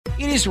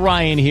It is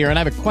Ryan here, and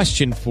I have a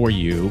question for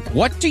you.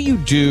 What do you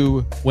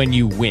do when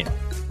you win?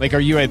 Like, are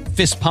you a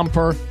fist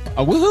pumper,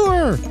 a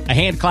woohooer, a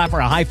hand clapper,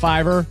 a high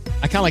fiver?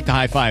 I kind of like the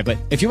high five, but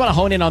if you want to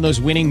hone in on those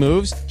winning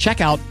moves,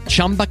 check out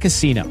Chumba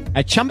Casino.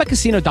 At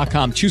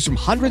ChumbaCasino.com, choose from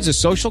hundreds of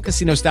social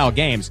casino-style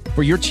games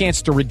for your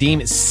chance to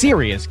redeem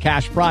serious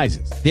cash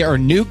prizes. There are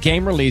new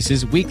game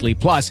releases weekly,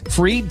 plus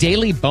free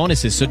daily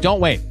bonuses. So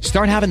don't wait.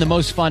 Start having the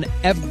most fun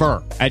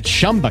ever at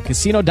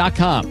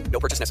ChumbaCasino.com.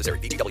 No purchase necessary.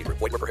 VGW. Void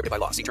where prohibited by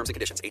law. See terms and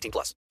conditions.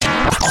 18+.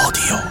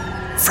 Audio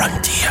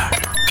Frontier.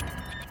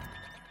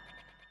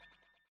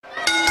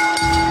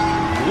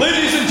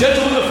 Ladies and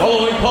gentlemen, the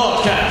following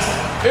podcast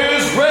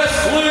is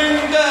Wrestling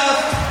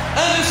Daft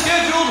and is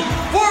scheduled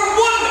for 1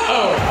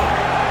 hour.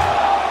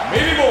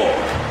 Maybe more.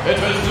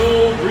 It has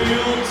no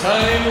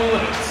real-time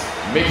limits,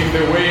 making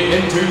their way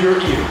into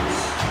your ears.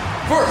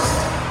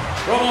 First,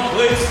 from a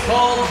place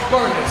called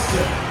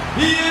Barneston,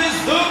 he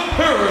is the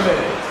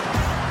Pyramid.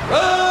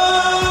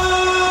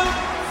 Rob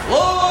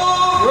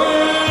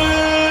Florence!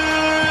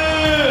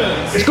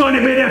 It's going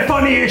to be the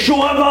funniest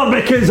show ever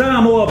because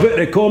I'm all about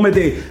the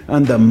comedy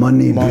and the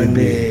money,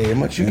 baby. How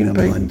much you gonna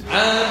pay? And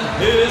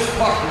his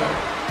partner,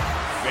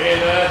 for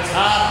the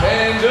top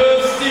end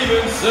of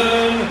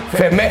Stevenson.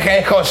 From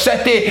Echo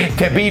City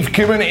to Beef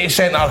Community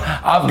Centre,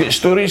 I've got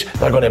stories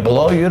that are going to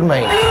blow your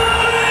mind.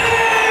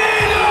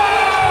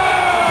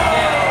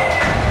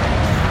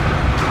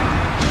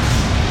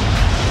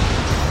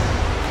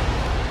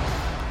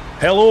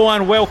 Hello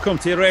and welcome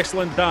to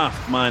Wrestling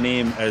Daft. My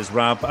name is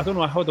Rab. I don't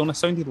know, hold on, I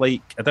sounded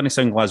like, I didn't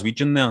sound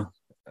Glaswegian there.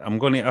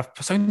 I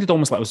sounded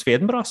almost like I was from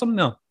Edinburgh or something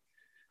there.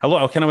 Hello,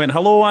 I kind of went,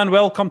 hello and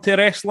welcome to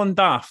Wrestling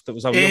Daft. It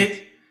was a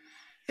weird...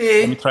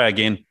 Let me try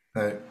again.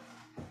 Right.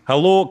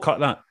 Hello, cut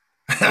that.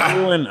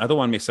 Hello, and I don't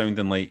want me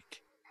sounding like...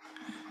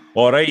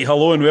 All right,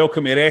 hello and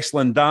welcome to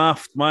Wrestling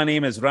Daft. My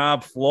name is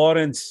Rab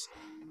Florence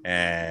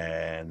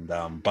and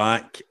I'm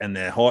back in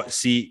the hot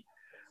seat.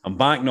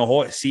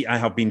 I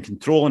have been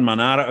controlling my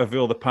narrative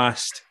over the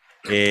past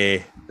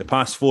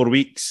 4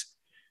 weeks.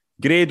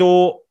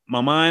 Grado,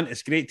 my man,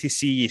 it's great to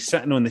see you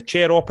sitting on the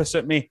chair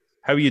opposite me.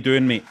 How are you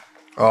doing, mate?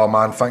 Oh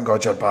man, thank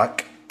God you're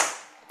back.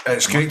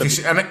 It's great to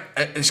see, innit?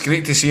 It's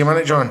great to see him,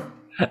 innit, John?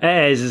 It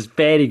is. It's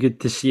very good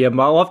to see him.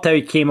 I loved how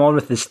he came on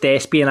with his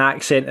thespian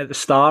accent at the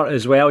start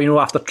as well, you know,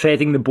 after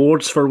treading the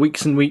boards for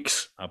weeks and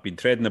weeks. I've been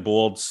treading the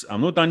boards.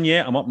 I'm not done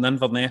yet. I'm up in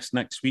Inverness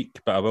next week,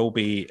 but I'll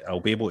be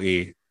able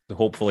to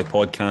hopefully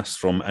podcast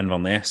from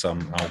Inverness.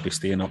 I'll be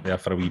staying up there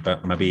for a wee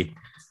bit, maybe.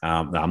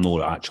 I'm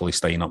not actually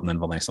staying up in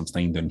Inverness. I'm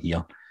staying down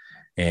here.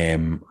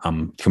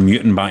 I'm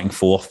commuting back and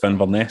forth to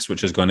Inverness,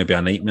 which is going to be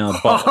a nightmare.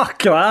 But, oh,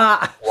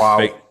 God.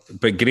 Wow.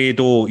 But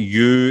Grado,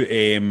 you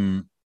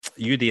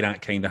do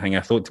that kind of thing.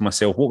 I thought to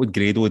myself, what would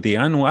Grado do?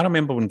 I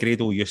remember when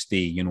Grado used to,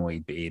 you know,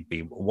 he'd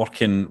be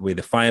working with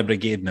the fire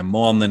brigade in the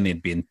morning,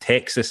 he'd be in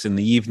Texas in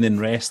the evening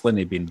wrestling,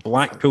 he'd be in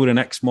Blackpool the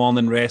next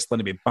morning wrestling,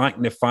 he'd be back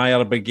in the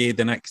fire brigade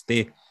the next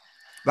day.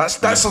 That's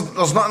there's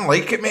nothing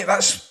like it, mate.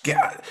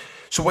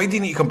 So why do you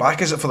need to come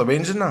back? Is it for the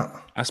wins and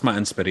that? That's my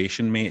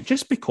inspiration, mate.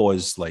 Just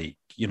because, like,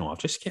 you know, I've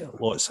just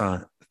got lots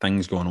of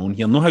things going on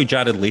here. Know how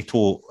Jared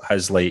Leto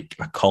has like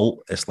a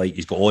cult? It's like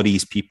he's got all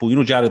these people. You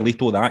know Jared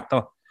Leto, the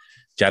actor?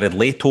 Jared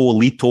Leto,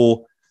 the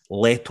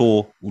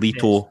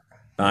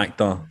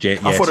actor.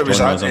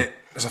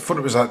 I thought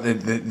it was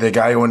the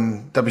guy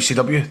on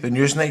WCW, the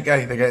Newsnight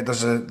guy, the guy that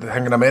does the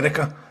thing in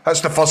America.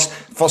 That's the first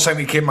thing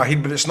that came to my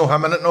head, but it's no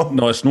him in it, no?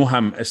 No, it's no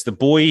him. It's the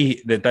boy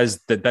that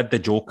did the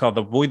Joker,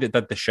 the boy that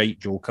did the shite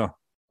Joker.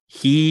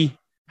 He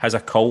has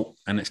a cult,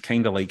 and it's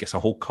kind of like, it's a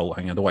whole cult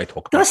thing. I don't want to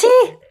talk about it. Does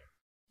he?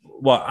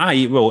 Well, I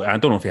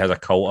don't know if he has a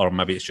cult or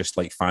maybe it's just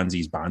like fans of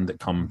his band that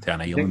come to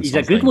an island. He's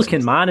a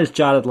good-looking man, is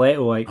Jared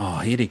Leto. Like. Oh,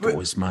 here he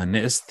goes, man.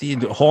 It's the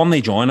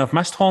Horny John. I've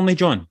missed Horny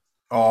John.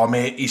 Oh,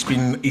 mate, he's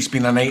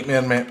been a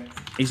nightmare, mate.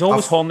 He's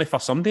always horny for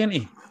somebody, isn't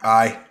he?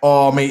 Aye.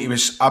 Oh, mate, he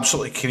was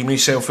absolutely creaming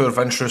himself out of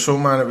Vince Russo,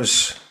 man. It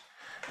was...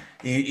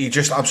 He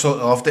just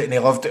absolutely loved it, and he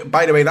loved it.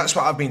 By the way, that's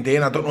what I've been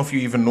doing. I don't know if you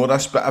even know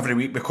this, but every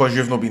week, because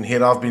you've not been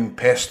here, I've been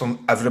pestering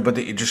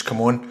everybody to just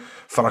come on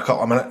for a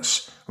couple of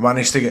minutes. I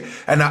managed to get...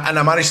 And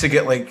I managed to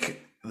get,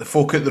 like, the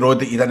folk out the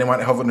road that you didn't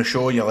want to have on the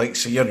show. You like,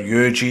 so your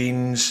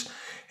Eugenes...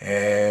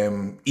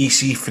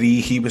 EC3,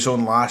 he was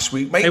on last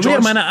week. Wait a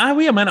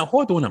minute.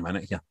 Hold on a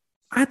minute here.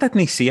 I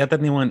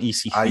didn't want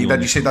EC3. You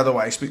did. You said I don't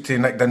want to speak to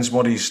Nick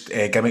Dinsmore's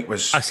gimmick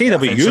was. I said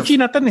about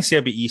Eugene. I didn't say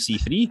about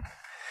EC3.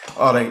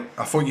 All right.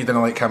 I thought you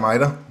didn't like him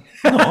either.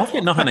 No, I've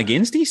got nothing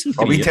against EC3.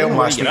 Oh, we tell him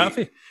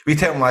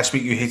last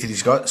week you hated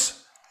his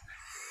guts.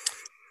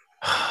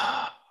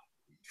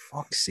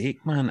 Fuck's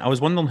sake, man. I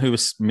was wondering who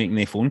was making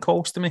the phone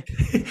calls to me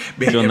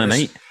during the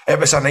night. It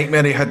was a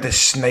nightmare. He had the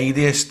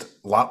snidiest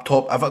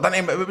laptop ever.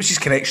 What was his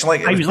connection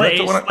like? It was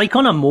like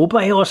on a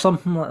mobile or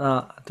something like that.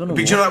 I don't know.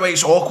 But you know that way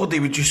it's awkward? He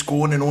would just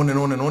go on and on and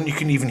on and on. You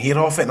couldn't even hear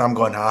off it. And I'm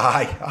going,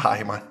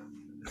 aye, man.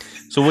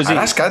 So was it?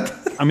 That's good.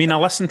 I mean, I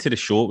listened to the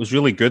show. It was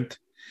really good.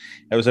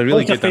 It was a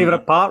really good. What's your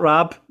favourite part,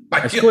 Rab?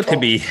 It's got to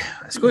be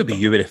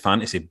you with the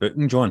fantasy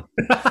booking, John.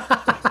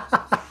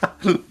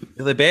 You're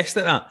the best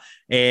at that.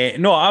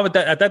 No,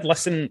 I did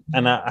listen,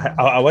 and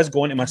I was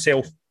going to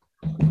myself,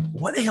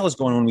 what the hell is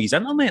going on with his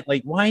internet?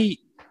 Like, why?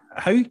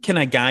 How can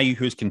a guy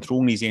who's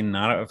controlling his own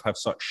narrative have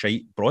such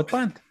shite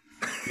broadband?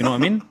 You know what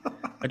I mean?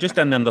 I just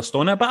didn't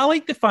understand it. But I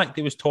like the fact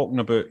he was talking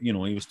about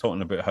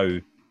how,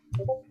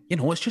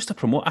 it's just a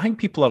promote. I think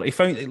people are. He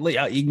found,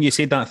 like you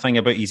said that thing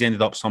about he's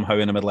ended up somehow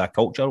in the middle of a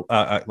culture,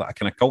 like a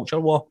kind of culture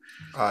war.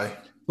 Aye.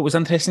 It was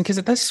interesting because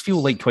it does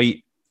feel like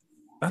quite.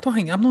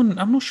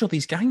 I'm not sure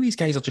these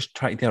guys are just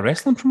trying to do a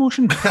wrestling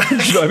promotion. Do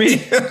you know what I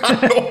mean?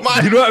 Oh,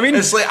 man. You know what I mean?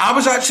 It's like I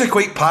was actually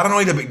quite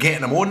paranoid about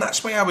getting them on.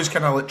 That's why I was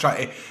kind of like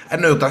trying to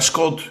in our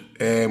Discord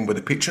with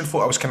the Patreon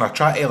folk. I was kind of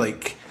trying to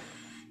like,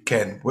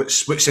 Ken,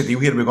 what's the deal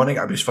here? We're going to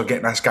get abused for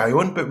getting this guy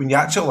on, but when you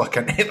actually look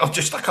at it, they're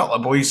just a couple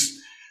of boys.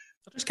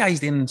 Those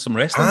guys doing some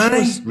wrestling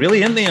shows,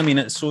 really, aren't they? I mean,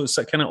 it's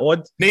kind of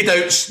odd. No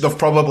doubts they've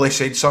probably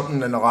said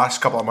something in the last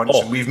couple of months,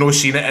 and we've not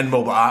seen it. And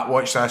we'll be like,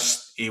 watch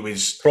this. He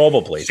was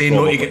probably saying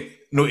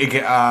not to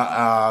get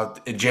a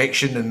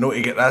injection and not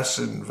to get this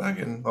and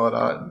fucking all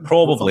that.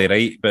 Probably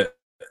right, but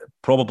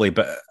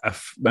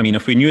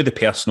if we knew the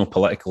personal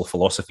political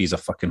philosophies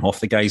of fucking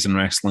half the guys in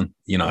wrestling,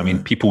 you know, what I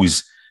mean,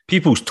 people's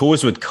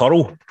toes would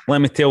curl.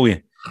 Let me tell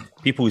you,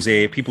 people's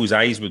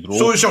eyes would roll.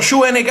 So is your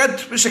show any good?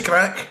 What's the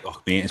crack?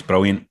 Oh, mate, it's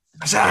brilliant.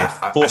 Is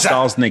that 4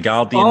 stars in the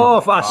Guardian.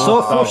 Oh, I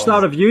saw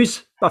 4-star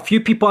reviews. A few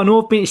people I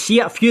know have been to see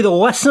it. A few of the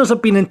listeners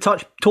have been in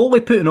touch,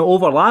 totally putting it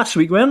over last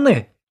week, weren't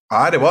they?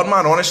 Aye, they were,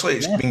 man. Honestly,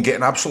 it's been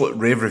getting absolute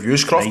rave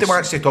reviews. Crofty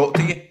wants to talk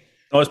to you.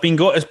 Oh, it's been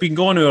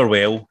going over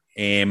well.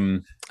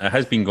 It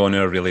has been going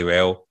over really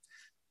well,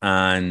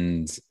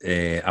 and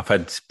I've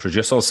had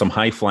producers, some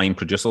high flying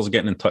producers,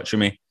 getting in touch with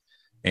me.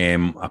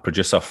 A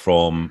producer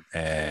from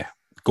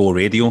Go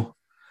Radio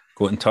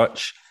got in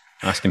touch,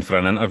 asking for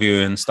an interview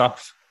and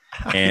stuff.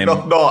 No. Do you know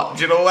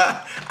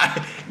what?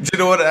 Do you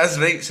know what it is,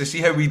 right? So see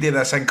how we did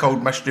this thing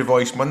called Mystery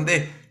Voice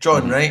Monday,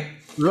 John, right?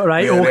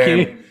 Right, Where,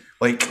 okay.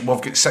 Like,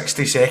 we've got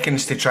 60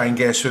 seconds to try and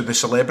guess who the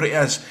celebrity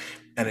is,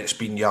 and it's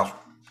been your,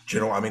 do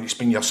you know what I mean? It's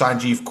been your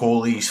Sanjeev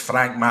Kohlis,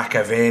 Frank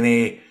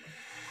McAvenny,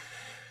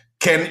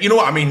 Ken, you know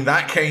what I mean?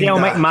 That kind Gail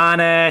of...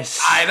 McManus.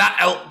 Aye, that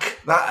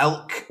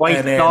ilk.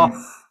 White Duff.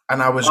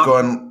 And I was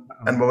going,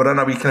 and we were in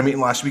a wee kind of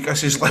meeting last week. I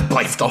says,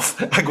 Blythe Duff.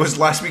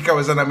 Last week I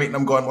was in a meeting,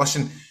 I'm going,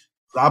 listen,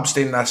 Rab's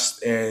doing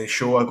this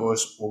show. I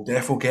goes, we'll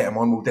definitely get him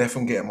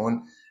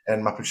on.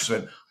 And my producer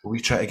went, well, we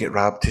try to get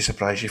Rab to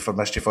surprise you for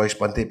Mystery Voice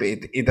Monday, but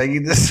he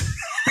died this.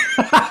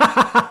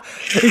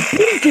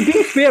 To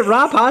be fair,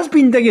 Rab has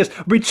been digging us.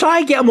 We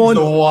try to get him on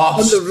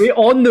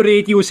the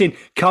radio saying,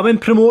 come and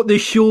promote the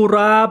show,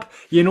 Rab.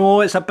 You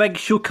know, it's a big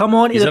show. Come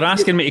on. They're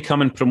asking me to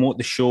come and promote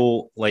the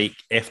show like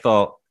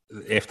after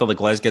the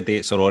Glasgow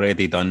dates are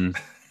already done,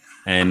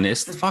 and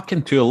it's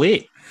fucking too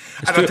late.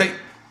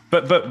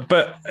 But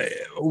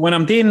when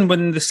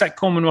the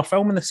sitcom, when we're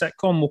filming the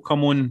sitcom, we'll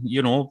come on,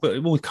 you know,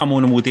 but we'll come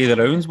on and we'll do the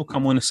rounds, we'll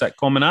come on the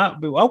sitcom and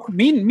that. But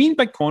me and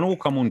Big Connor will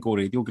come on Go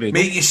Radio.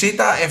 Mate, you said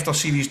that after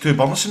Series 2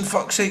 Burleson,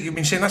 fuck's sake. You've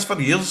been saying this for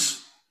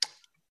years.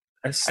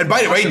 And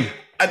by the way,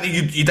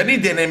 you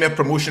didn't do any more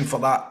promotion for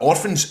that.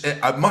 Orphans,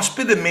 it must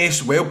be the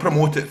most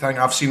well-promoted thing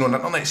I've seen on the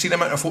internet. See the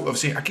amount of folk I've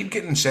seen. I keep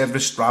getting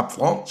serviced Rab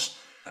flaunts.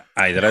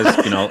 Aye, there is,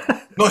 you know.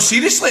 No,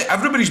 seriously,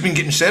 everybody's been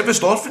getting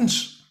serviced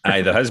Orphans.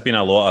 Aye, there's been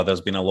a lot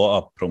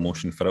of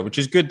promotion for it, which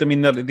is good. I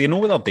mean, they know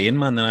what they're doing,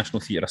 man. The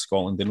National Theatre of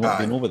Scotland, they know what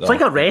they're. It's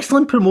like a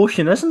wrestling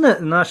promotion, isn't it?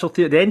 The National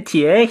Theatre, the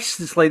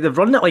NTS. It's like they've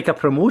run it like a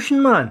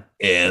promotion, man.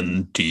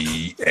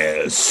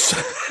 NTS,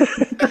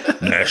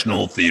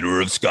 National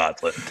Theatre of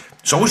Scotland.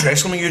 It's always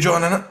wrestling with you,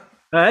 John, isn't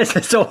it?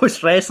 It's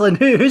always wrestling.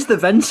 Who's the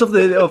Vince of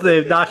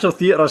the National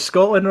Theatre of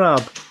Scotland,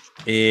 Rab?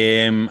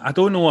 I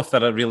don't know if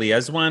there really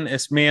is one.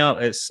 It's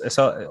a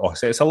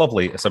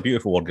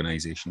beautiful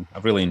organisation.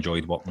 I've really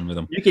enjoyed working with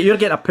them. You're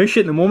getting a push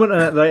at the moment,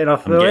 right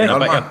enough. I'm getting a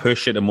bit of a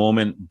push at the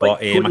moment,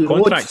 but my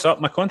contract's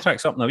up. My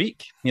contract's up in a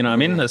week. You know what I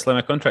mean? It's like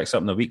my contract's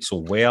up in a week.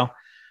 So where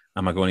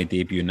am I going to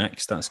debut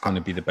next? That's going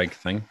to be the big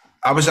thing.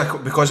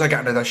 Because I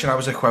got an audition, I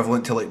was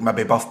equivalent to like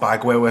maybe Buff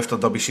Bagwell after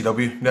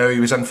WCW. Now he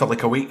was in for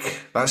like a week.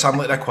 I'm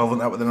like the equivalent of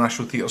that with the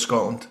National Theatre of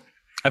Scotland.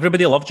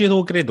 Everybody loved you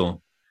though,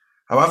 Grado.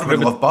 Everybody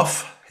loved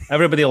Buff.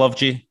 Everybody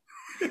loved you.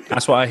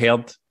 That's what I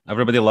heard.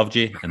 Everybody loved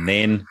you, and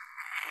then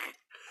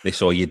they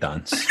saw you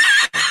dance.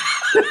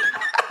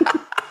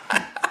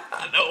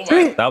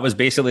 That was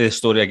basically the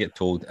story I get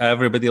told.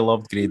 Everybody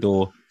loved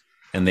Grado,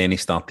 and then he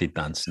started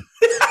dancing.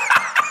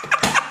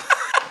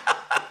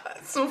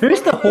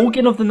 Who's the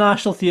Hogan of the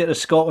National Theatre of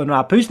Scotland,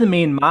 Rab? Who's the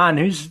main man?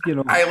 Who's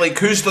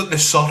who's the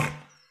sir?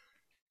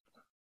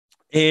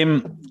 I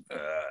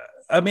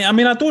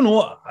don't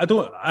know.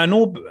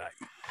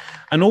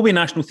 I know with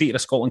National Theatre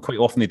of Scotland quite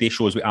often they do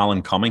shows with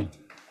Alan Cumming.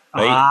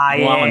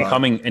 Right? Alan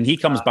Cumming, and he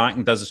comes back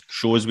and does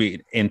shows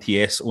with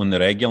NTS on the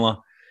regular,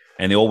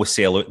 and they always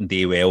sell out and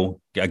do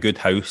well, get a good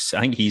house. I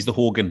think he's the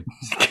Hogan,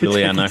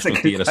 really, in National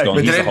Theatre of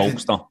Scotland. He's the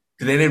Hulkster.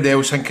 Did anybody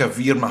else think of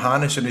Veer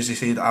Mahan as soon as he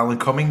said Alan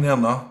Cumming there,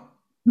 no?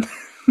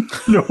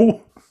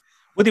 No.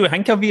 What do we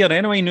think of Veer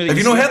anyway? Have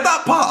you not heard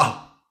that part,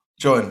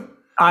 John?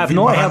 I have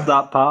not heard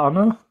that part,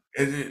 no.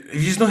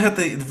 You've not heard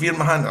the Veer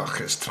Mahan? Oh,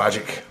 it's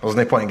tragic. There's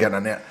no point in getting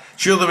in there.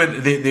 Surely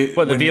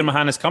the Veer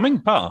Mahan is coming,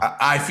 Pat?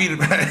 I feel.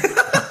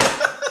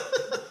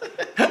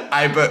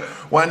 But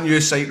one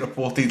news site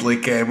reported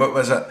what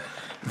was it?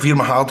 Veer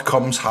Mahan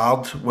comes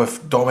hard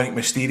with Dominic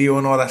Mysterio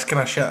and all this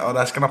kind of shit, or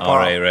this kind of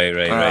part.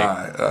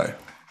 Right.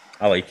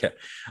 I like it.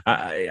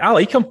 I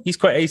like him.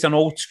 He's an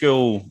old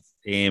school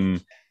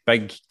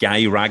big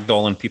guy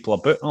ragdolling people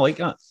about. I like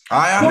that.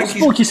 I think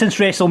spoke you since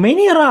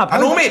WrestleMania, Rab. I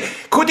know, mate.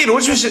 Cody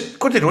Rhodes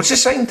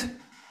was signed.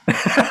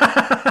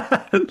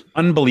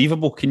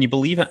 Unbelievable. Can you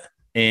believe it?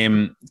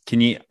 Can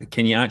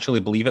you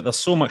actually believe it? There's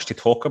so much to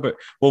talk about.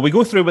 Well, we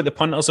go through what the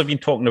punters have been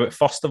talking about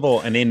first of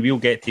all, and then we'll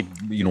get to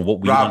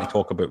what we want to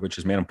talk about, which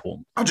is more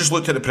important. I just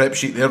looked at the prep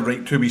sheet there,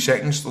 right, 2 wee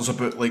seconds. There's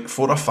about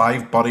 4 or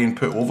 5 Bury and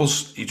put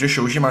overs. It just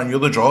shows you, man, you're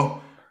the draw.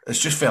 It's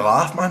just fell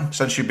off, man,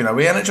 since you've been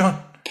away, innit,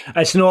 John?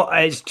 It's not.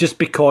 It's just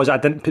because I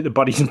didn't put the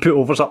buddies and put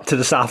overs up to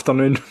this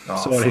afternoon.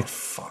 Sorry.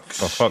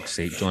 For fuck's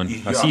sake, John.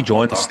 I see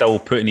John still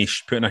putting a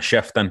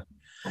shift in.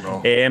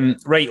 No.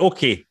 Right,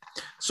 okay.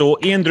 So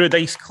Ian Drew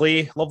Dice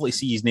Clay, lovely to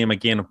see his name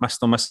again. I've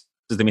missed him. This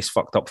is the most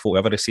fucked up photo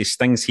ever. It says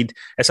Sting's head.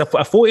 It's a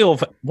photo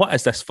of, what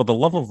is this? For the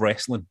love of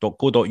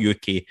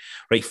wrestling.co.uk.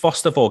 Right,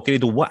 first of all,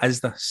 Grado, what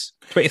is this?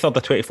 23rd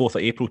to 24th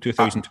of April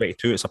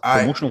 2022. It's a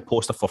promotional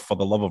poster for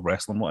the love of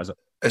wrestling. What is it?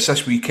 It's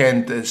this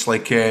weekend. It's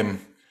like a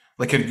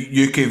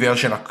UK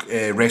version of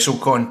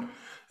WrestleCon.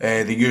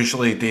 They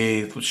usually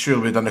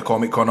we done the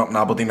Comic Con up in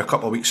Aberdeen a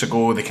couple of weeks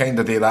ago. They kind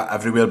of do that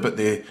everywhere, but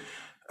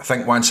I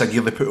think once a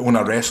year they put on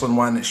a wrestling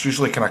one. It's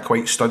usually kind of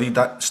quite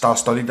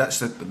star-studied. That's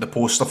the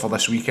poster for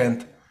this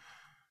weekend.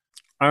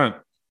 It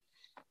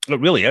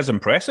really is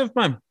impressive,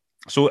 man.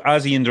 So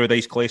as Ian Drew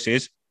Dice Clay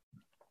says,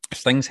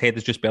 Sting's head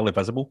is just barely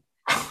visible.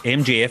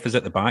 MJF is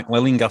at the back.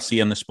 Lillian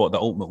Garcia in the spot that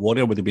Ultimate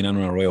Warrior would have been in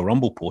on a Royal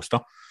Rumble poster.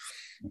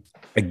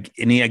 And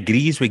he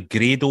agrees with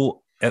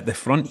Grado at the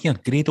front here.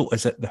 Grado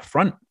is at the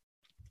front.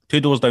 2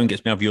 doors down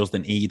gets more viewers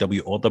than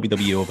AEW or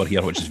WWE over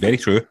here, which is very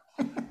true.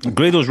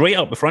 Grado's right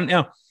up the front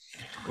here.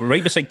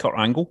 Right beside Kurt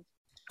Angle.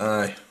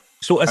 Aye.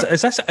 So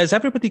is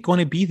everybody going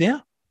to be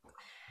there?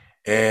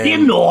 They're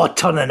not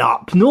turning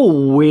up. No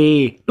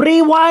way.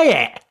 Bray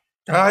Wyatt.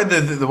 Aye,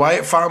 the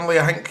Wyatt family.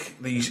 I think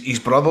his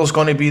brother's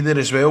going to be there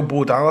as well.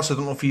 Bo Dallas. I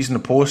don't know if he's in the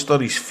poster.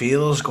 His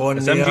father's going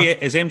there.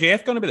 Is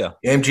MJF going to be there?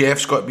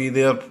 MJF's got to be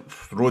there.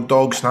 Road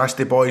Dogs,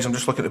 Nasty Boys. I'm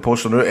just looking at the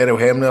poster now. Errol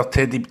Hemner,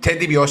 Teddy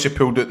DiBiase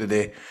pulled out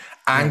today.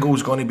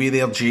 Angle's going to be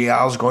there.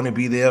 JR's going to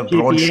be there.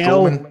 Braun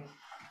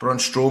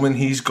Strowman.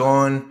 He's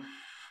gone.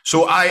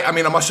 So I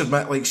mean, I must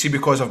admit, see,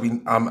 because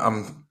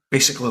I'm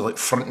basically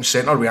front and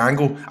centre with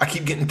Angle, I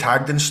keep getting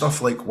tagged and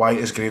stuff why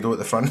is Grado at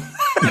the front?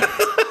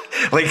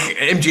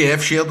 MJF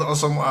shared it or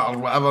something or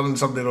whatever, and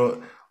somebody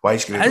wrote, why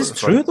is Grado at the front?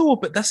 It's true though,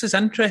 but this is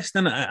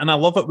interesting, and I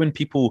love it when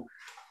people,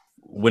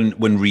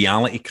 when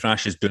reality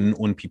crashes down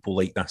on people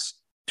like this.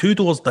 2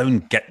 doors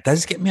down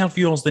does get more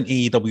viewers than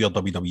AEW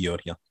or WWE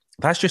here.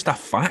 That's just a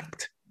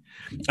fact,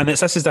 and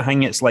this is the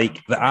thing. It's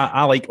that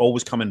I like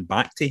always coming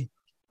back to.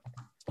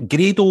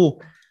 Grado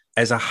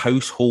is a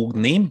household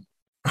name.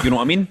 You know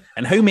what I mean?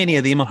 And how many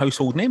of them are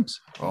household names?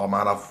 Oh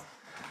man,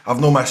 I've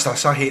no missed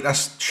this. I hate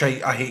this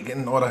shite. I hate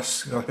getting all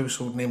this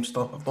household name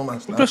stuff. I've no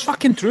missed that. It's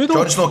fucking true though.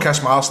 John's not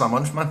kissed my arse in a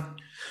month, man.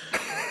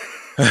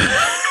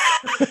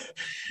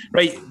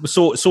 Right,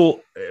 so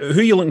who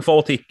are you looking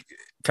forward to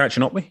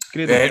catching up with?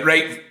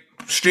 Right,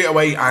 straight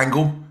away,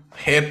 Angle,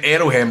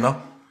 Errol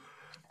Hemner,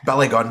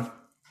 Billy Gunn.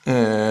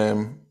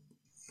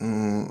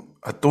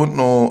 I don't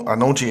know. I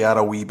know JR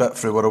a wee bit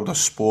through World of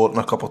Sport and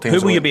a couple of times.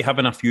 Who will you be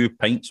having a few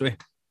pints with?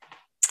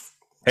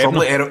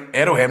 Probably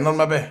Errol Hemner,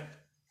 maybe.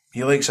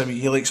 He likes a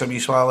wee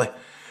swally.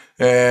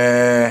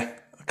 I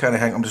kind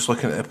of think I'm just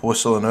looking at the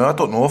poster now. I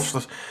don't know if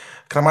I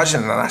can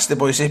imagine the Nasty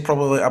Boys. They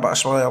probably like a bit of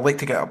swally. I'd like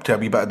to get up to a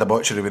wee bit of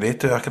debauchery with they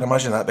too. I can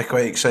imagine that'd be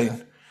quite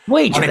exciting.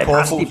 Wait to the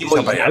Nasty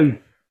Boys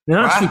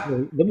now.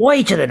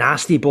 Wait to the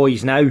Nasty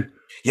Boys now. Have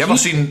you ever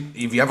seen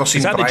Is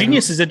that Brian? The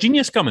Genius? Is the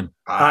Genius coming?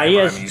 He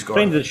is. He's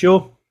friend of the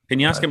show. Can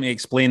you ask him to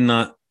explain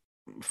that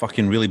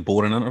fucking really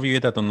boring interview you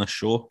did on this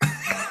show?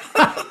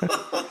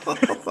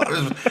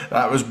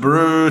 that was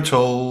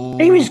brutal.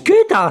 He was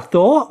good, I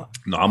thought.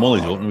 No, I'm only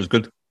joking. It was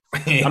good.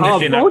 I'm just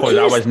saying that because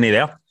I wasn't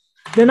there.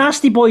 The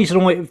Nasty Boys are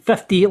only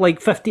 50 in their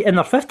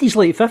 50s,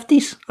 late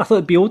 50s. I thought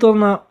it'd be older than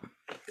that.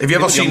 Have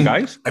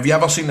you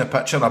ever seen the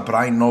picture of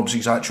Brian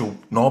Knobbs' actual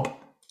knob?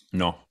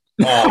 No.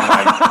 Oh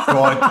my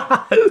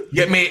god!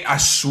 Yeah, mate, I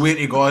swear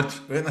to God.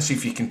 Wait and see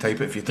if you can type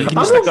it. If you type, can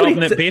you stick it up on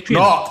the Patreon?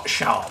 No,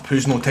 shut up.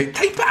 Who's no type?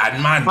 Type it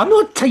in, man. I'm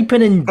not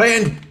typing in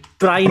Brian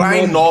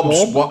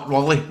Knobbs. What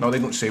Willie? No, they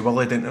don't say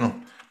Willie, didn't they? No.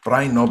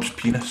 Brian Knobbs'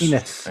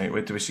 penis. Right,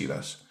 where do we see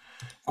this?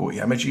 Go to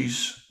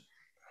images.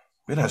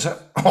 Where is it?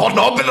 Oh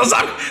no, but there's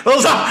a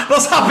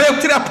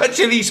belt in a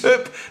picture of his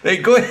hoop.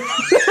 Right, go.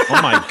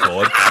 Oh my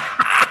god.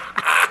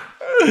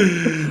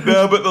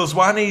 No, but there's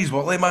one of his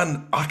Willie,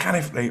 man. I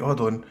can't. Right,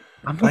 hold on.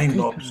 Brian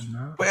Knobbs.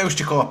 What else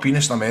do you call a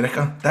penis in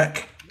America?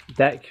 Dick.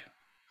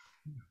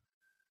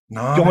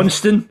 No.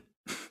 Johnston.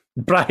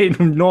 Brian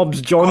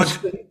Knobbs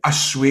Johnston. God, I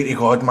swear to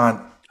God,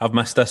 man. I've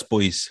missed this,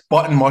 boys.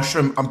 Button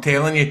mushroom. I'm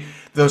telling you,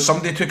 there's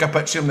somebody took a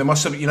picture of him. They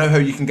must have. You know how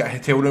you can get a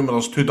hotel room where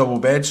there's 2 double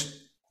beds.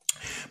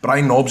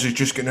 Brian Nobbs is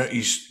just getting out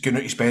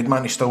his bed,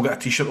 man. He's still got a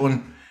t-shirt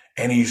on,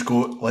 and he's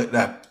got like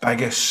the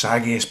biggest,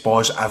 saggiest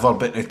balls ever,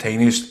 but the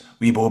tiniest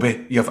wee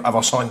bobby you've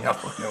ever seen in your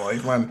fucking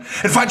life, man.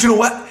 In fact, you know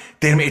what?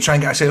 Dare me to try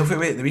and get a selfie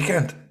with it at the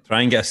weekend.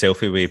 Try and get a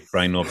selfie with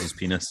Brian Nobbs'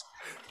 penis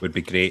would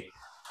be great.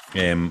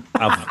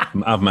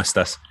 I've missed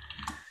this.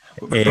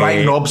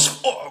 Brian Nobbs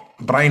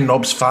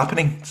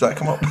fappening. Does that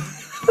come up?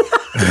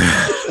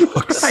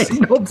 Brian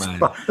Nobbs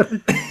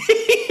fappening.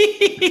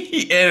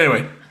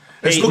 Anyway.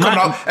 It's not coming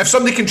up. If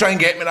somebody can try and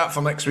get me that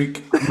for next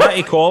week.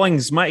 Matty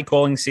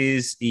Collins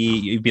says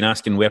you've been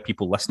asking where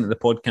people listen to the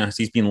podcast.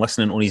 He's been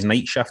listening on his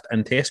night shift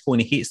in Tesco,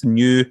 and he hates the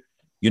new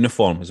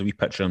uniform. There's a wee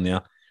picture of him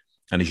there.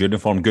 And his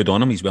uniform, good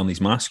on him. He's wearing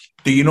his mask.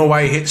 Do you know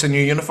why he hates a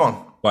new uniform?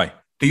 Why?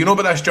 Do you know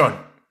about this, John?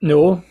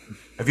 No.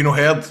 Have you not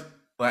heard? Is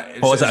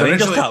it a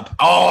Rangers Cup?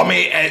 Oh,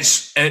 mate,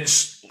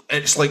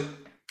 it's like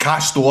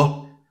Castor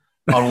or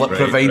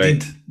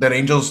provided the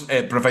Rangers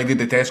provided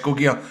the Tesco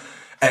gear.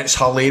 It's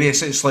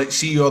hilarious. It's like,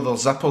 see all the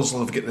zippers,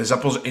 they've got the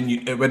zippers,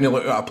 and when you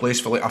look at a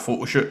place for like a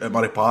photo shoot at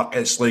Murray Park,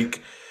 it's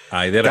like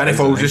Danny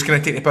Fowles just kind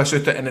of take the piss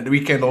out of it. And at the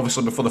weekend,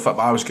 obviously before the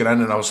football, I was getting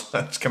in and I was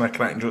kind of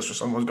cracking jokes with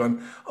someone was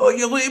going, "Oh,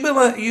 you look at me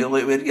like you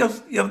look with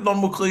your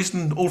normal clothes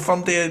in Old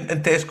Firm Day in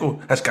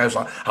Tesco." This guy was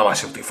like, "I'm a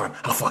Celtic fan.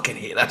 I fucking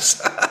hate this."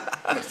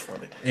 That's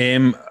funny.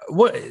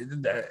 What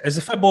is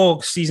the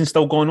football season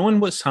still going on?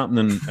 What's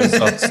happening? Is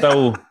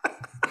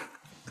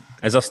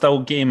there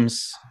still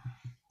games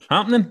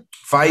happening?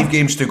 5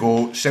 games to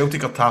go.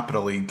 Celtic are top of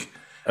the league.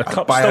 A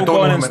cup still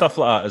going and stuff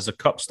like that. Is the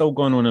cup still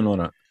going on and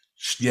on it?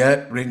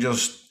 Yeah,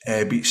 Rangers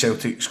beat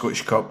Celtic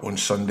Scottish Cup on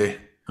Sunday.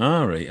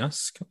 All right,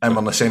 that's good. And we're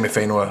in the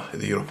semi-final of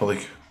the Europa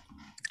League.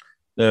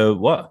 The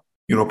what?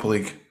 Europa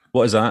League.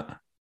 What is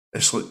that?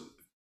 It's like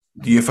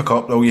the UEFA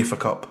Cup, the UEFA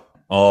Cup.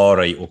 All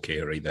right,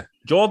 okay, right there.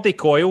 Jordy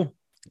Coyle,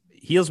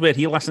 here's where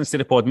he listens to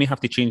the pod. May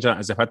have to change that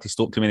as I've had to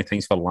stop too many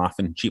times for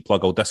laughing. Cheap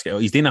plug, I'll disc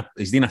it. He's doing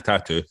a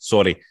tattoo.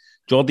 Sorry.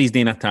 Jordy's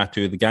doing a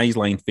tattoo. The guy's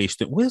lying face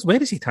down.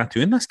 Where is he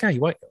tattooing this guy?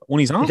 What, on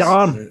his arm?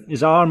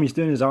 His arm. He's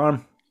doing his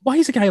arm. Why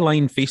is the guy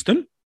lying face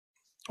down?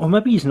 Oh,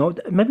 maybe he's not.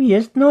 Maybe he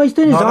is. No, he's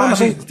doing his arm.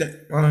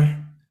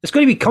 It's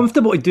going to be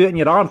comfortable to do it in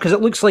your arm because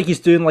it looks like he's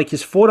doing like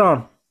his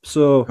forearm.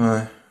 So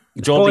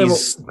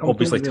Jordy's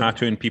obviously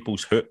tattooing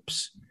people's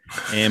hoops.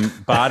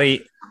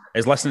 Barry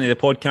is listening to the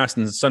podcast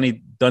in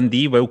sunny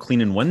Dundee while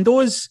cleaning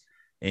windows.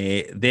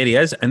 There he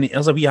is, and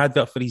there's a wee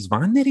advert for his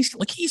van there.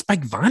 Look at his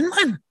big van,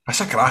 man.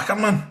 That's a cracker,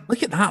 man.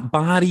 Look at that,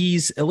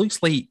 Barry's. It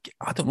looks like,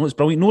 I don't know, it's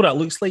brilliant. No, it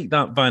looks like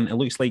that van. It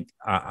looks like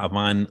a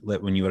van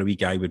that when you were a wee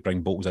guy would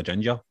bring bottles of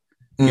ginger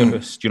to your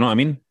house. Do you know what I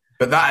mean?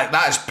 But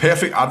that is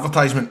perfect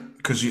advertisement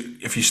because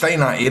if you stay in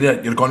that area,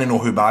 you're going to know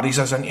who Barry's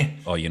is, aren't you?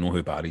 Oh, you know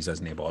who Barry's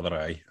is, no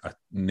bother,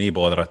 no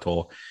bother at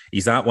all.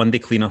 He's that window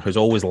cleaner who's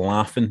always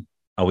laughing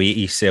away at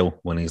his cell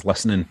when he's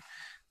listening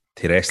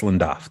to Wrestling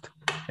Daft.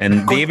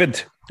 And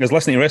David is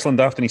listening to Wrestling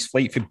Daft on his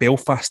flight from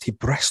Belfast to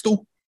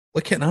Bristol.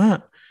 Look at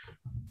that.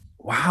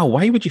 Wow,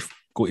 why would you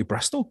go to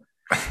Bristol?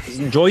 He's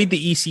enjoyed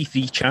the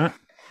EC3 chat.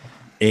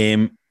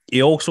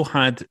 He also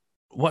had,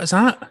 what is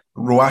that?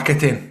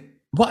 Roaccutane.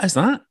 What is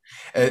that?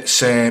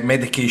 It's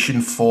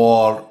medication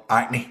for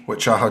acne,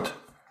 which I had.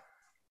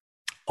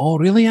 Oh,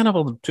 really? I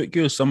never took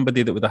you as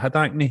somebody that would have had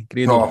acne.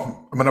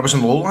 No, when I was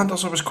in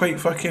Lowlanders, I was quite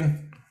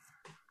fucking...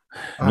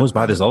 Not as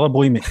bad as the other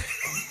boy, mate.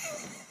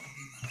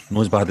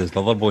 Not as bad as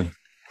the other boy.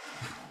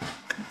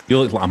 You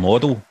look like a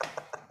model.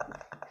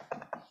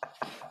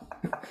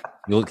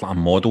 You look like a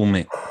model,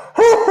 mate.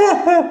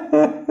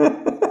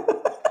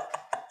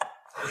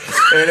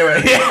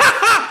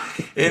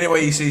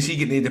 Anyway, he says he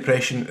get no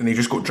depression and he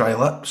just got dry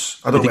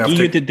lips. I don't know.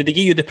 Did he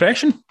give you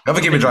depression? They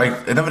never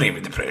gave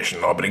me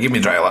depression, no, but he gave me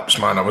dry lips,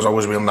 man. I was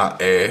always wearing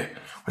that,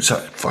 what's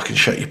that fucking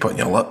shit you put in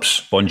your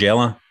lips?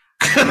 Bonjela.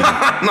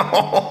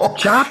 No.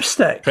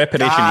 Chapstick.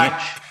 Preparation H.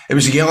 It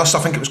was a yellow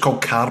stuff. I think it was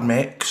called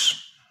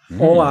Carmex.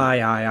 Oh, aye,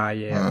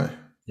 yeah.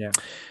 Yeah.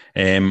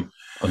 I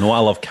know I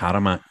love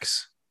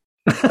Caramax.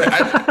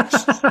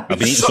 I've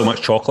been eating so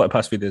much chocolate the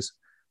past few days.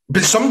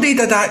 But somebody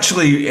did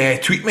actually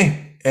tweet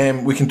me.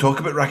 We can talk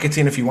about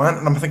Roaccutane if you want,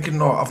 and I'm thinking,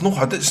 no, I've not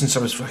had it since I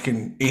was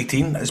fucking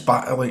 18. It's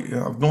back, like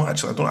I don't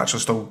actually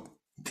still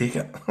take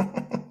it.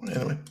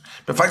 Anyway,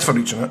 but thanks for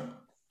reaching out.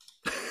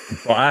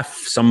 But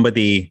if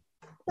somebody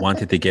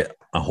wanted to get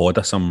a hold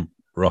of some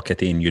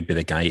Roaccutane, you'd be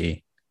the guy to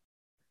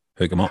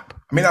hook him up.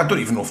 I mean, I don't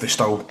even know if they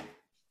still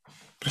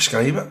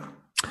prescribe it.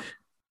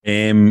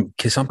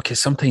 Because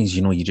sometimes,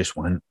 you know,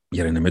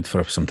 you're in the mood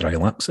for some dry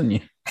lips, aren't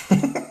you?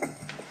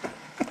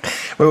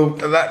 Well,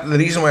 the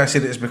reason why I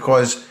said it is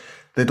because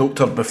the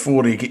doctor,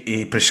 before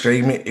he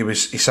prescribed me, he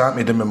sat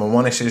me down with my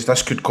one. He says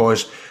this could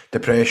cause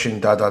depression,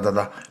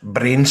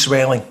 brain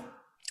swelling.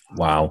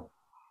 Wow.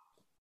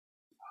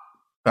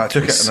 I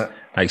took it, and that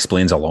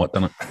explains a lot,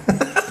 doesn't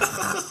it?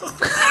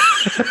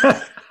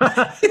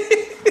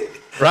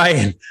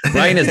 Ryan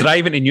is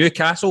driving to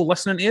Newcastle,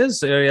 listening to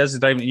us. He is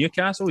driving to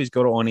Newcastle. He's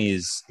got it on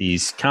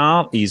his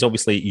car. He's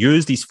obviously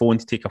used his phone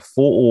to take a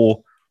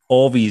photo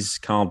of his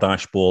car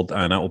dashboard,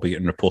 and that will be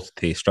getting reported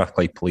to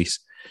Strathclyde Police.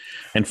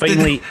 And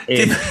finally,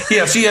 here,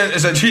 see,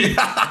 is it?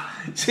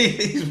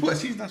 See,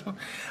 what's this one?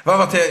 If I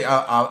ever tell you,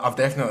 I've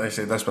definitely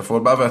said this before,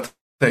 but I've ever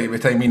tell you the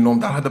time me and Nom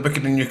Dad had a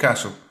booking in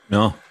Newcastle.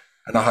 No.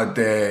 And I had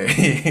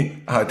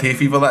hay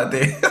fever that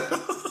day.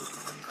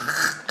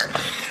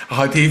 I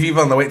had hay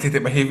fever and I went to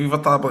take my hay fever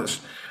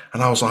tablets.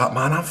 And I was like,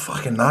 man, I'm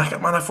fucking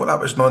knackered, man. I thought that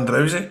was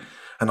non-drowsy.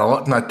 And I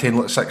looked and I had 10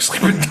 like 6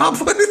 sleeping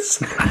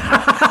tablets.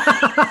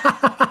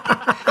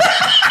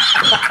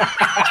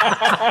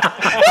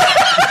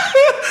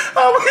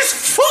 I was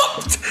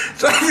fucked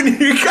driving to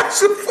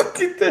Newcastle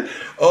fucking day.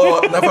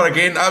 Oh, never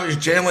again. That was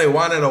generally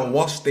one of the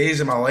worst days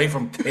of my life.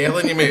 I'm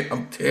telling you, mate.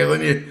 I'm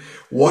telling you.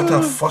 What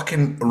a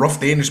fucking rough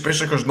day, and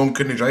especially because no one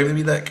couldn't drive the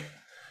wee dick.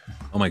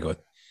 Oh my God.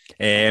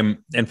 And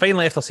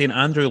finally, after saying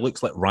Andrew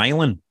looks like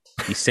Rylan,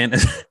 he sent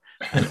us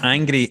an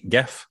angry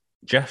GIF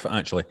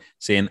actually,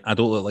 saying, I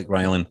don't look like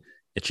Rylan,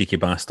 you cheeky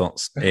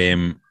bastards.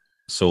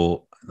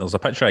 So there's a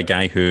picture of a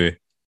guy who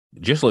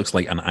just looks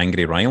like an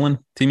angry Rylan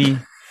to me.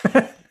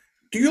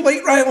 Do you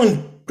like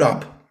Rylan,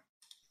 Rob?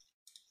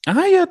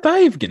 I've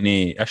got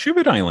no issue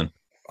with Rylan.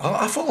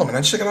 I follow him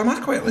on Instagram. I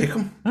quite like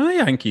him.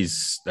 I think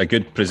he's a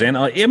good presenter.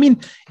 I mean,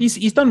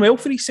 he's done well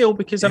for himself,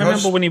 because I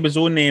remember when he was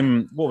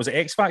on what was it,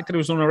 X Factor? He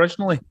was on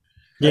originally.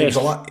 Yeah,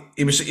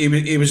 he was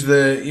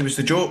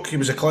the joke. He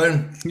was a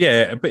clown.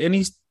 Yeah, and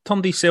he's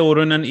turned himself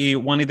around into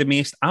one of the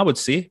most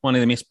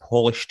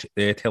polished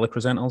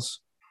telepresenters.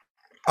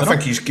 I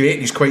think he's great.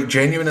 He's quite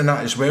genuine in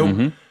that as well.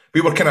 Mm-hmm.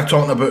 We were kind of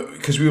talking about,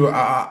 because we were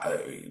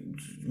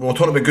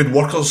talking about good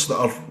workers that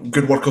are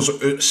good workers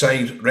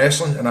outside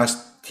wrestling, and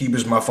he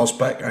was my first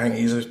pick. I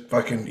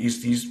think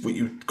he's what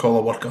you would call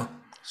a worker.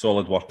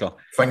 Solid worker.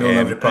 Finger on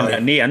every pie.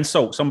 And no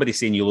insult. Somebody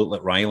saying you look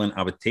like Rylan,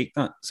 I would take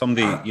that.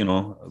 Somebody,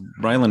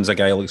 Rylan's a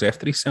guy who looks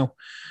after himself.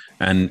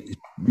 And,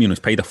 he's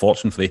paid a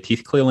fortune for the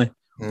teeth, clearly.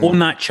 On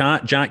that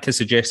chat, Jack has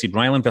suggested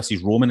Rylan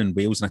versus Roman in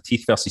Wales in a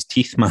teeth versus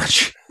teeth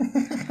match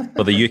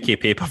for the UK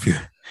pay-per-view.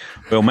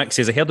 Well, Mick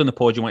says, I heard on the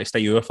pod you want to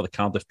stay over for the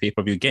Cardiff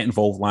pay-per-view. Get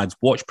involved, lads.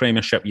 Watch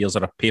Premiership years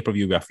or a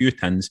pay-per-view with a few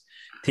tins.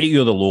 Take you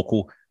to the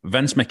local.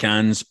 Vince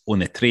McCann's on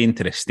the train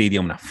to the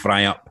stadium and a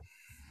fry-up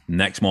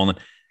next morning.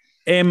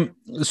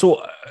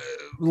 So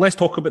let's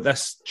talk about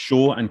this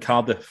show in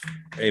Cardiff.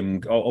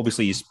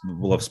 Obviously,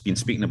 we'll have been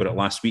speaking about it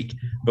last week.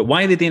 But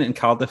why are they doing it in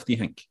Cardiff, do you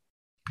think?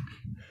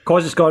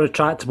 Because it's got a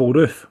retractable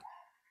roof.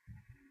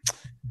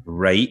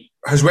 Right.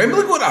 Has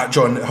Wembley got that,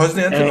 John?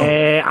 Hasn't it?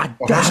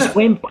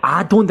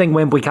 I don't think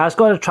Wembley has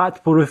got a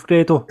retractable roof,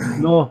 Grado.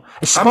 No.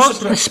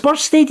 The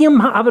Spurs Stadium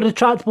have a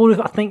retractable roof.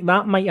 I think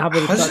that might have a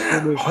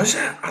retractable roof. Has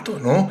it? I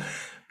don't know.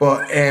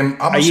 But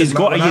he's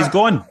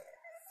gone.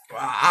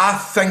 I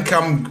think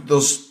I'm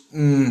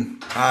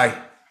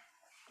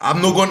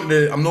not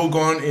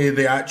going to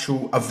the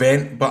actual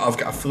event, but I've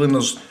got a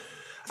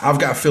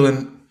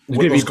feeling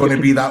what there's going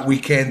to be that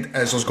weekend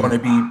is there's going to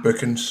be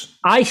bookings.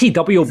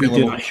 ICW will be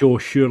doing a show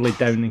surely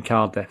down in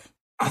Cardiff.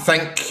 I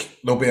think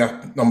there'll be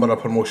a number of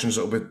promotions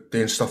that will be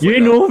doing stuff like that.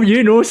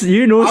 You know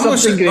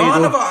something great.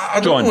 I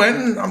don't know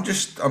anything.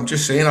 I'm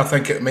just saying, I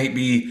think it might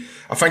be,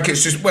 I think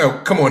it's just, well,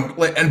 come on.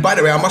 And by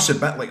the way, I must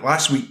admit, like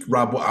last week,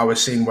 Rob, what I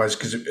was saying was,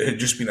 because it had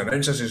just been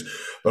announced, I says,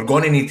 they're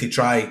going to need to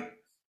try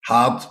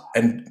hard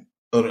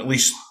or at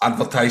least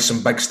advertise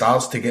some big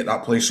stars to get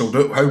that place sold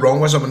out. How wrong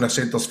was I when I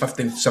said there's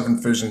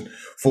 57,000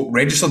 folk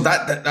registered?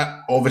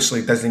 That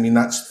obviously doesn't mean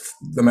that's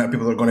the amount of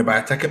people that are going to buy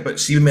a ticket,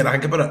 but see, when I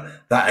think about it,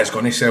 that is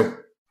going to sell.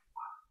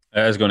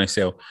 It is going to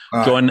sell.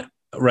 John,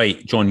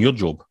 your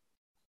job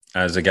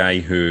as a guy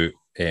who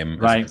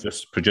is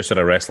just producer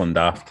of Wrestling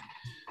Daft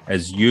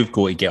is you've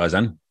got to get us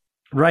in.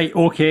 Right,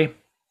 okay.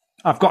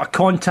 I've got a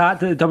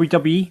contact at the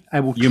WWE.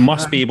 You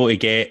must be able to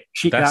get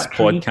this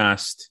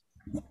podcast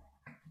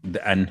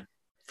in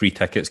free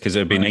tickets, because it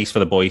would be nice for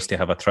the boys to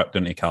have a trip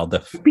down to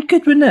Cardiff. It'd be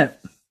good, wouldn't it?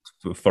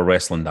 For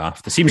Wrestling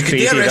Daft. It seems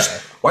crazy.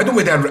 Why don't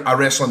we do a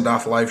Wrestling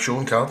Daft live show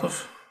in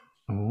Cardiff?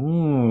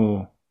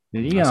 Oh,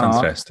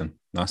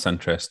 That's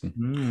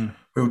interesting.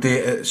 We'll do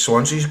it at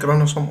Swansea's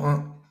Grun or something like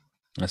that.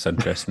 That's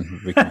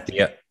interesting. We could do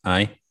it.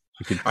 Aye.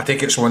 I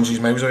take it Swansea's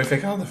miles away from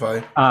Cardiff,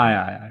 aye.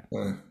 Aye.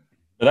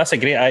 But that's a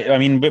great. I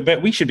mean,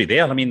 but we should be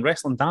there. I mean,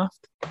 Wrestling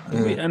Daft,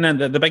 and then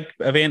the big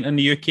event in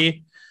the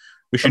UK.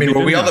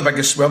 We are the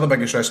biggest. We're the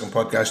biggest wrestling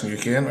podcast in the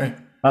UK, aren't we?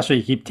 That's what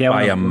you keep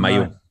telling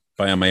me.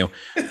 By a mile.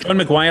 John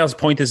McGuire's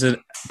pointed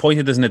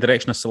us in the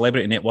direction of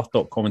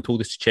CelebrityNetWorth.com and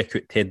told us to check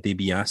out Ted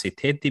DiBiase.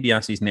 Ted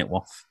DiBiase's net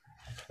worth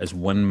is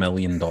 $1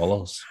 million.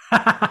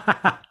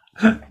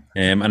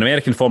 An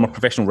American former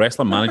professional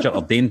wrestler, manager,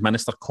 ordained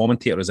minister,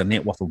 commentator has a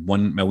net worth of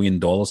 $1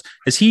 million.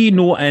 Is he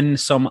not in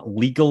some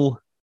legal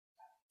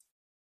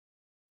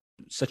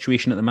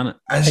situation at the minute?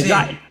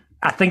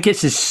 I think it's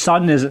his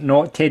son, is it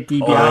not? Ted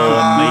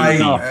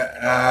DiBiase.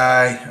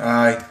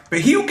 Aye.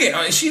 But he'll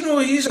get.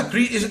 He's a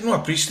priest. Is it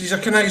not a priest?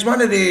 He's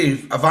one of the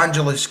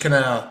evangelists, kind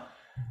of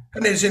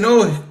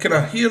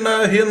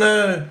here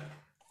now.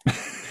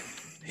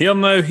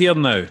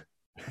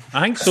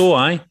 I think so.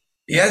 Aye.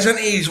 He isn't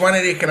he? He's one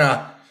of the kind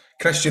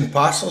Christian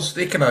Pastels,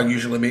 they can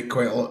usually make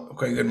quite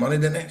good money,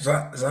 don't they? Is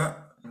that?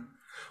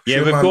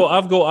 Yeah, Sure,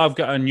 I've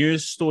got a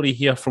news story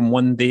here from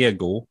one day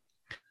ago.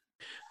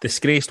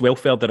 Disgraced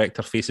welfare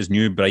director faces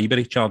new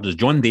bribery charges.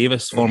 John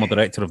Davis, former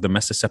director of the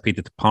Mississippi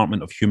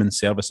Department of Human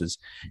Services,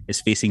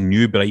 is facing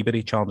new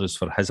bribery charges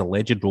for his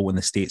alleged role in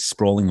the state's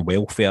sprawling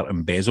welfare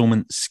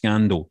embezzlement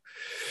scandal.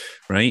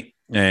 Right?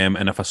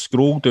 And if I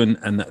scroll down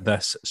in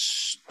this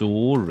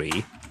story,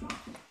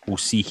 we'll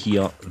see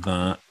here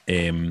that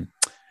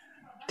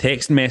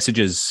text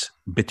messages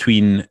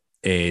between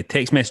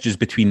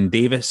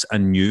Davis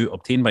and New,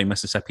 obtained by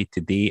Mississippi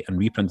Today and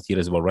reprinted here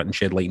as well, written,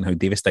 shed light on how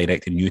Davis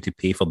directed New to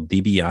pay for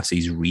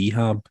DiBiase's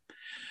rehab.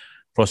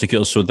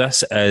 Prosecutors. So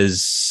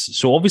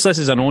obviously this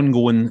is an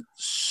ongoing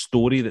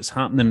story that's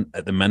happening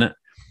at the minute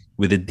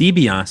with the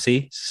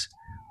DiBiases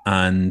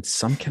and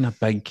some kind of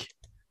big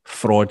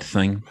fraud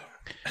thing.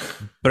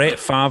 Brett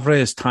Favre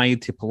is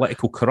tied to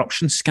political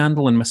corruption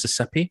scandal in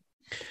Mississippi.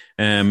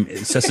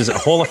 This is a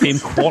Hall of Fame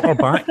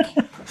quarterback.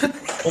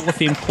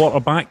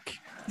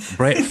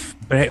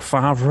 Brett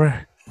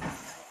Favre.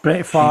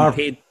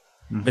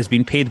 Has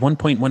been paid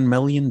 $1.1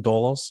 million.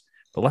 But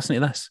listen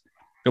to this.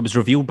 It was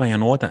revealed by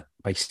an audit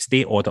by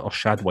state auditor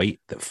Shad White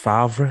that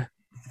Favre,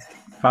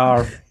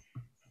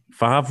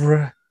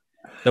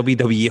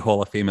 WWE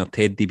Hall of Famer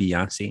Ted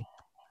DiBiase,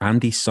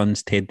 and his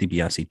sons Ted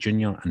DiBiase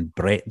Jr. and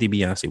Brett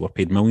DiBiase were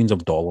paid millions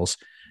of dollars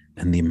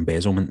in the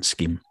embezzlement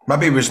scheme.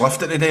 Maybe he was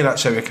lifted today,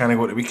 that's how we kind of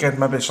go to the weekend.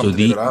 Maybe something to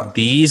do with that.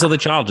 These are the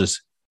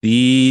charges.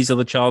 These are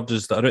the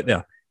charges that are out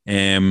there.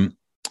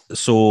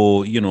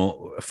 So, you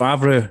know,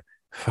 Favre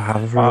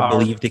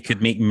believed he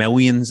could make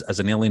millions as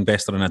an early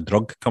investor in a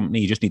drug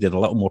company. He just needed a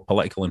little more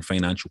political and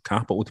financial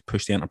capital to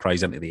push the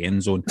enterprise into the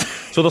end zone.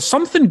 So there's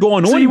something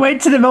going on. So he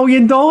went to the $1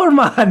 million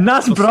man.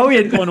 That's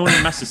brilliant. Going on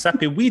in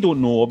Mississippi. We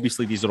don't know.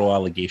 Obviously, these are all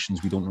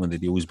allegations. We don't know the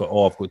deals. But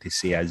all I've got to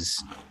say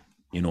is,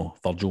 you know,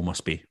 Virgil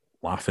must be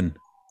laughing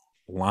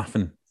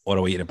all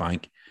the way to the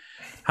bank.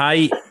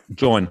 Hi,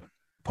 John.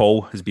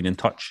 Paul has been in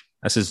touch.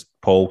 This is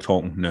Paul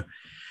talking now.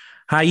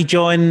 Hi,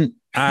 John.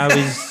 I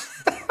was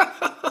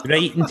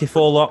writing to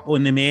follow up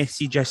on the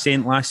message I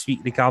sent last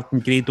week regarding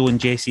Grado and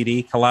Jessie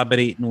Ray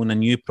collaborating on a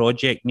new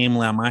project,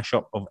 namely a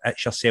mashup of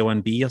It's Yourself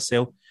and Be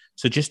Yourself.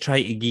 So just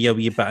try to give you a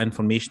wee bit of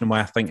information on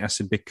why I think this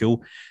would be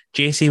cool.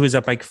 Jessie was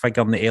a big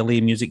figure in the early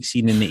music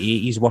scene in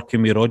the 80s,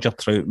 working with Roger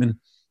Troutman.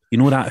 You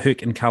know that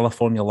hook in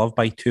California Love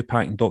by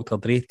Tupac and Dr.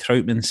 Dre?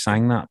 Troutman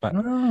sang that bit.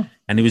 Oh.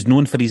 And he was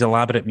known for his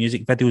elaborate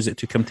music videos that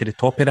took him to the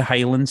top of the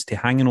Highlands, to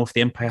hanging off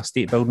the Empire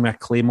State Building with a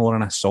claymore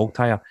and a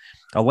saltire.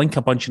 I'll link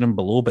a bunch of them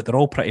below, but they're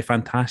all pretty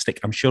fantastic.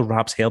 I'm sure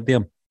Rap's heard of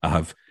them. I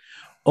have.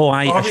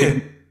 I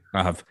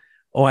have.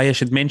 I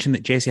should mention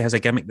that Jessie has a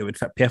gimmick that would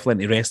fit perfectly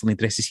into wrestling. He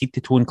dresses head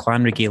to toe in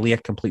clan regalia,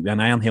 complete with an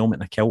iron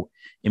helmet and a kilt.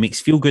 He makes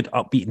feel-good,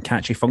 upbeat and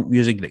catchy funk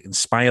music that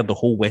inspired the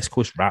whole West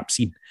Coast rap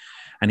scene.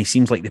 And he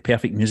seems like the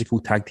perfect musical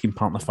tag team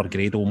partner for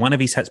Grado. And one of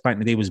his hits back in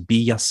the day was Be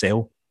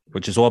Yourself,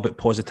 which is all about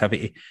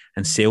positivity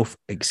and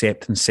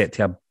self-acceptance set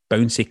to a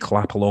bouncy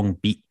clap-along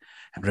beat.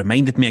 It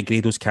reminded me of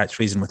Grado's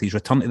catchphrase, and with his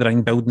return to the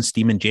ring building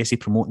steam and Jessie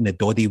promoting the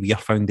Doddy Weir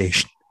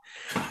Foundation,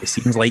 it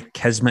seems like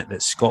kismet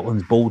that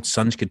Scotland's bold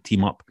sons could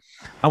team up.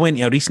 I went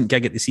to a recent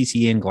gig at the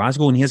CCA in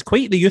Glasgow, and he has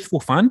quite the youthful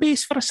fan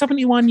base for a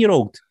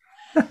 71-year-old.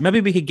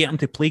 Maybe we could get him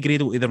to play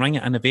Grado to the ring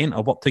at an event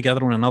or work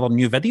together on another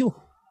new video.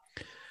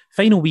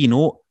 Final wee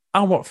note,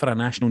 I work for a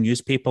national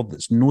newspaper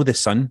that's No The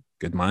Sun.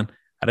 Good man.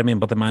 I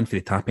remember the man for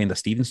the tap end of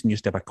Stevenson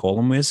used to have a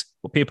column with us.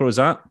 What paper was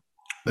that?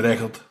 The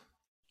Record.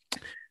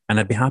 And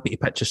I'd be happy to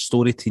pitch a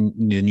story to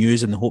the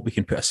news in the hope we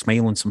can put a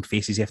smile on some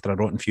faces after a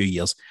rotten few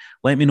years.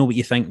 Let me know what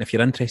you think. And if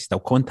you're interested, I'll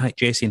contact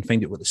Jessie and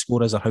find out what the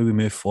score is or how we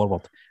move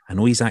forward. I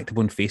know he's active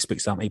on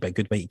Facebook, so that might be a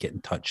good way to get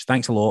in touch.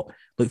 Thanks a lot.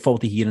 Look forward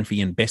to hearing from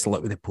you and best of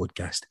luck with the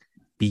podcast.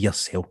 Be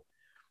yourself.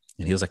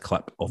 And here's a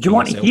clip of Do you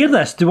want to hear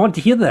this? Do you want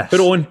to hear this? Put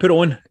it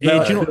on.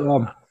 No, do you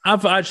know,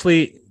 I've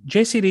actually,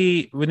 Jessie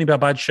Ray wouldn't be a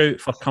bad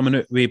shout for coming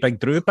out with Big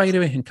Drew, by the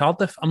way, in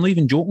Cardiff. I'm not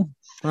even joking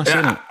when I say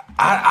that.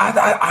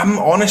 I'm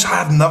honest,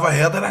 I've never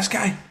heard of this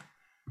guy.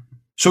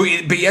 So,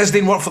 but he is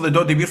doing work for the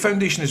Doddy Weir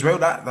Foundation as well.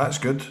 That's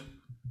good.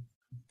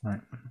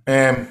 Right.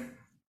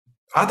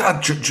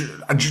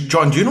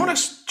 John, do you know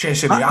this,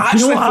 Jessie Ray?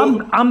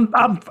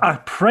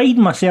 I pride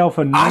myself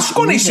on. I was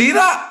going to say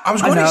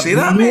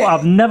that. No,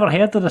 I've never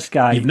heard of this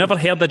guy. You've never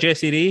heard of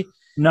Jessie Ray?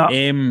 No.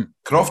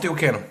 Crofty will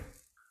ken him.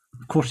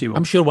 Of course he will.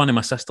 I'm sure one of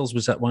my sisters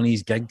was at one of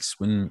his gigs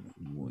when,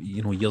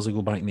 years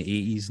ago back in the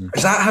 80s. And...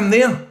 Is that him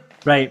there?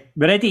 Right,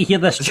 we're ready to hear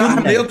this. Is that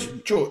him there,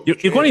 Joe?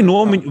 You're going to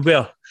know him when,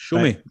 where? Show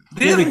me.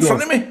 There in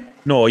front of me.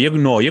 No, you're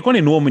going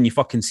to know him when you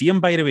fucking see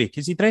him, by the way,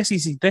 because he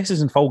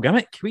dresses in full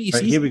gimmick. What you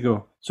see? Here we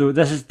go. So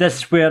this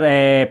is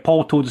where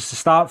Paul told us to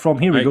start from.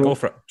 Here we go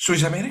for it. So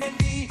he's American.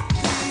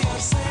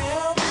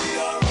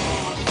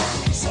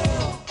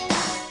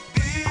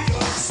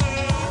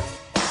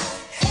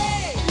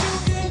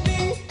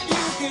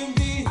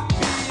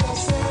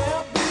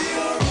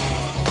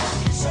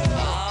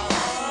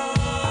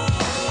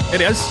 It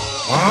is.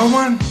 Wow,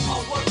 man.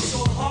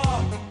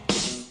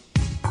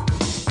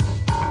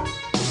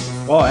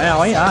 Oh, yeah, I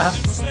like that.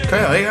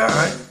 Kind of like that,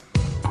 aye.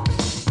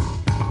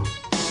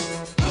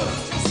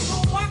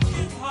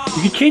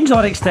 You could change the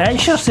lyrics to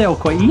It's Yourself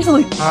quite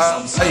easily. You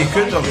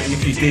could have it. You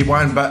could do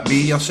one bit be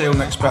yourself,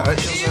 next bit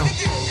it's yourself.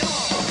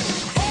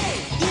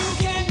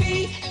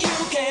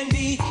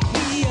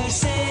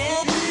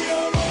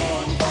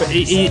 But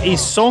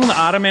his song that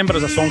I remember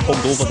is a song called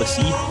Over the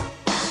Sea.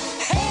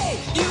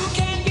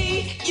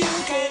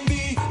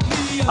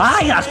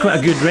 Aye, that's quite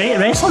a good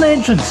wrestling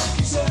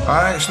entrance.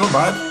 Aye, it's not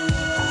bad.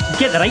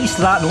 Get the rights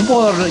to that, no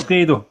bother,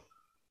 Grado.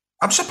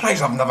 I'm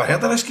surprised I've never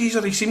heard of this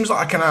geezer. He seems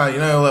like a kind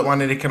of, like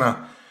one of the kind of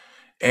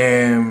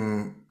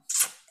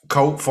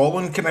cult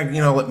following, kind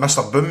of, like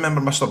Mr. Boom. Remember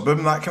Mr.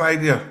 Boom, that kind of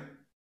idea?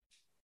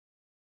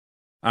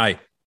 Aye.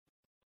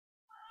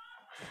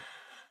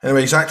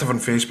 Anyway, he's active on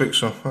Facebook,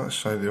 so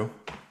that's ideal.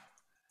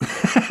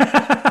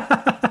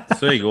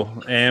 So there you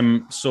go.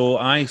 So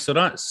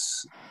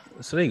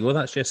there you go.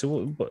 That's Jesse.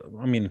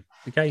 I mean,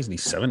 the guy's in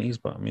his 70s,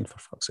 but I mean, for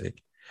fuck's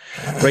sake.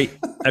 Right.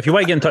 If you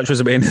want to get in touch with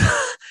us about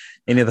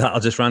any of that, or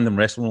just random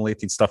wrestling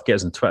related stuff, get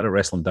us on Twitter,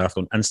 Wrestling Daft,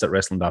 on Insta,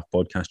 Wrestling Daft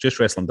Podcast, just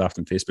Wrestling Daft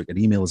on Facebook, and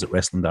email us at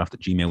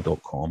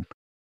wrestlingdaft@gmail.com.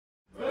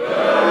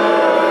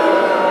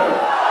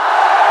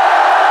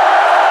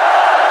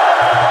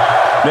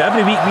 Now,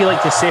 every week we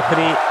like to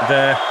separate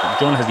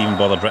John hasn't even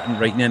bothered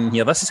writing in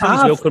here. This is how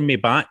he's welcomed me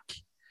back.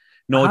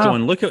 No,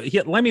 John, look at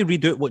here. Let me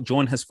read out what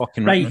John has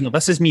fucking written here.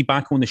 This is me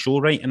back on the show,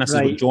 right? And this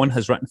is what John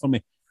has written for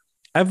me.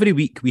 Every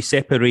week we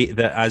separate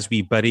the as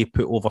we bury,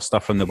 put over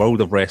stuff in the world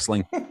of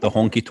wrestling, the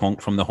honky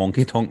tonk from the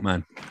honky tonk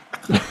man.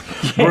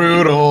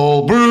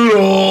 Brutal.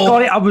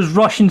 Sorry, I was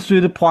rushing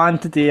through the plan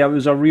today. It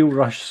was a real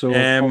rush, so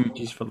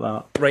apologies for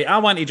that. Right, I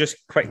want to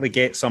just quickly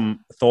get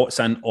some thoughts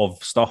in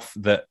of stuff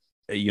that,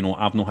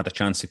 I've not had a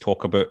chance to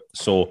talk about.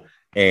 So,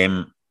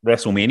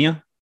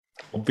 WrestleMania,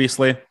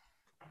 obviously.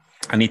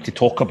 I need to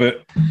talk about.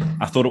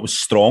 I thought it was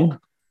strong.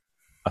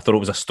 I thought it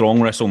was a strong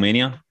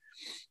WrestleMania.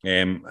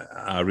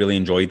 I really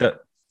enjoyed it.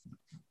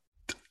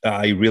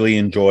 I really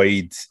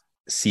enjoyed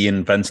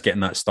seeing Vince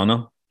getting that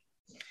stunner.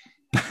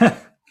 It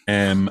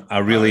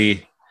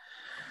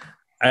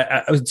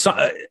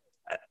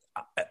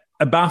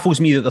baffles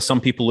me that there's some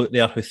people out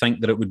there who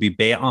think that it would be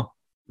better,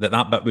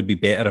 that bit would be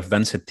better if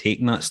Vince had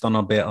taken that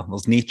stunner better.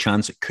 There's no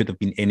chance it could have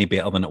been any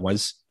better than it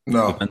was.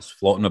 No. With Vince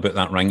floating about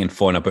that ring and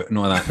falling about and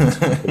all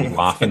that.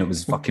 Laughing. It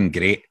was fucking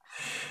great.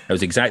 It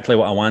was exactly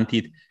what I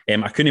wanted.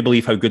 I couldn't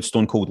believe how good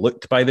Stone Cold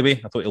looked, by the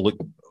way. I thought he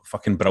looked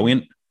fucking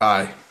brilliant.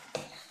 Aye.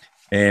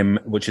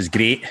 Which is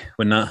great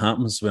when that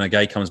happens, when a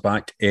guy comes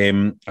back.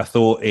 I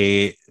thought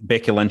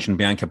Becky Lynch and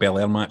Bianca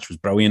Belair match was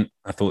brilliant.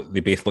 I thought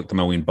they both looked $1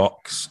 million.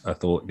 I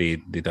thought they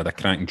did a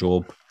cracking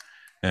job.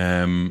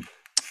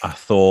 I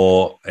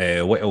thought,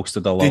 what else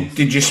did I love?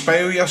 Did you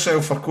spoil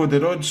yourself for Cody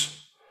Rhodes?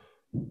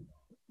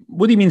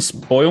 What do you mean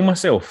spoil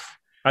myself?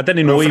 I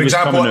didn't know he was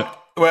coming out.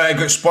 Well, it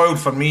got spoiled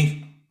for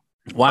me.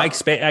 Well, I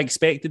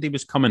expected he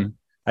was coming.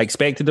 I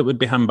expected it would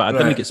be him, but I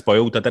didn't get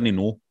spoiled. I didn't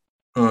know.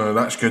 Oh,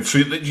 that's good. So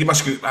you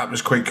must get, that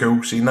was quite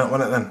cool seeing that,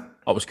 wasn't it then?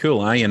 It was cool,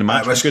 aye, and the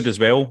match was good as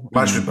well.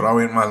 Match was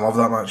brilliant, man. Love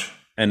that match.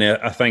 And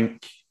I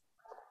think,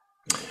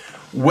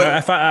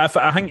 if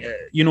I think,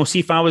 see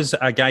if I was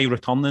a guy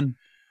returning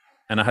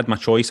and I had my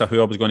choice of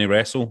who I was going to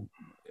wrestle,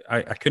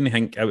 I couldn't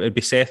think it would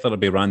be Seth or it'd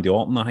be Randy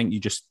Orton. I think you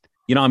just,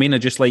 you know what I mean? I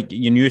just like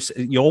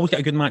you always get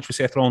a good match with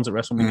Seth Rollins at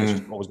WrestleMania. It's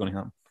just always going to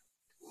happen.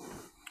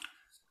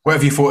 What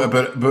have you thought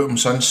about him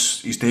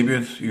since he's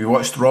debuted? Have you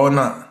watched Raw and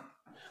that?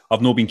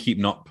 I've not been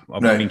keeping up.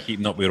 I've not been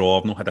keeping up with Raw.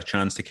 I've not had a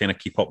chance to kind of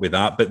keep up with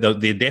that. But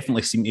they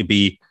definitely seem to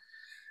be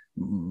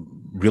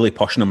really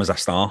pushing him as a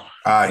star.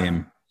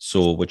 Aye.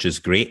 Which is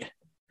great.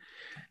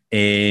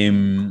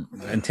 In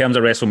terms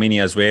of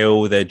WrestleMania as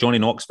well, the Johnny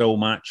Knoxville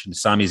match and the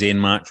Sami Zayn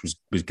match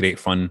was great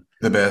fun.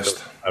 The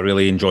best. I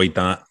really enjoyed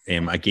that.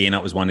 Again,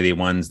 that was one of the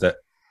ones that,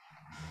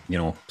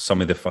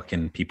 some of the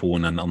fucking people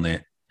on the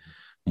internet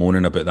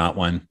moaning about that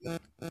one.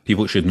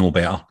 People should know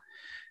better.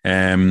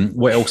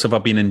 What else have I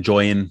been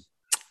enjoying?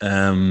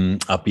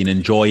 I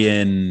didn't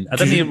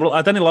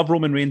love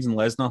Roman Reigns and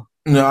Lesnar.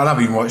 No, I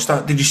haven't even watched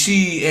that. Did you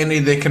see any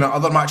of the kind of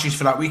other matches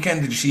for that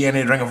weekend? Did you see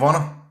any Ring of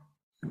Honor?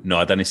 No,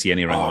 I didn't see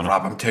any Ring of Honor.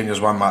 Rab, I'm telling you,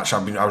 there's one match I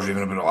was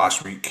reading about it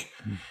last week.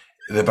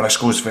 The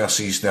Briscoes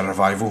versus the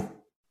Revival.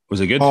 Was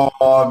it good?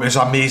 Oh, it was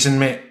amazing,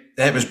 mate.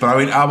 It was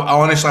brilliant. I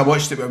honestly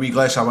watched it with a wee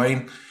glass of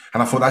wine,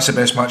 and I thought that's the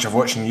best match I've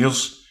watched in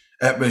years.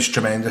 It was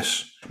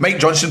tremendous. Mike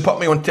Johnson put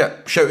me on to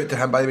it. Shout out to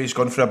him, by the way. He's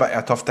gone through a bit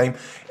of a tough time.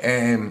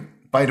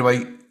 By the way,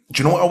 do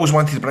you know what I always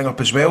wanted to bring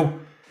up as well?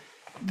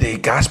 The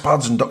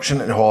Gaspard's induction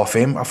into the Hall of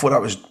Fame. I thought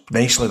that was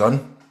nicely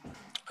done.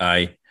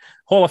 Aye.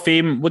 Hall of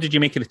Fame, what did you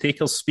make of the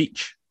Taker's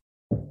speech?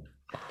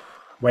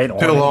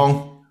 Too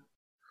long.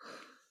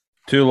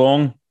 Too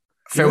long?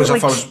 Felt as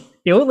if I was...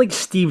 He looked like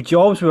Steve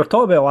Jobs we were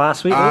talking about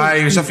last week. Aye,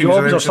 as if he was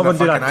Jobs or someone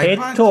doing a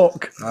TED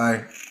talk.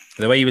 Aye.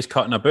 The way he was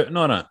cutting a button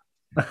on it.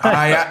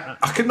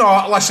 I could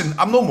not listen.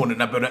 I'm not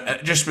moaning about it.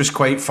 It just was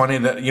quite funny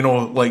that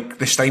like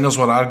the Steiners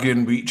were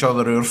arguing with each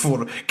other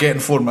for getting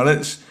 4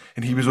 minutes,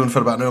 and he was on for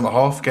about an hour and a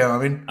half. Get what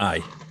I mean?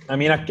 Aye. I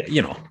mean, I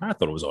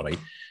thought it was all right.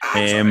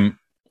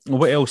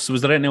 What else?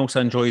 Was there anything else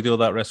I enjoyed all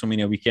that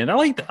WrestleMania weekend? I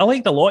liked a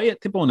lot of it,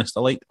 to be honest.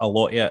 I liked a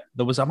lot of it.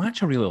 There was a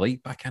match I really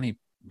liked, but I can't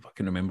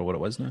fucking remember what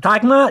it was now.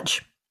 Tag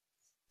match.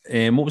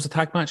 What was the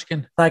tag match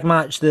again? Tag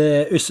match.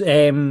 The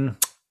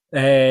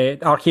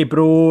RK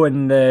Bro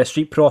and the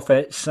Street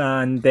Profits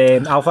and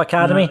Alpha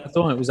Academy. I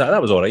thought it was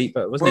that was all right,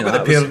 but wasn't What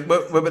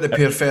about the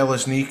pair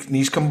fellas'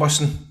 knees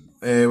combusting?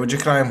 Would you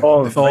cry him?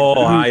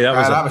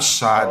 That was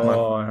sad,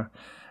 man.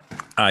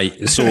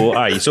 So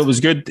it was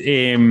good.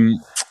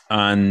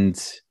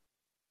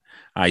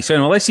 So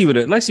let's see what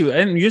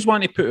and you just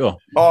want to put her.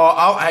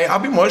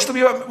 I've been watching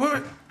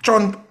a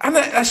John, and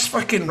this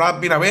fucking Rab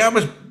been away. I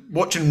was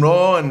watching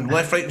Raw and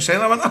left, right and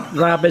centre, wasn't I?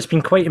 Rab, it's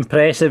been quite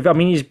impressive. I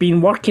mean, he's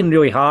been working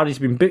really hard. He's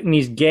been booking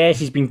his guests.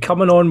 He's been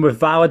coming on with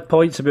valid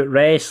points about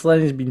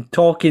wrestling. He's been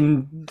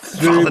talking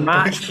through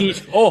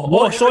matches.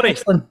 Sorry.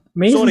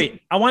 Amazing.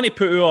 Sorry, I want to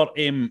put her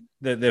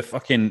the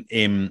fucking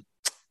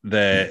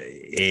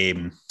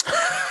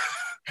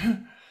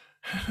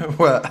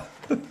What?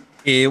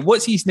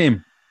 What's his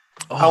name?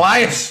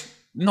 Elias.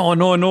 No.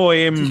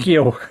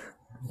 Kyo.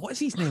 What's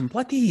his name?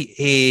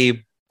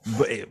 Bloody.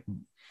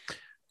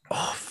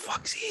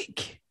 Fuck's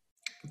sake.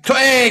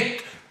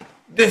 The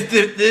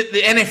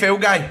NFL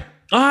guy.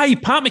 Aye,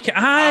 Pat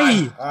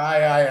McAfee.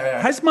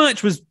 Aye. His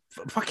match was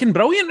fucking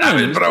brilliant, man.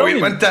 That was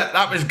brilliant, wasn't it?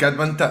 That was good,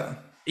 wasn't it?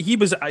 He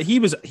was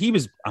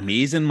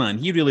amazing, man.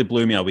 He really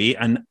blew me away.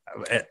 And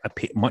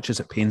much as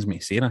it pains me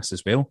to say this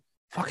as well,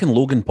 fucking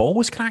Logan Paul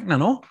was cracking, I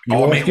know.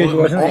 Mate,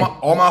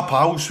 all my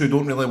pals who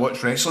don't really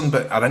watch wrestling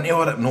but are into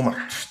all that. I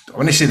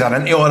want to say they're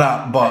into all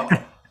that, but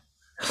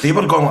they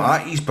were going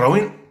like that. He's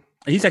brilliant.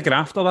 He's a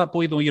grafter, that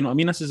boy, though. You know what I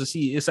mean? This is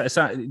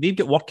they've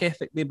got work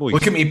ethic, they boys.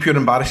 Look at me, pure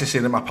embarrassed to say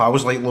that my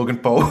pals like Logan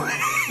Paul.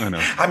 I know.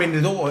 I mean,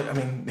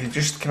 they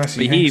just kind of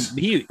see.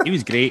 He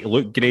was great. He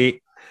looked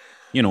great.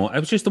 You know,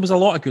 there was a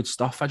lot of good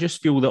stuff. I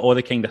just feel that all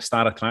the kind of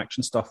star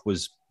attraction stuff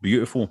was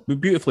beautifully,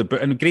 but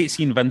and great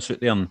seeing Vince out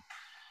there. And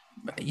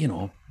you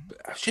know,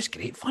 it was just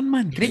great fun,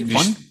 man. Great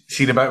fun.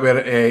 See the bit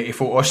where he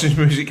fought Austin's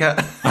music hit?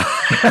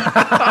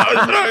 That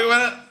was brilliant,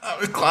 wasn't it? That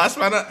was class,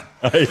 wasn't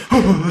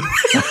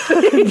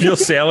it? You're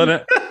selling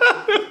it.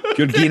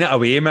 You're getting it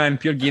away, man.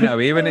 You're getting it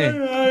away, wasn't it?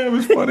 It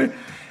was funny.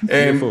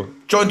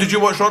 John, did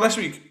you watch Raw this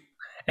week?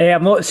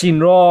 I've not seen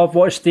Raw. I've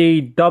watched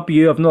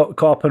AEW. I've not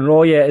caught up on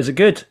Raw yet. Is it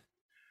good?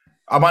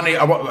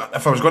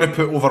 If I was going to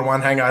put over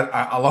one thing,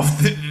 I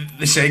loved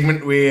the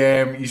segment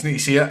where you need to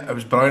see it. It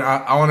was brilliant.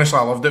 I honestly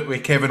loved it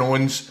with Kevin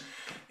Owens,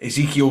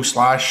 Ezekiel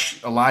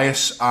 /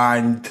 Elias,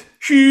 and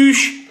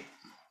Shush.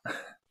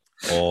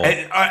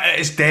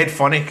 It's dead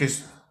funny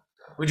because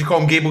what do you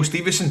call him, Gable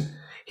Stevenson?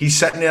 He's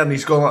sitting there and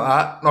he's going like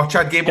that. No,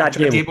 Chad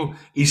Gable.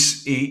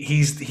 He's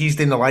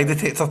doing the lie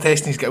detector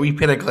test and he's got a wee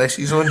pair of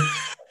glasses on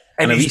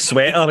and a wee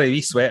sweater.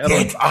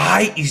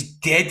 He's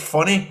dead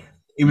funny.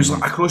 He was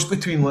like a cross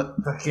between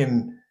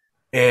fucking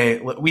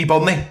Wee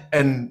Burnley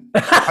and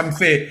him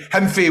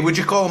for would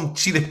you call him?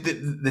 See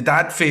the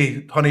dad for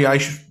Honey I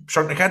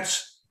Shrunk the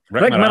Kids.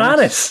 Rick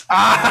Moranis.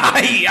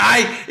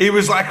 Aye. He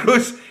was like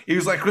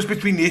cross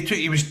between the two.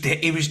 He was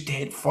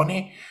dead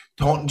funny.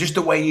 Talking just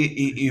the way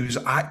he was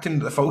acting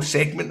the full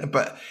segment,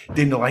 but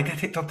doing the lie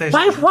detector test.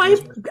 Why?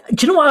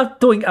 Do you know what? I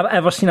don't think I've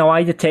ever seen a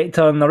lie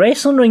detector in the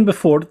wrestling ring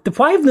before.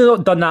 Why have they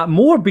not done that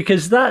more?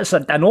 Because that's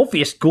an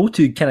obvious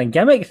go-to kind of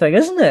gimmick thing,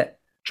 isn't it?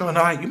 John,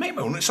 you might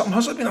be on it. Something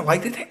has been a lie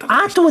detector.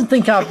 I don't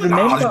think I remember.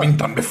 That has been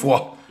done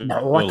before.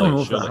 No, I don't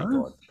know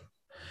that.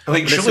 I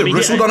think surely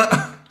Russo done it.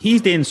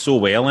 He's doing so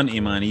well, isn't he,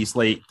 man? He's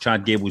like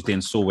Chad Gable's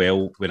doing so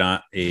well with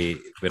that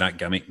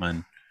gimmick,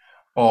 man.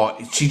 Oh,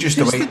 see, just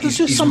the way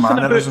his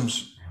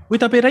mannerisms.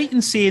 Would I be right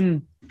in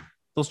saying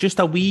there's just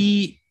a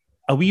wee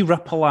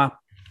ripple of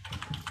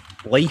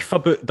life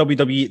about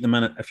WWE at the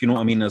minute, if you know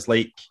what I mean? There's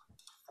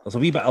a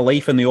wee bit of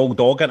life in the old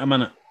dog at the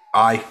minute.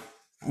 Aye.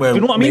 Well, do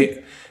you know what I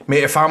mean?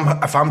 Mate, if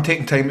I'm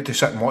taking time to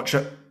sit and watch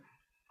it,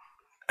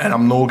 and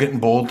I'm not getting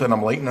bored and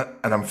I'm liking it,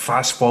 and I'm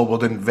fast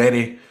forwarding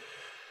very,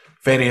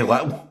 very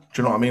little.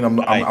 Do you know what I mean?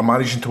 I'm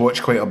managing to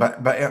watch quite a bit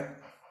of it.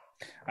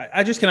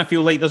 I just kind of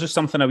feel like there's just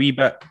something a wee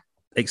bit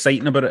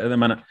exciting about it at the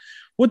minute.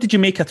 What did you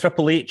make of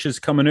Triple H's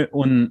coming out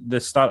on the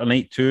start of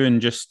night 2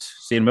 and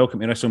just saying welcome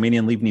to WrestleMania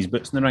and leaving his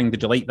boots in the ring?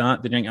 Did you like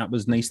that? Did you think that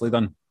was nicely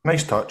done?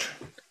 Nice touch.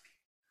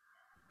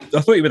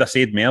 I thought he would have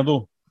said more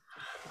though.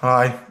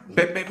 Aye.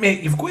 But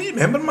mate, you've got to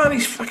remember, man,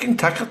 he's fucking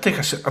Tucker take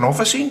an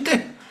office, ain't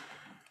he?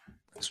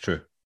 It's true.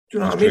 Do you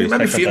know what I mean?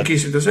 Maybe fear in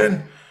case he does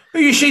in. Who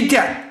you said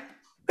that?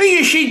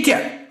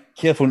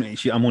 Careful.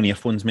 I'm on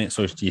earphones, mate,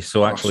 so it's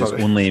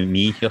only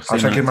me here saying I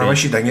was thinking, man, what's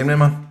she dinging me,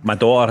 man? My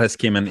daughter has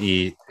came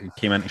into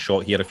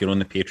shot here. If you're on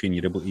the Patreon,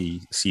 you're able to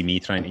see me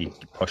trying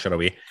to push her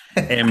away.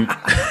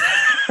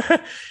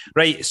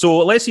 Right, so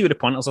let's see what the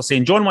punters are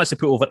saying. John wants to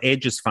put over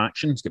Edge's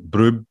faction. He's got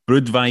brood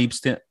vibes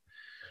to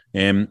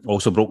it.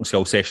 Also Broken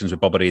Skull sessions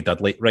with Bubba Ray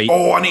Dudley. Right.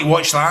 Oh, I need to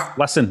watch that.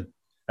 Listen,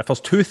 if there's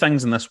two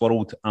things in this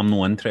world I'm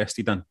not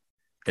interested in,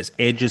 it's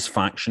Edge's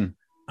faction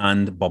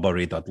and Bubba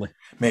Ray Dudley.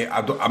 Mate,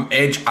 I'm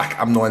Edge.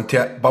 I'm not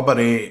into it. Bubba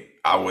Ray,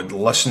 I would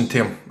listen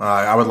to him.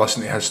 I would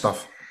listen to his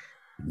stuff.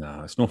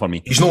 Nah, it's not for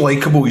me. He's not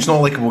likeable. He's not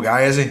a likeable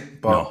guy, is he?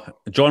 But No.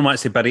 John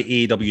wants to bury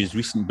AEW's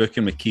recent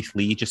booking with Keith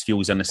Lee. Just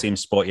feels in the same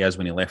spot he is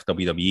when he left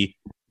WWE.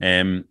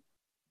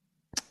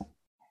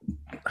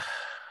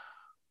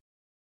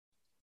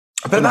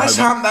 But that's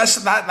happened.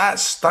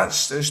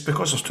 That's it's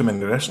because there's too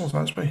many wrestlers.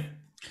 That's why.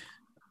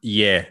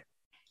 Yeah,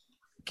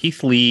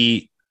 Keith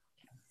Lee,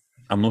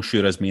 I'm not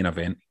sure his main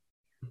event.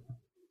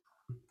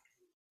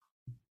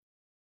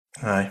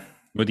 Aye.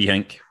 What do you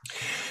think?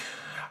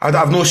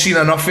 I've not seen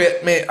enough of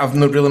it, mate. I've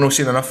not really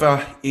seen enough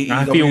of AEW.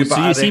 I feel, but so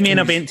I you see reckon main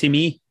event to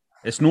me,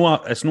 it's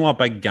not a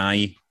big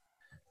guy,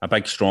 a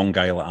big strong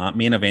guy like that.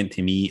 Main event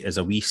to me is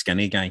a wee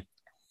skinny guy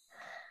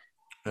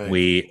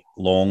with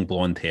long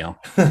blonde hair.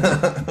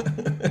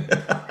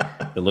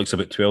 It looks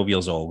about 12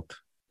 years old.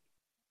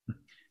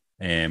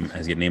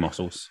 Has got no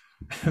muscles.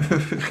 With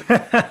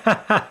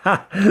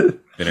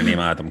the name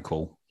Adam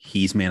Cole.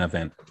 He's main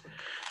event.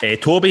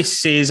 Toby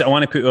says, I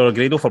want to put our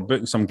Grado for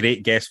booking some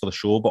great guests for the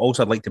show, but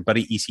also I'd like to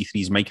bury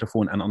EC3's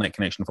microphone internet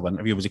connection for the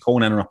interview. Was he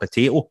calling in on a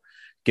potato?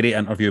 Great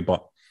interview,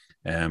 but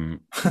there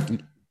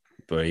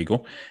you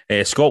go.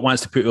 Scott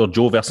wants to put our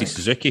Joe versus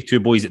Suzuki, two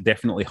boys that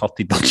definitely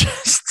hurted their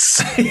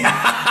chests.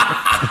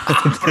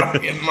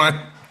 Brilliant,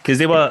 man. Because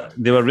they were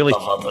really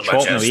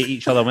chopping away at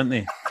each other, weren't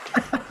they?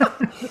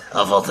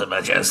 I've hurted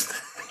my chest.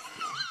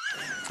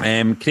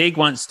 Craig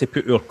wants to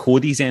put our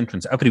Cody's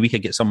entrance. Every week I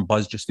get some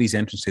buzz just for his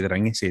entrance to the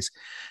ring. He says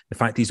the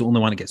fact he's the only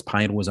one that gets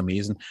pyro is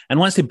amazing. And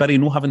wants to bury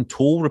no having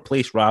Toll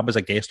replace Rab as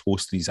a guest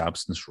host in his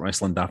absence.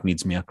 Wrestling Daft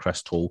needs me a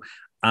Chris Toll.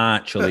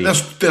 Actually,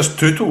 there's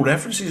two Toll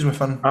references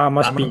within.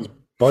 Must be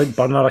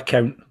burner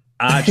account.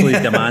 I actually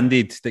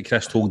demanded that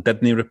Chris Toll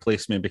didn't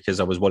replace me because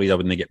I was worried I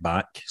wouldn't get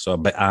back.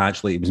 So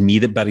it was me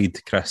that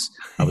buried Chris.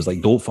 I was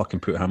like, don't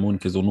fucking put him on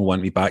because they'll not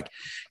want me back.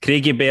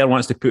 Craigie Bear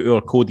wants to put our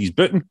Cody's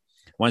booking.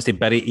 Wants to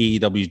bury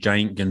AEW's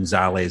Giant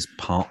Gonzalez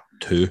Part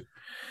 2.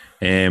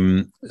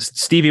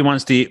 Stevie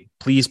wants to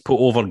please put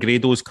over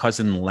Grado's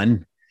cousin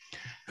Lynn,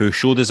 who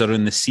showed us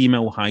around the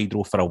Seamill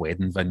Hydro for a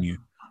wedding venue.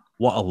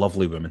 What a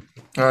lovely woman.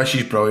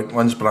 She's brilliant.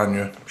 Lynn's brand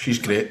new. She's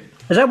great.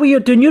 Is that where you're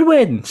doing your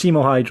wedding,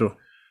 Seymour Hydro?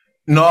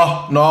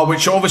 No,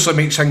 which obviously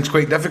makes things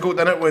quite difficult,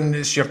 doesn't it, when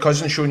it's your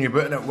cousin showing you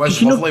about and it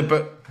was lovely,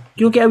 but...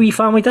 You'll get a wee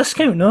family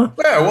discount, no?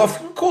 Well,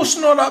 of course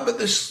not that, but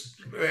this...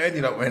 We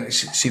ended up went to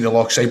see the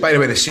Lochside. By the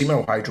way, the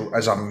Seamill Hydro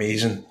is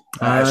amazing.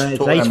 It's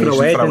totally nice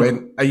amazing for a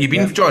wedding. Have you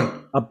been,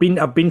 John? I've been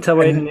to a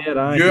wedding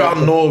there. You are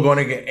not going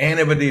to get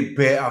anybody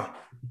better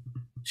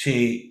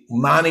to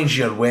manage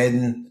your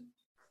wedding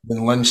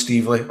than Lynn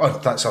Stevely. Oh,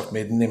 that's her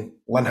maiden name.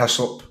 Lynn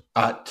Hislop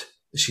at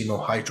the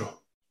Seamill Hydro.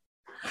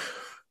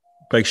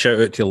 Big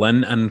shout out to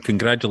Lynn and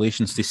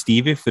congratulations to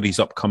Stevie for his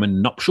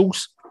upcoming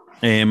nuptials.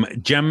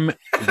 Jim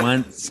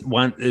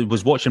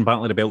was watching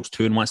Battle of the Belts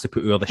 2 and wants to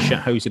put over the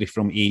shithousery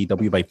from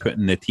AEW by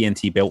putting the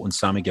TNT belt on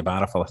Sammy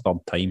Guevara for the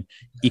third time,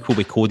 equal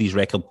with Cody's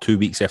record 2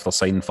 weeks after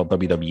signing for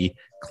WWE.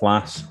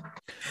 Class.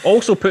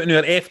 Also putting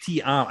our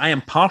FTR, I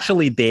am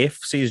partially deaf,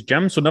 says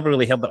Jim, so never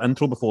really heard the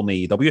intro before in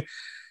the AEW.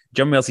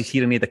 Jim wears his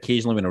hearing aid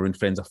occasionally when around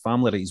friends or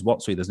family at his work,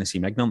 so he doesn't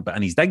seem ignorant, but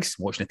in his digs,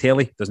 watching the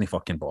telly, doesn't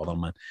fucking bother,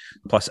 man.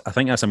 Plus, I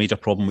think that's a major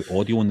problem with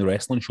audio in the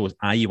wrestling shows.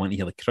 You want to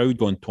hear the crowd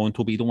going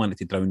tonto, but you don't want it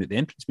to drown out the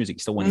entrance music. You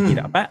still want to hear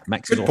it a bit.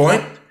 Mixes Good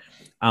point.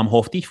 I'm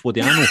Hoftief, what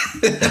do I know?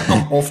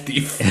 I'm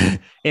Hoftief.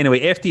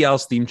 Anyway,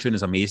 FTR's theme tune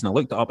is amazing. I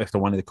looked it up after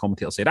one of the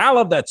commentators said, I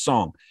love that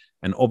song.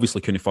 And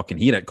obviously couldn't fucking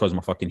hear it because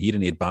my fucking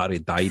hearing aid battery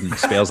died and the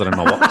spares are in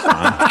my works,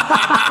 man.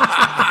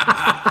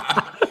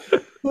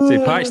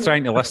 So Pat's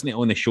trying to listen to it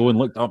on the show and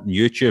looked up on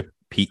YouTube.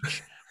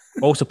 Peach.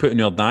 Also putting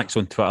your Dax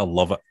on Twitter.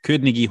 Love it.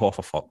 Couldn't give half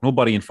a fuck. No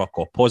burying fuck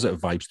off. Positive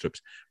vibes troops.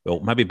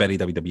 Well, maybe bury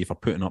WWE for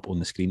putting up on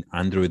the screen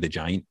Andre the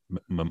Giant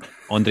Memorial.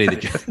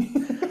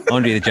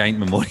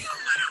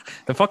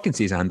 The fucking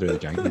says Andre the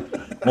Giant.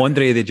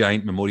 Andre the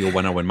Giant Memorial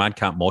winner when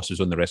Madcap Moss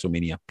was on the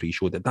WrestleMania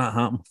pre-show. Did that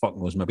happen? Fuck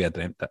knows. Maybe I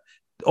dreamt it.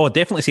 Oh,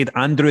 definitely said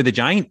Andrew the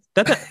Giant.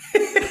 Did it?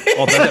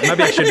 Or did it?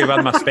 Maybe I should have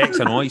had my specs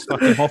and all. He's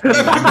fucking off.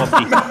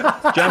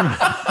 Jim.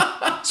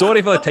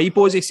 Sorry for the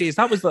typos, he says.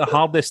 That was the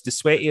hardest, the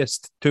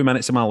sweatiest 2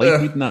 minutes of my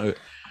life reading that out.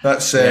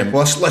 That's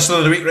listener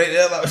of the week right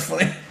there. That was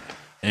funny.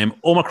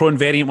 Omicron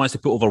variant wants to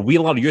put over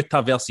Wheeler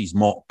Yuta versus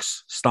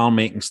Mox,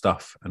 star-making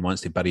stuff, and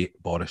wants to bury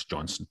Boris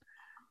Johnson.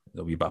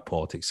 A wee bit of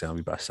politics, a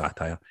wee bit of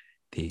satire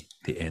to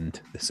end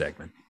the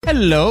segment.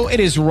 Hello, it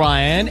is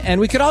Ryan, and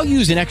we could all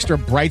use an extra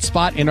bright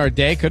spot in our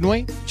day, couldn't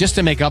we? Just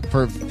to make up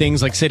for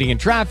things like sitting in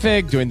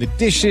traffic, doing the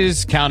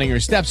dishes, counting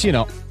your steps,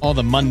 all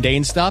the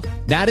mundane stuff.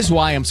 That is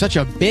why I'm such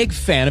a big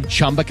fan of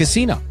Chumba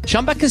Casino.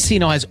 Chumba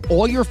Casino has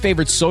all your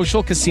favorite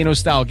social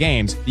casino-style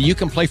games that you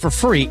can play for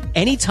free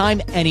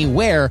anytime,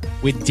 anywhere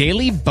with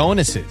daily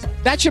bonuses.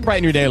 That should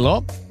brighten your day a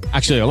little.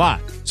 Actually, a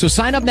lot. So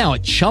sign up now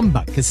at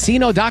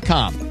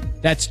ChumbaCasino.com.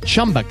 That's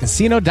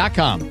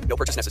ChumbaCasino.com. No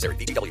purchase necessary.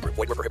 VGW Group.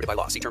 Void where prohibited by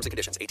law. See terms and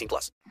conditions.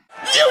 18+.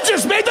 You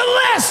just made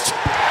the list!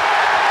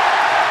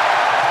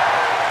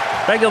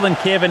 Bigger than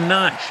Kevin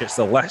Nash, it's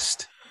the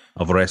list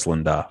of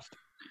Wrestling Daft.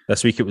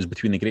 This week it was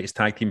between the greatest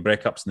tag team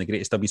breakups and the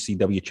greatest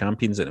WCW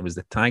champions, and it was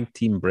the tag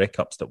team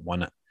breakups that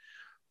won it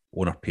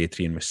on our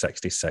Patreon with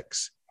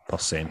 66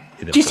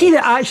 Do you see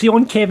that actually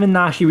on Kevin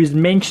Nash he was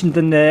mentioned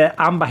in the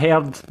Amber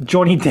Heard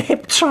Johnny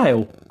Depp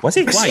trial? Was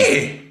he? Was Why?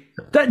 he?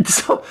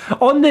 So,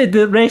 on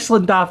the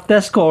Wrestling Daft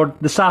Discord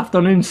this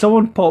afternoon,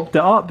 someone popped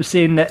it up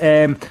saying that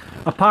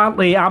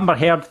apparently Amber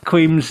Heard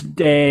claims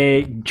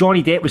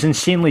Johnny Depp was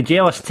insanely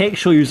jealous.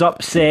 Text show he was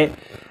upset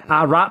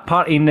at a rap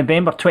party in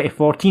November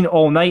 2014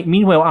 all night.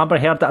 Meanwhile, Amber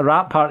Heard at a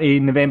rap party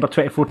in November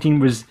 2014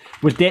 was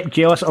Depp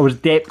jealous, or was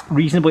Depp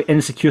reasonably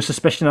insecure,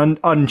 suspicion,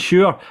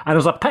 unsure? And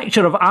there's a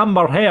picture of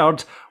Amber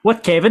Heard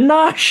with Kevin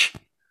Nash.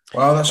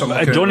 Well, that's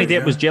something. Johnny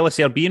Depp was jealous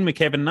of her being with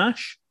Kevin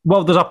Nash.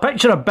 Well, there's a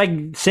picture of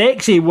Big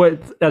Sexy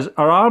with his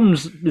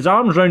arms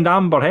round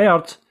Amber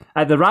Heard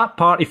at the rap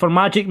party for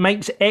Magic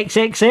Mike's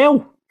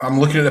XXL. I'm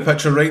looking at the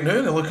picture right now,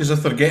 and they look as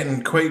if they're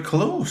getting quite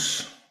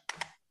close.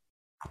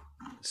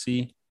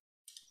 See.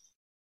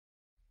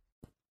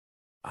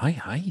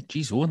 Aye.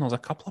 Jeez, Owen, there's a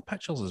couple of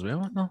pictures as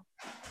well, isn't there?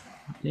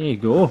 There you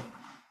go.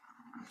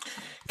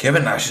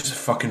 Kevin Nash is a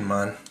fucking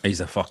man.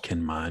 He's a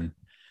fucking man.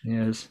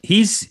 Yes.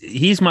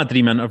 He's my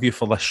dream interview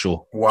for this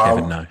show. Wow.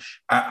 Kevin Nash.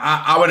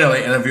 I wouldn't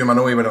like interview him. I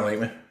know he wouldn't like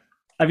me.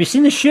 Have you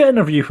seen the shoot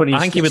interview when he's...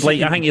 I think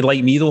he'd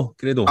like me though,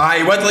 Grado.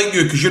 I would like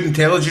you because you're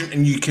intelligent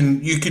and you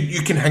can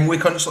hang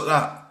with cunts like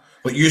that.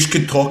 Like you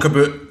could talk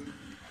about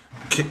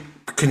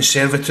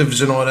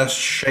conservatives and all this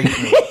shit.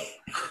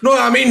 No,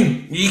 I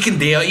mean you can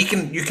dare, you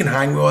can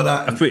hang with all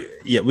that.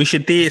 We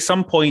should do at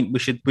some point. We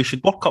should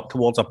work up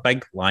towards a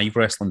big live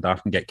wrestling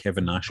daft and get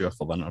Kevin Nash here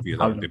for the interview.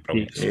 That would be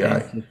brilliant.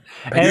 Yeah,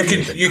 you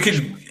can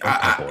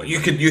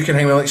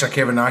hang with the likes of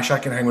Kevin Nash. I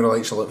can hang with the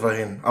likes of like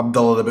fucking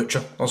Abdullah the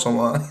Butcher or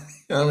something like that.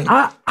 You know what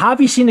I mean? Have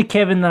you seen the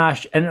Kevin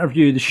Nash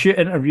interview, the shoot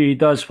interview he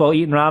does while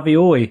eating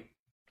ravioli?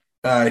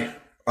 Aye,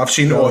 I've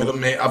seen all of them,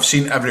 mate. I've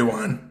seen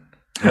everyone.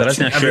 There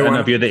isn't a shoot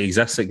interview that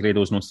exists that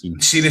Grado's not seen.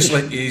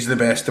 Seriously, he's the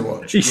best to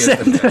watch. He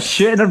said a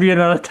shoot interview in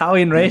an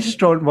Italian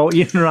restaurant while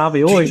eating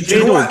ravioli.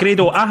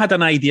 Grado, I had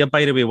an idea,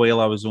 by the way, while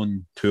I was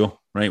on tour,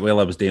 right? While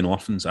I was doing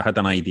orphans, I had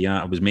an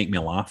idea. It was making me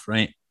laugh,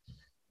 right?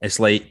 It's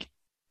like,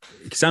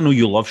 because I know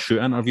you love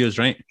shoot interviews,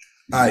 right?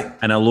 Aye.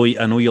 And I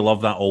know you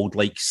love that old,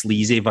 like,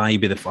 sleazy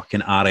vibe of the fucking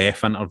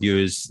RF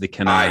interviews, the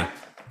kind of...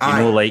 You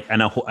know, like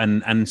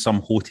in some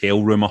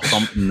hotel room or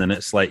something, and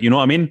it's like, you know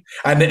what I mean?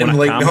 And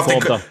like I have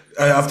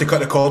to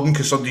cut the cordon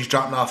because somebody's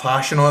dropping off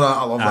hash and all that.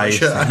 I love that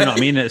shit. You know what I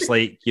mean? It's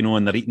like, you know,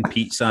 and they're eating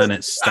pizza and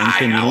it's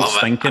stinking, and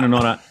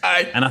all that.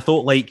 And I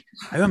thought, like,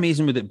 how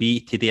amazing would it be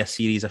to do a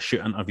series of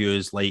shoot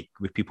interviews like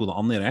with people that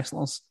aren't the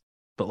wrestlers,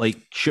 but like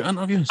shoot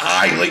interviews?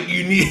 Aye, like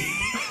you need.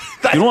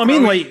 You know what I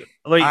mean?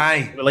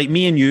 Like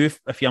me and you.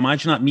 If you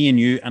imagine that, me and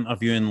you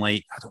interviewing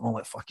like I don't know,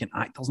 like fucking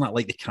actors, not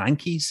like the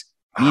Crankies.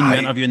 Me and you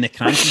interviewing the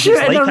Crankies.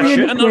 It's like a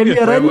shoot interview.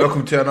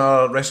 Welcome to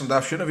another Wrestling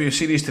Daft shoot interview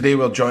series. Today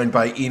we're joined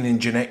by Ian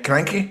and Jeanette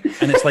Cranky.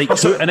 And it's like, were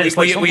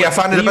you a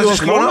fan of the business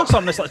growing up?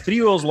 Something. It's like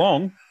 3 hours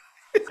long,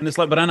 and it's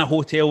like we're in a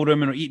hotel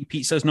room and we're eating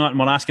pizzas and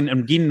we're asking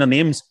and getting their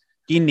names,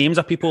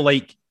 of people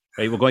like,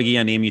 right, we're going to give you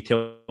a name. You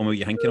tell me what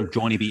you think of them,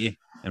 Johnny Beatty,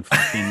 and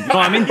fucking, you know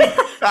what I mean?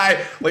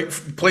 Aye, like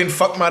playing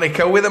fuck, marry,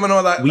 kill with them and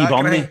all that. Wee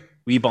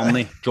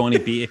Burnley, Johnny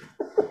Beatty.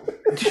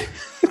 Do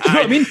you know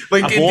what I mean?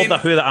 Like, I wonder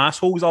who the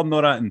assholes are and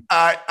all that. And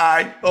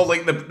aye. Or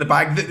like the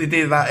bag that they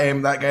did,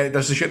 that guy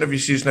does the shit interview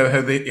series now,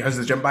 how he has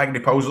the gym bag and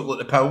he pulls it like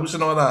the pills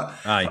and all that.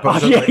 Aye.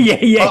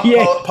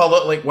 Pull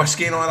it like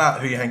whiskey and all that.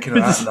 Who you thinking of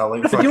that? And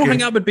like, do you don't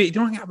think that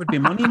would be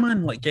money,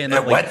 man? Like getting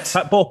like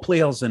football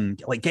players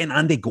and like getting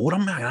Andy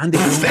Gorham, man.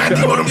 The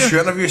Andy Gorham shoot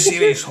interview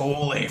series.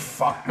 Holy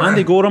fuck, man.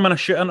 Andy Gorham in a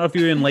shoot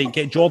interview and like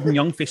get Jordan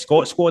Young for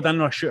Scott Squad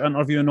in a shoot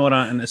interview and all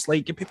that, and it's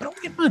like, it'd be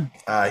brilliant, man.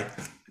 Aye.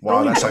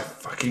 Wow, that's a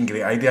fucking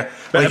great idea.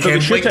 But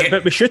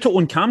we shoot it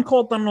on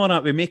camcorder and all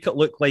that. We make it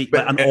look like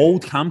an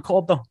old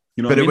camcorder.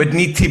 You know, but it would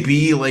need to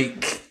be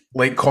like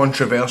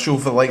controversial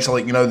for the likes of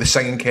like, you know, the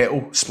Singing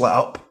Kettle split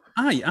up.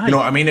 Aye. You know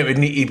what I mean? It would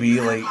need to be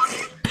like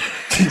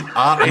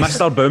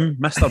Mr.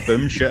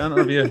 Boom shit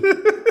interview.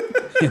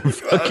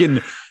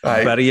 Fucking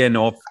burying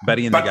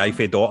the guy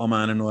for daughter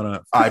man and all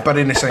that. Aye,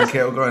 burying the Singing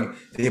Kettle going,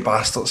 they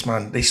bastards,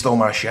 man, they stole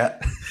my shit.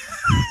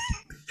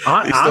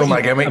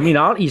 My gimmick. I mean,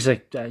 Artie's a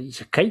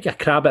kind of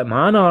crabbit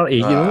man, Artie.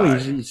 You know,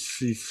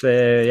 he's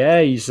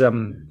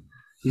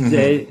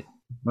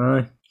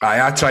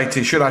I tried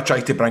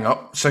to bring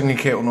up Singing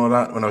Kettle and all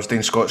that when I was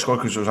doing Scott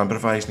because it was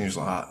improvised, and he was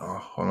like,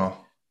 oh no.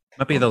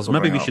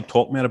 Maybe we should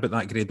talk more about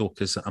that, Grado,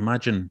 because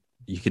imagine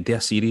you could do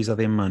a series of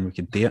them, man. We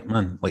could do it,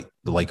 man. Like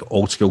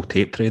old school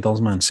tape traders,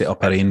 man. Set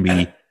up our own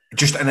and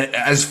it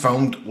is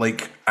filmed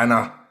like in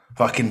a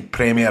fucking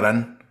Premier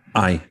Inn.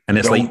 Aye, and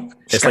it's like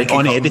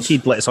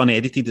unedited. It's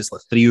unedited. It's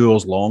like 3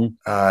 hours long.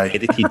 Aye,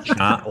 edited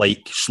chat,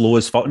 like slow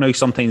as fuck. Now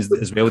sometimes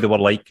as well they were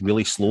like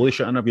really slow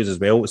shit interviews as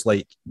well. It's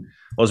like I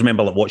always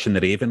remember like watching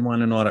the Raven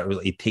one and all that. It was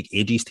like, he'd take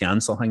ages to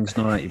answer things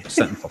and all that. He'd be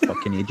sitting for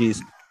fucking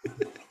ages. Do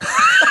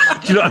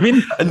you know what I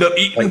mean? And they're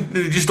eating. Like,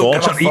 they just don't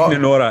give a fuck. Eating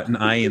and all that,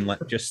 and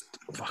like just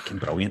fucking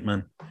brilliant,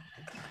 man.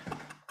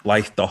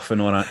 Life Duff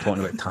and all that,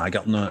 talking about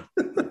Taggart and all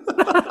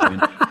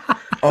that.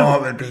 Oh,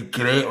 it would be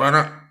great,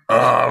 wouldn't it?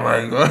 Oh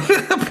my god!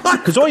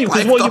 Because what you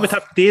would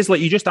have to do is,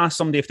 like, you just ask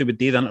somebody if they would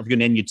do the interview,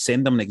 and then you'd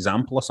send them an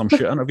example of some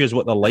shit interviews,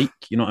 what they're like.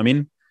 You know what I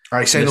mean?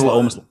 I send Just a like lot,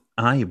 almost.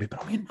 You'd be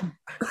brilliant.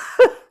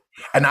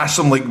 and ask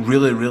them like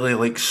really, really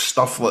like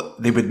stuff that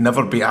they would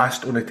never be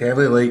asked on the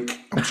telly. Like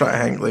I'm trying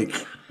to think,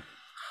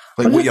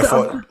 like what you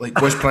thought. Like,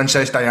 was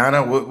Princess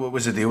Diana? What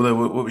was the deal there?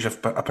 What was your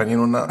opinion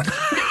on that?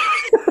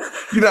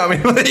 You know what I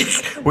mean? Like,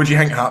 what do you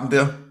think happened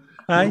there?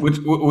 Aye. What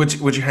do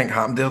you think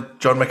happened there,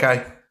 John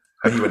Mackay?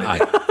 He wouldn't.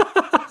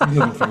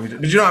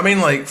 Did you know what I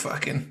mean? Like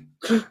fucking.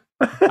 You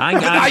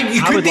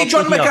could do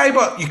John Mackay,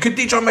 but you could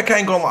do John Mackay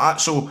and going like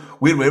that. So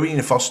where were we when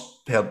you first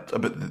heard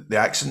about the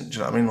accent? Do you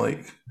know what I mean?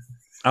 Like,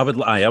 I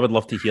would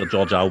love to hear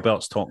George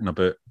Albert's talking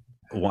about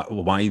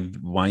why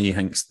he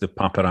thinks the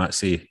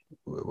paparazzi,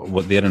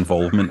 what their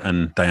involvement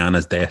in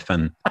Diana's death,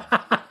 and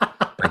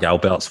Big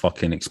Albert's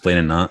fucking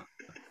explaining that.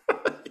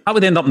 That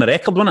would end up in the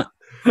record, wouldn't it?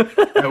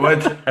 It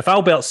would. If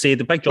Albert said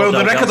the big George Well, the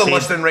Albert record are said,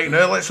 listening right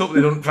now. Let's hope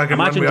they don't fucking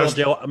imagine run with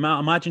us.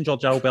 Imagine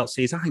George Albert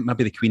says, I think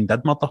maybe the Queen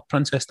did murder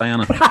Princess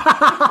Diana.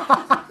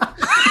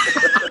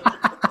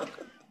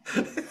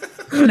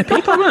 In the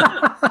paper,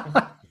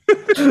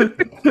 isn't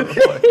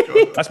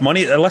it? That's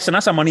money. Listen,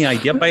 that's a money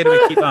idea, by the way.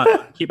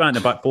 Keep that in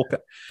the back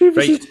pocket.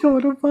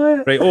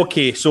 Right,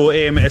 okay. So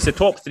it's the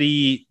top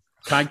 3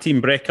 tag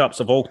team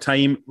breakups of all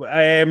time.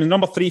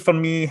 Number 3 for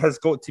me has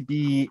got to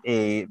be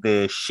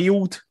the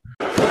Shield.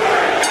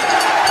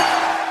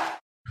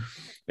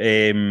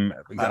 I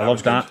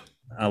loved that.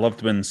 I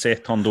loved when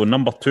Seth turned on.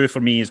 Number 2 for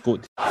me has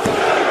got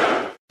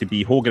to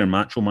be Hogan and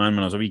Macho Man.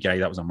 When I was a wee guy,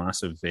 that was a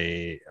massive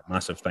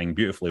thing.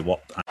 Beautifully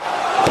worked.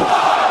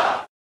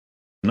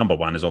 Number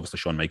 1 is obviously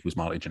Shawn Michaels,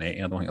 Marty Jannetty.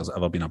 I don't think there's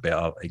ever been a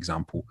better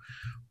example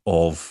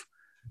of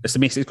it's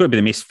going to be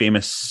the most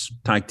famous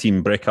tag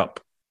team breakup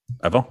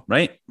ever,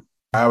 right?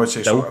 I would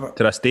say Still, so.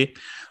 to this day.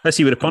 Let's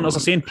see what the punters are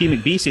saying. P.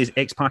 McBee says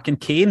X-Pac and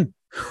Kane.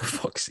 For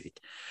fuck's sake.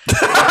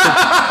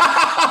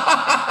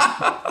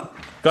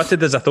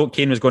 Gutted as I thought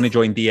Kane was going to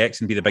join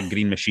DX and be the big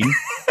green machine.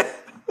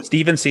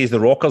 Stephen says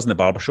the Rockers in the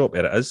barbershop.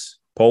 There it is.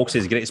 Paul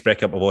says greatest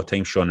breakup of all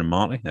time, Shawn and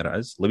Marty. There it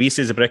is. Louise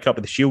says the breakup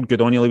of the Shield.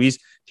 Good on you, Louise.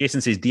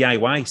 Jason says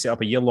DIY set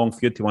up a year-long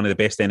feud to one of the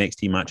best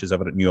NXT matches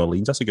ever at New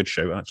Orleans. That's a good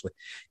shout, actually.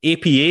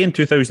 APA in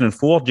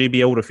 2004.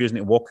 JBL refusing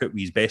to walk out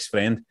with his best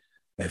friend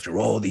after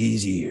all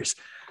these years.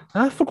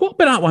 I forgot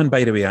about that one,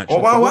 by the way, actually.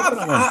 Oh, well,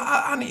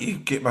 I need to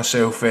get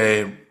myself...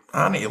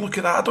 I need to look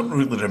at that. I don't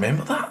really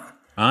remember that.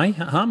 Aye, it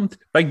happened.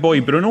 Big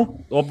Boy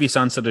Bruno, obvious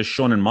answer is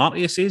Shawn and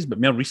Marty, he says, but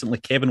more recently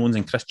Kevin Owens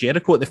and Chris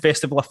Jericho at the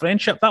Festival of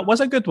Friendship. That was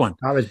a good one.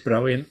 That was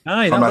brilliant.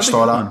 Aye, that was a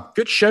good one.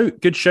 Good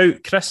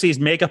shout. Chris says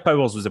Mega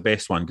Powers was the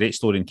best one. Great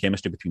story and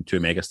chemistry between 2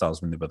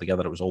 megastars when they were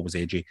together. It was always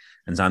edgy.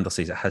 And Xander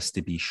says it has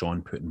to be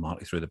Shawn putting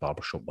Marty through the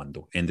barbershop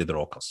window. Ended the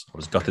Rockers. I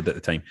was gutted at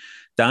the time.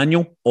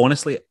 Daniel,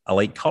 honestly, I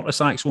like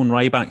Curtis Axel and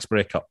Ryback's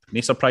breakup.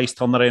 No surprise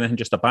turn or anything,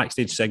 just a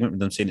backstage segment with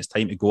them saying it's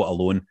time to go it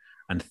alone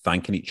and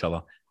thanking each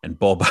other. And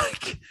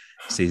Boback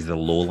says the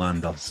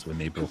Lowlanders, when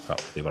they broke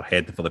up, they were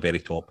heading for the very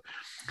top.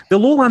 The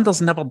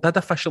Lowlanders never did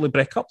officially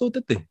break up, though,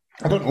 did they?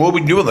 I don't know.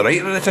 You were the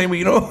writer at the time, were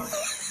you know?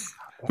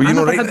 Were you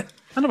not right?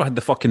 I never had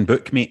the fucking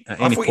book, mate,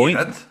 at any point.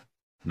 You did.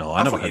 No,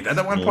 I never thought had. You did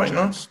at one point,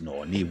 chance.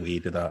 No, no way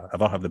did I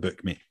ever have the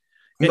book, mate.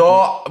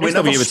 No, we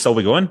never. You would still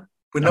be going.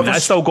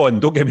 It's still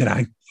going. Don't get me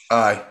wrong.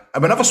 Aye,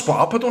 we never split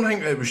up. I don't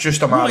think it was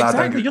just a matter.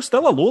 Exactly. You're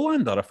still a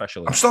Lowlander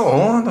officially. I'm still a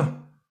Lowlander.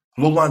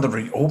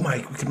 Lowlander. Oh my!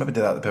 We can maybe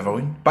do that at the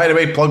Pavilion. By the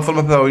way, plug for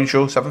my Pavilion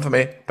show, 7th of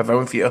May,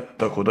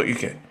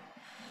 paviliontheatre.co.uk.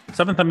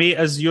 7th of May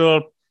is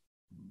your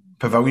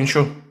Pavilion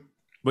show.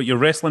 What, your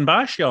wrestling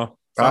bash? Your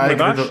Aye,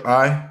 bash?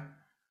 aye.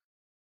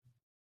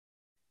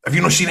 Have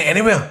you not seen it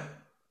anywhere?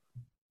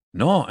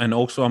 No, and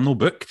also I'm not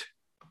booked.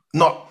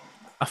 Not.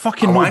 I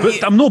fucking not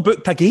booked. I'm not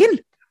booked again.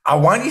 I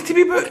want you to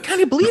be booked. I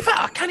can't believe it.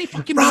 I can't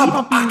fucking Rob,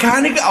 believe it. I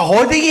can't get a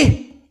hold of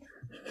you.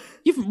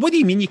 What do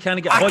you mean you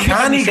can't get a hold? You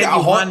haven't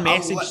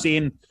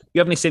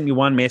sent me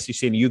one message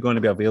saying you're going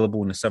to be available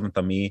on the 7th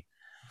of May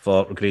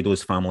for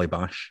Grado's family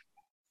bash.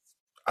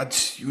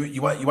 You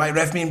want to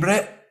ref me and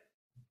Brett?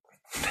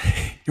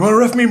 You want to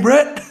ref me and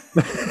Brett?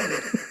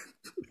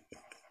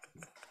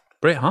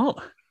 Bret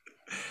Hart?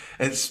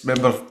 It's,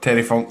 remember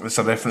Terry Funk, that's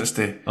a reference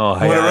to. Oh,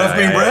 you want to ref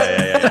me and Brett?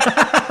 Yeah.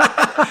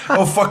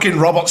 Oh, fucking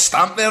Robert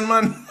Stamp there,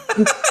 man.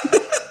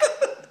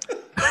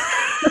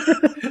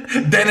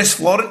 Dennis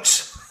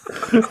Florence.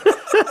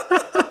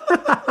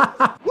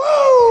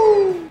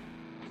 Woo!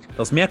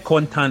 There's more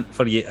content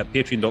for you at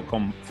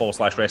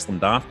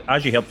patreon.com/wrestlingdaft.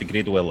 As you heard for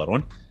Grado earlier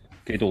on,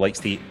 Grado likes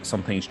to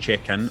sometimes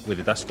check in with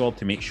the Discord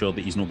to make sure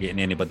that he's not getting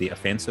anybody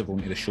offensive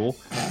onto the show.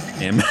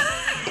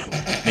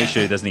 Make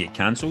sure he doesn't get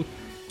cancelled.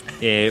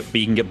 But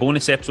you can get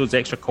bonus episodes,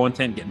 extra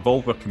content, get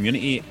involved with our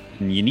community.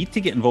 And you need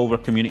to get involved with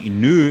our community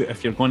now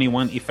if you're going to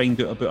want to find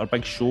out about our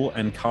big show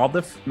in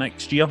Cardiff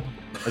next year.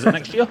 Is it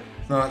next year?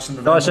 No, that's in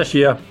November. That's this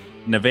year.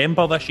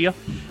 November this year.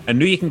 And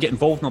now you can get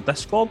involved in our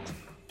Discord,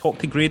 talk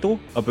to Grado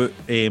about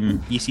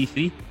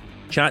EC3,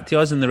 chat to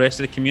us and the rest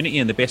of the community,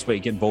 and the best way to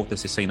get involved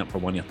is to sign up for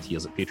one of your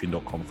tiers at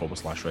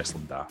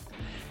patreon.com/WrestlingDaft.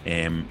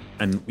 And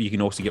you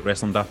can also get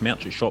Wrestling Daft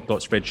merch at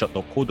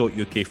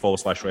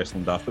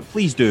shop.spreadshirt.co.uk/WrestlingDaft. But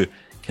please do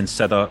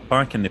consider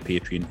backing the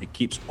Patreon. It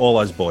keeps all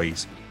us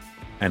boys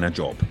in a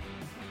job.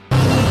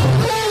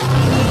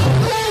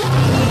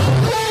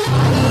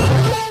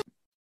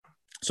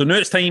 So now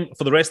it's time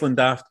for the Wrestling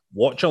Daft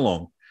watch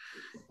along.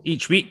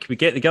 Each week we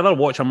get together,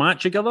 watch a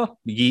match together.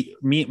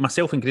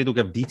 Myself and Grado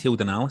give detailed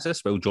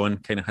analysis while John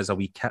kind of has a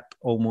wee kip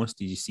almost.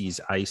 You see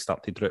his eyes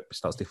start to drip,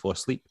 starts to fall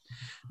asleep.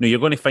 Now you're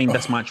going to find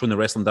this match on the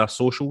Wrestling Daft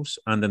socials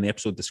and in the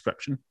episode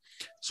description.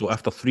 So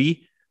after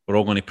 3, we're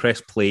all going to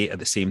press play at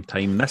the same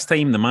time. This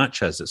time the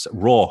match it's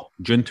Raw,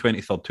 June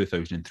 23rd,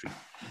 2003.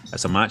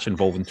 It's a match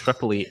involving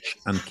Triple H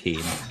and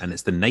Kane, and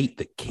it's the night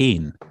that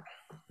Kane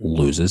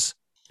loses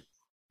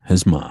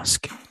his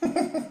mask.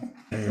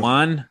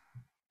 1,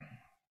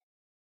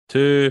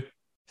 2,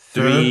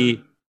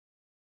 3,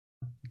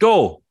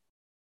 go!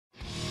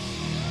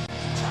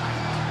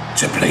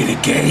 To play the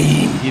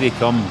game. Here he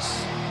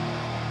comes.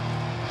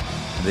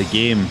 The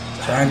game.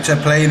 Time to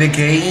play the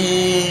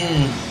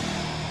game.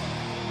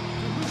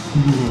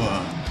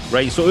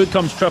 Right, so out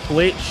comes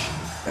Triple H.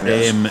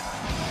 Yes.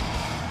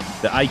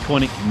 The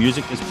iconic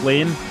music is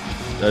playing.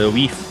 A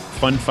wee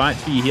fun fact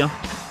for you here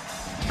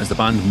is the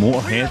band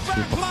Motorhead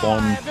who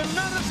performed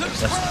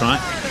this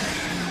track.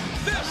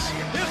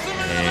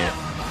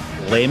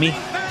 Lemmy,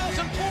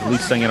 the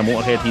lead singer of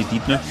Motorhead, he's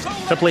dead now.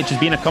 Triple H is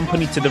being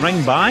accompanied to the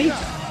ring by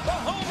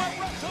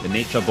the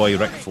Nature Boy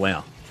Ric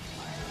Flair.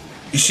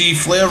 You see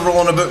Flair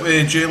rolling about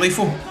with Jay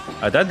Lethal?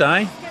 I did.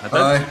 Aye,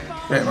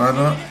 get mad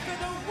at it.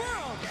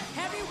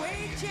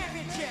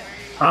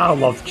 I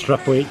loved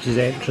Triple H's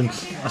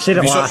entrance. I said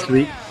it last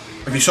week.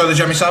 Have you saw the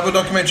Jimmy Savile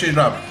documentary,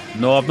 Rob?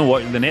 No, I've not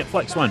watched the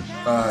Netflix one.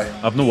 Aye.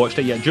 I've not watched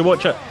it yet. Did you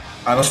watch it?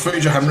 And there's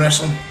footage of him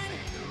wrestling.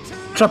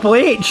 Triple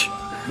H?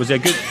 Was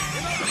it good?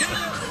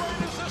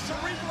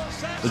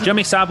 Was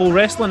Jimmy Savile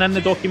wrestling in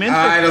the documentary?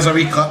 Aye, there's a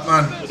wee clip,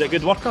 man. Was it a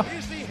good worker?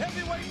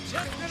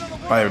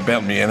 Aye, better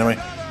than me anyway.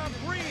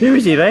 Who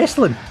was he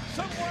wrestling?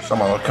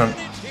 Some other cunt.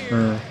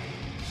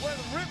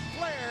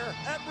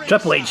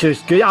 Triple H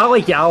was good. I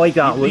like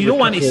that. You don't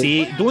want to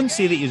say, don't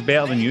say that he's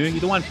better than you. You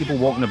don't want people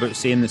walking about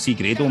saying that, see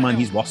Grado, man,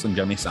 he's worse than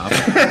Jimmy Savile.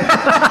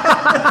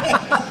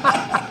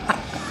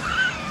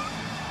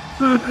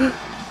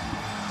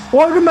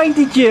 What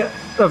reminded you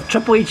of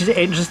Triple H's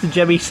entrance to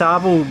Jimmy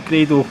Savile,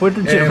 Grado? Where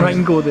did your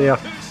mind go there?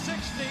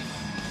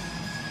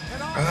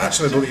 I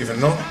actually don't even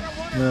know.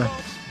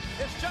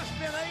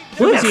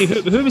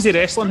 Who was he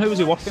wrestling? Who was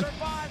he working?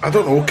 I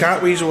don't know,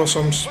 Cat Weasel or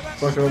some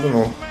fucking, I don't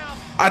know.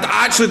 I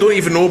actually don't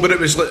even know, but it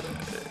was like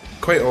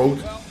quite old.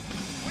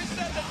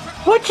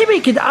 What do you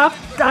make it?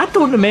 I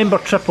don't remember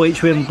Triple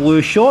H wearing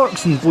blue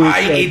shorts and blue.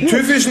 In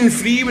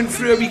 2003 went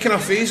through a wee kind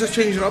of phase of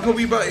changing up a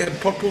wee bit. He had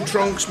purple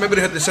trunks. Maybe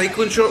they had the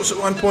cycling shorts at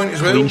one point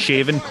as well. Clean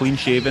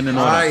shaven and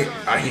all that.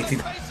 I hated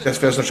this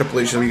version of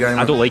Triple H as a wee guy, man.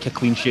 I don't like a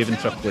clean shaven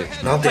Triple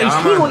H. Not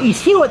But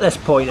he's heel at this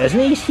point, isn't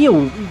he? He's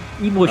heel.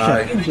 Emotion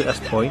at this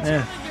point.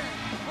 Yeah.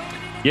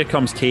 Here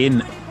comes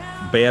Kane,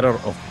 bearer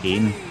of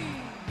pain.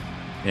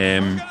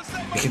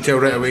 You can tell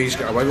right away he's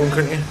got a wig on,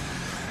 couldn't you?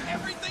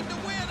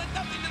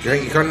 Do you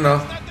think you can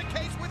now?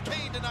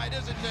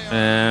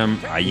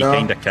 You No.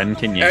 kind of can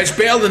you? It's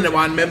better than the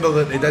one, remember,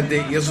 that they did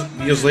 8 years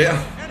later.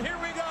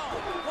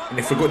 And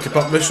they forgot to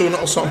put mousse on it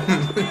or something.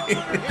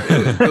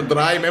 They're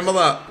dry, remember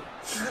that?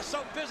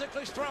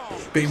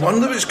 But you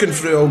wonder what's going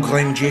through old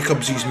Glenn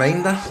Jacobs'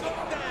 mind there.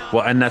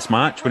 What, in this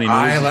match when he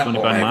knows he's going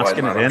to be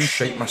unmasking at the I'll end?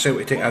 shite myself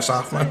to take this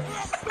off, man.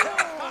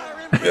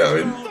 Yeah,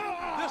 I mean,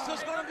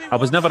 I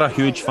was never a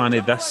huge fan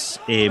of this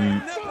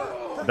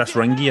this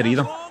ring gear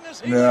either.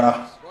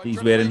 yeah.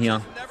 He's wearing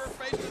here.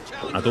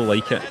 I don't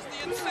like it.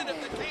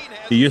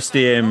 He used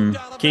to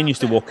Kane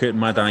used to walk out and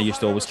my dad used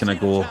to always kind of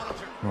go,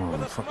 oh,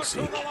 for fuck's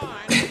sake.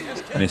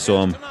 And I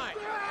saw him,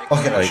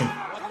 Look at Like- him.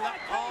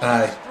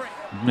 Aye.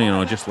 you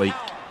know, just like,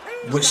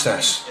 What's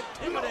this?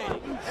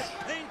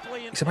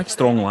 he's a big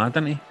strong lad,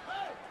 isn't he?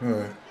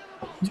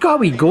 He's got a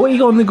wee goatee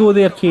on the go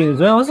there, Kane, as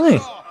well, hasn't he?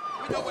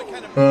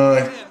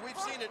 Aye.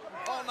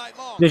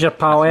 There's your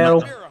pal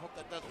Errol.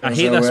 I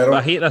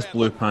hate this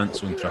blue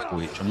pants on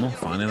Triple H. I'm not a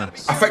fan of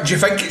this. Do you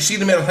think, see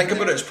the more I think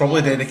about it, it's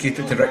probably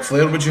dedicated to Ric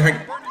Flair, would you think?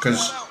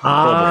 Because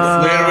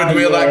Flair would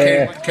wear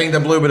that kind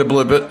of blue with the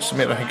blue boots, the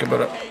more I think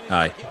about it.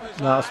 Aye.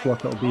 That's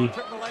what it'll be.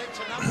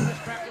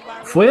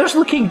 Flair's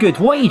looking good.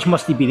 What age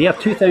must he be there?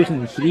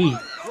 2003.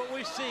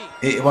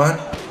 81.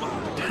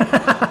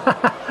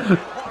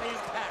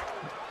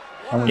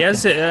 He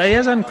is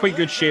in quite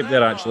good shape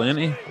there, actually,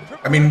 isn't he?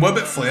 I mean, what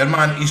about Flair,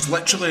 man? He's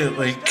literally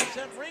like,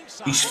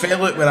 he's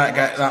fell out with that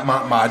guy, that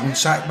Mark Madden,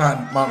 sacked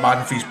Mark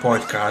Madden for his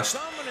podcast.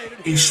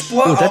 He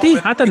split Oh, up. did he?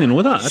 With, I didn't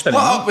know that. split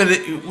up with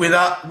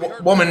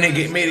that woman that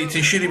get married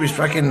to. Sure, he was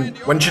fucking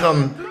winching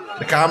on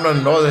the camera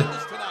and all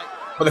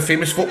the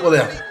famous folk were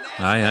there.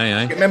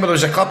 Aye. Remember there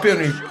was a clip here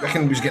and he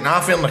fucking was getting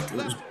off here and like, it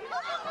was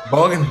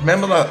bogging.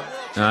 Remember that?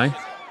 Aye.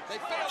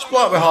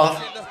 Split up with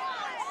her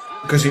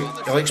because he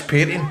likes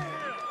painting.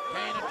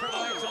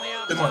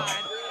 Too much.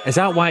 Is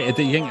that why?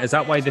 Do you think? Is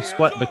that why they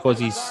split? Because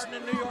he's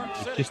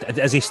just.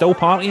 Is he still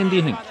partying? Do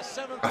you think?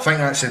 I think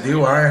that's the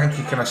deal. I think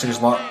he kind of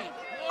says, "Look,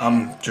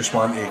 I'm just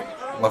wanting to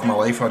live my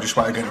life. I just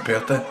want to get into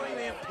party."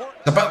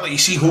 It's a bit like you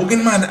see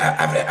Hogan, man.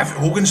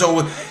 Hogan's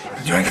always. Do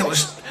you think it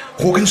was?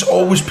 Hogan's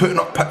always putting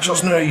up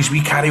pictures now of his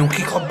wee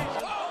karaoke club.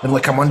 And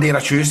like a Monday or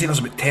a Tuesday, there's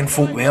about 10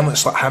 folk there, and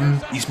it's like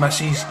him, his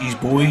missus, his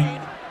boy.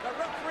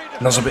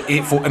 And there's about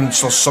 8 folk, and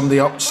there's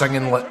somebody up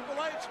singing like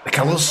The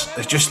Killers.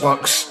 It just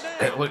looks,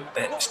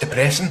 it's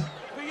depressing.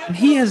 And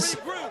he is.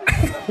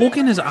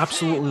 Hogan is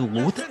absolutely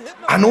loaded.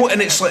 I know,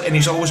 and it's like, and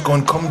he's always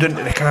gone, come down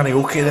to the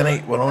karaoke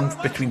tonight. We're on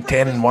between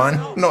 10 and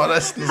 1. Not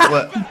this.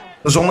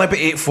 There's only about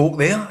 8 folk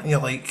there, and you're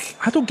like,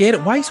 I don't get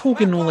it. Why is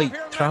Hogan not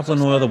like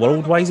travelling all over the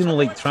world? Why is he not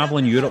like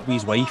travelling Europe with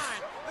his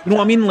wife? You know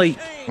what I mean? Like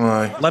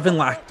living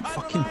like a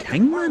fucking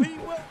king, man.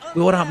 With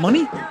all that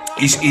money.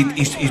 His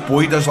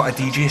boy does like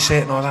a DJ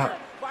set and all that.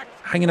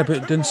 Hanging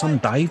about doing some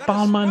dive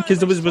bar, man.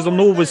 Because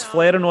was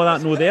Flair and all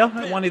that no there?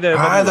 One of the.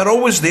 They're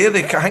always there.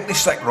 I think they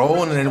stick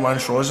Raw and then one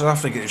shows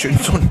after they get the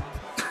tunes on.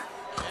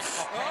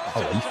 A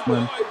life,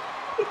 man.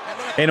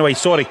 Anyway,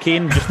 sorry,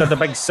 Kane just did a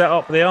big sit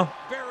up there.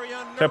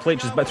 Triple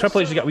H has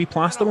got a wee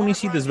plaster on his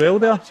head as well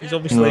there. He's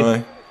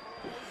obviously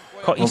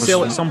cut his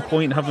cell at some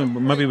point,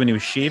 maybe when he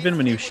was shaving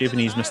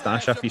his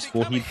moustache off his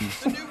forehead.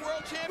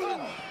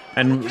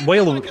 And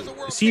while,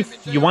 see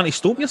if you want to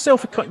stop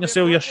yourself from cutting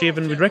yourself, you're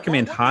shaving, we'd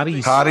recommend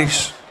Harry's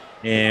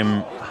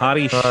shaving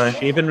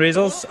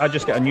razors. I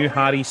just got a new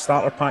Harry's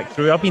starter pack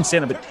through. I've been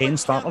sent about 10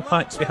 starter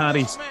packs for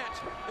Harry's.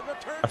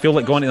 I feel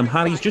like going to them.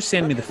 Harry's, just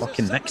send me the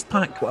fucking next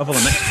pack, whatever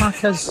the next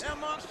pack is.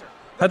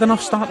 Had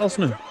enough starters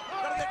now.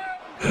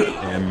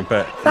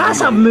 But that's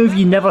a move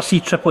you never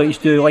see Triple H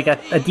do, like a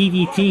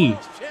DDT.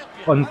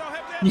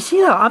 You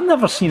see that? I've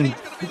never seen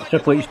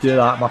Triple H do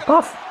that. My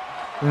puff.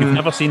 You've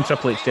never seen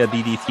Triple H do a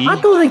DDT? I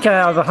don't think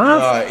I ever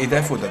have. He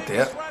definitely did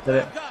it. Did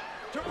it?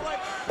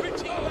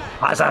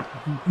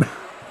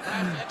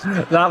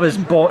 That was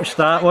botched,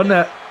 that wasn't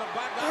it?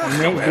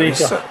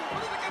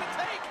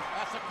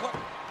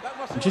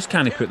 You just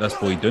can't put this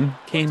boy down,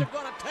 Kane.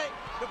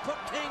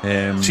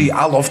 See,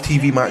 I love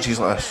TV matches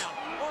like this.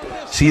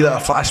 See that are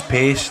fast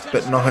paced,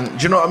 but nothing.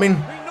 Do you know what I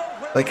mean?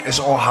 Like it's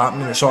all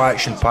happening, it's all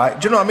action packed.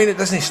 Do you know what I mean? It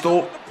doesn't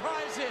stop.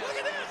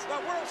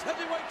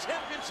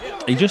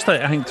 I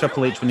think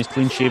Triple H when he's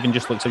clean shaven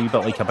just looks a wee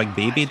bit like a big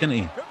baby, doesn't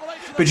he?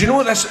 But do you know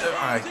what this?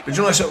 But do you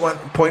know this at one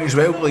point as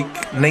well? Like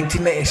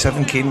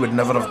 1997, Kane would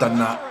never have done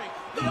that.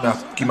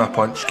 Give me a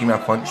punch,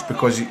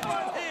 because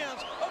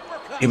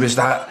he was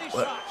that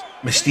like,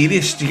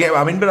 mysterious. Do you get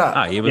what I mean by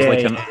that? He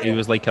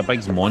was like a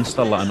big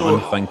monster, like an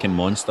unthinking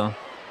monster.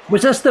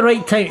 Was this the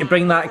right time to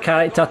bring that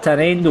character to an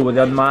end though, with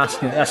the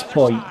unmasking at this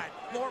point?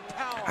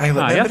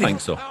 I think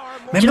so.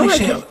 Doing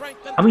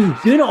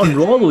it on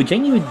Raw though, do you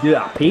think you would do it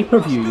at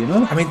pay-per-view, you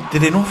know? I mean,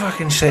 did they not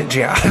fucking set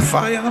JR on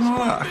fire and all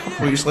that a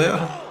couple weeks later?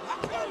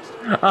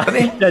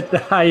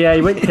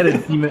 He went to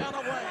redeem it.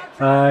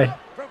 Aye.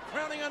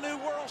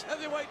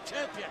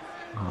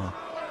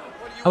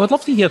 I would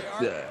love to hear.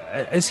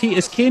 Has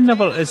he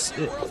never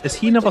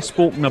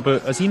spoken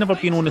about? Has he never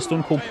been on the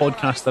Stone Cold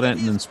podcast or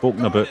anything and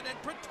spoken about?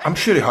 I'm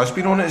sure he has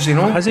been on it. Is he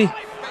not? Has he?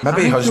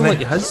 Maybe he hasn't. Like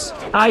he has.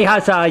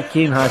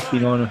 Kane has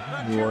been on it.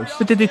 He was.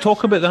 But did they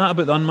talk about that,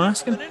 about the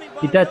unmasking?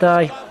 He did.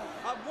 Aye,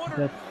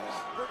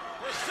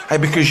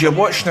 because you're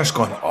watching this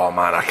going, oh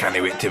man, I can't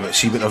wait to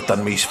see what they've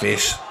done with his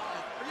face.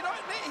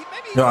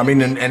 You know what I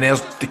mean? And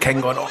there's the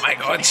King going, oh my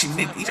god, he's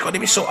going to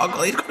be so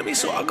ugly,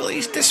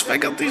 he's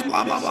disfigured, he's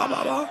blah blah blah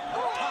blah blah.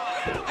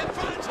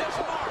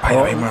 By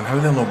the way, man, how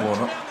are they not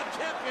blowing up?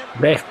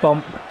 Ref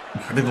bump.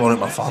 I'd be blowing up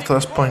my fart at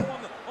this point.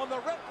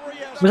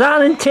 Was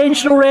that an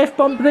intentional ref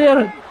bump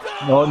there?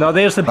 No,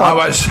 there's the bump.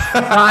 That was.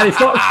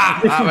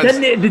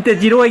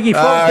 Did you know he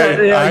fucked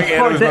it? Yeah, he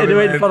fucked it and he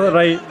went for the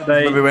right.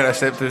 Maybe went a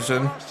step too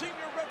soon.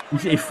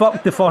 He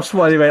fucked the first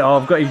one. He went,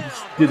 I've got to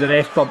do the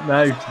ref bump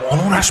now. Oh,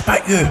 no,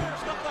 respect you.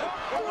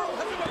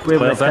 Where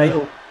was the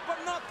title?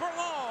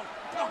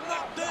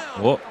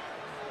 What?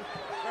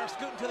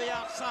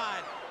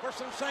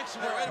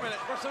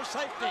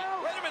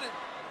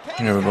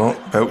 Here we go.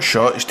 Belt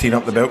shot. He's teeing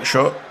up the belt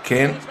shot.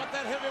 Kane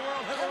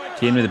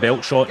with the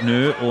belt shot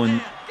now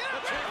on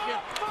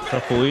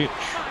Triple H.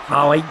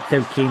 I like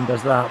how Kane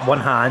does that. One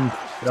hand.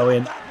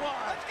 Brilliant.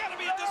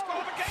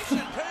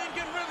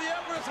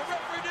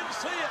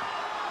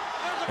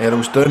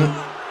 Errol's down.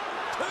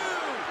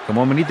 Come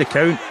on, we need the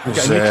count. We've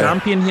got a new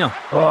champion here.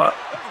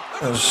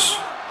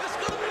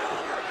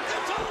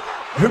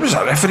 Who was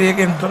that referee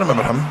again? Don't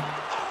remember him.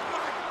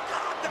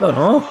 Don't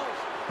know.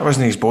 That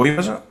wasn't his boy,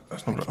 was it?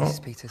 That's not.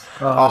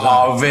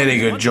 Oh, very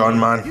good, John,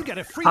 man.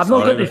 I've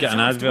not got an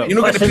advert. You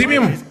don't get the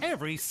premium.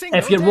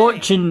 If you're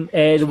watching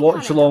the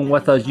watch along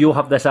with us, you'll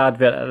have this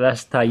advert at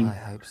this time.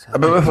 I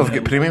bet if I've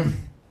got premium.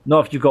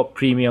 Not if you've got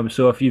premium.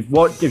 So if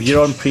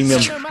you're on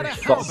premium,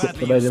 fuck it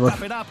for anyone.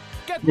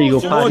 There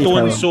you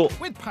go,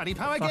 Paddy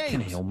Power.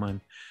 Fucking hell,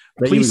 man.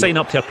 Please sign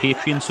up to our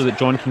Patreon so that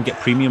John can get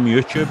premium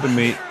YouTube and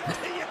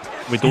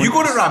we don't. You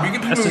go to Rab, you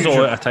get premium. This is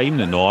all out of time.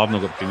 No, I've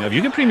not got premium. Have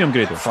you got premium,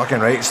 Grado? Fucking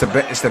right. It's the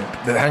thing.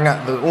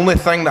 The only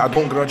thing that I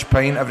don't grudge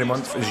paying every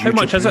month is YouTube. How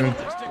much is it?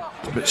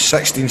 It's about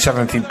 16,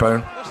 17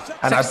 £17.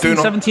 And I do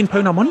not.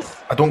 £17 a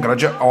month. I don't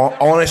grudge it. I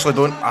honestly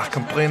don't. I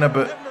complain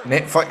about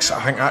Netflix.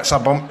 I think that's a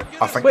bump.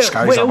 I think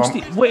Sky's a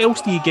bump. What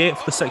else do you get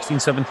for the 16,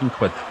 17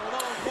 quid?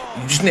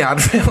 You just need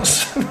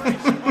adverts.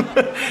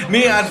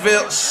 Need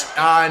adverts,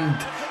 and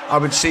I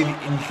would say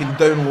that you can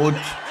download.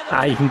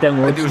 You can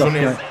download Videos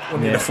stuff.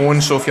 on the phone,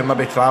 so if you're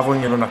maybe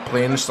travelling, you're on a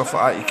plane and stuff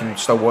like that, you can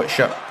still watch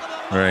it.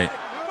 Right.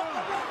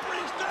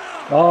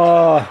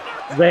 Oh,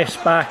 ref's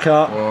back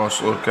up. Oh,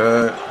 slow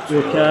count.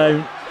 Slow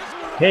count.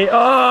 Hey,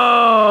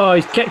 oh,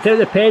 he's kicked out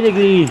the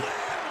pedigree.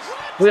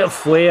 Look at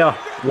Flair.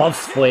 Loves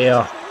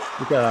Flair.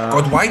 Look at that.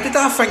 God, why did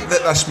I think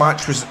that this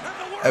match was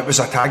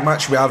a tag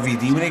match with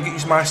RVD when he got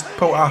his mask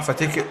pulled off? I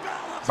take it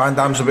Van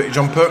Damme's about to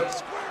jump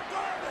out.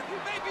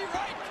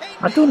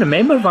 I don't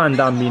remember Van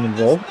Damme being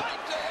involved.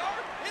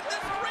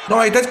 No,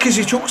 I did, because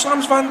he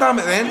chokeslams Van Damme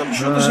at the end. I'm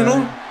sure, does he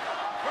know?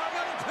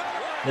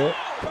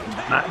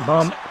 Back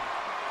bump.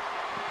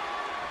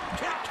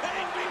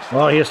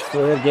 Oh, here's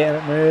Flair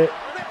getting it now.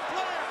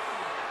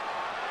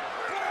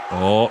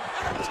 Oh,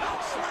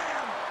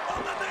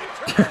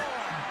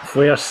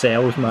 Flair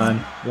sells,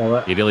 man.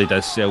 Love it. he really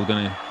does sell,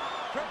 doesn't he?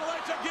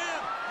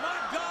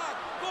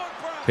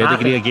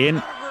 Pedigree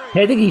again.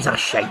 Pedigree's a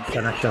shite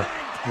finisher.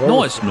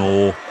 No, it's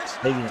no.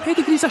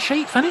 Pedigree's a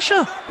shite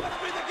finisher.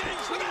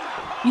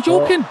 You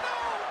joking?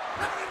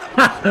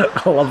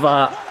 I love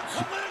that.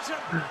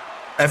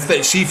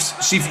 See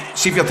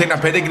if you're taking a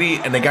pedigree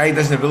and the guy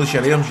doesn't release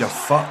your arms, you're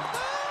fucked.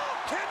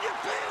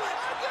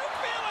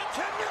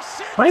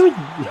 Why would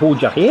you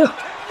hold your hair?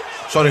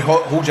 Sorry,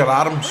 hold your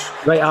arms.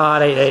 Right,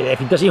 right. If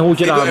he doesn't hold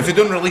your arms. If you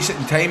don't release it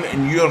in time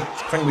and your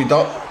thing with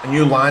up and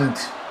you land.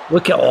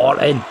 Look at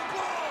Orton.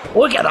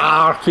 Look at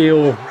that,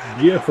 RKO.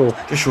 Beautiful.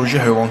 Just shows you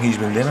how long he's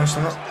been doing this,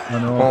 doesn't it? I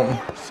know. Orton.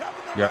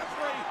 Yeah.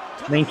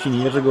 19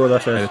 years ago,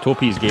 this At is. the top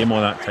of his game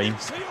all that time.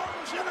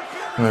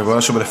 There we go,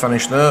 so we're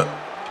finished now.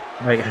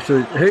 Right,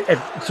 so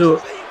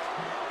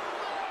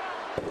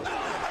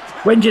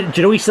when do you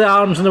release the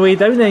arms on the way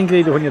down then,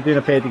 Grado, when you're doing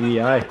a pedigree?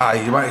 Aye.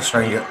 Aye, you want to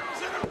try and get.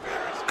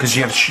 Because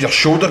your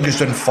shoulder goes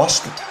down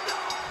first.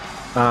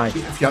 Aye.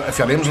 If your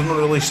arms are not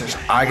released, it's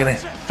agony.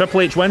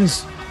 Triple H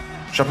wins.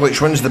 Triple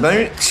H wins the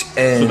bout.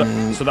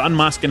 So the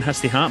unmasking has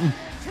to happen.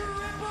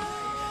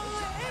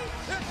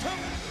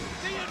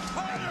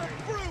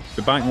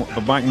 Be back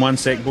in 1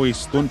 sec,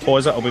 boys. Don't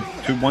pause it. I'll be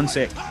 1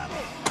 sec.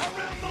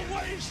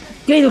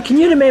 Grado, can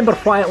you remember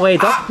why it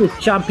led up to the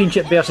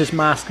championship versus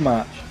mask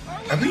match?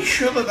 Are we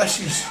sure that this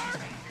is.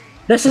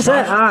 This is it.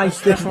 Aye,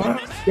 it's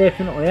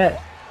definitely it.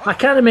 I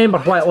can't remember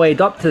why it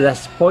led up to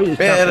this point.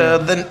 Better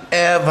than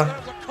ever.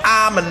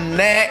 I'm a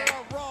neck.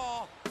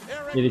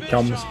 Here he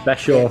comes,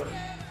 Bischoff.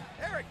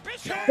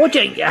 How do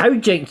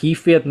you think he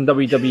fared in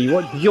WWE?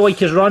 What did you like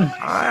his run?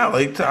 I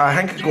liked it. I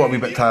think I got a wee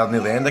bit tired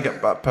near the end. I get a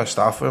bit pissed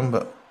off with him,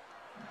 but.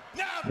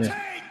 Yeah.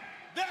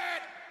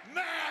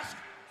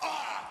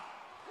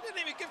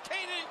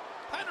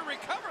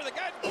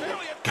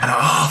 Get it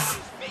off.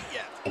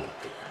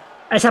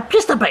 It's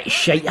just a bit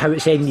shite how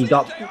it's ended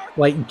up,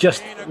 like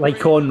just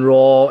like on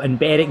Raw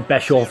and Eric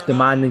Bischoff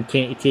demanding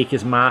Kent to take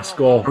his mask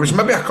off. It was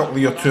maybe a couple of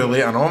years too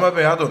late, I know,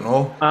 maybe, I don't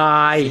know.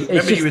 Aye, it's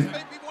Maybe just you would.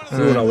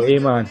 thrown away,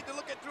 man.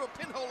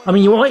 I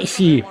mean, you want to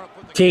see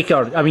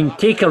Taker. I mean,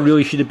 Taker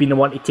really should have been the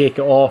one to take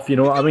it off, you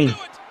know what I mean?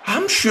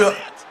 I'm sure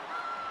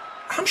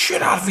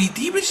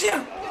RVD was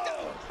there.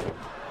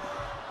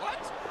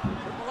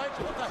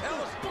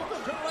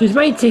 So he's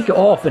might take it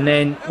off, and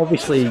then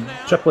obviously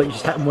Triple H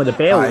just hit him with a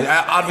belt.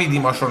 Aye, RVD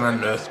must run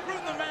in now.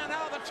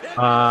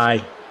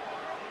 Aye.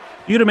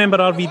 You remember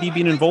RVD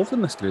being involved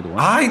in this, Grado?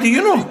 Aye, do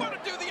you know?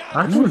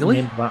 I don't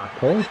remember that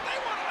at all.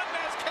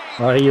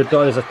 Alright, your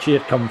daughter's a cheer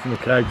coming from the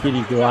crowd. Here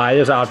you go. Aye,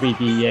 there's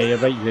RVD. Yeah, you're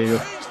right there.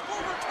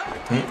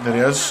 There he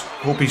is.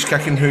 Hope he's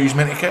kicking who he's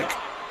meant to kick.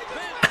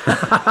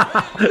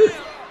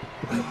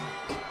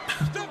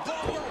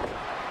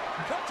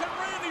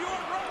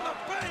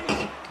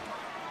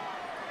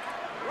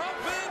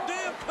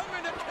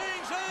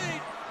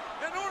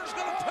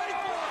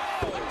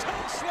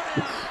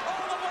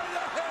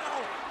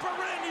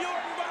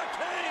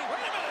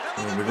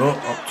 There we go,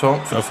 up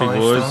top for the Off he 5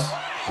 goes. star.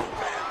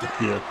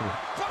 Beautiful.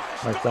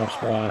 Like that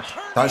splash.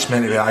 That's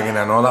meant to be agony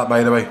and all that,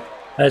 by the way.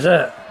 Is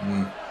it?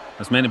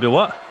 It's meant to be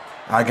what?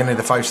 Agony,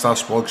 the 5-star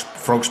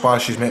frog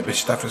splash is meant to be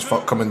stiff as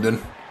fuck coming down.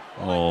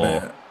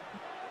 Oh.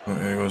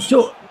 There he goes.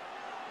 So,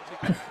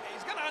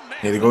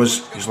 Here he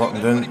goes. He's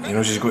locking down. He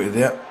knows he's going to do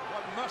it. Look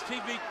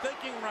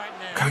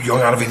how young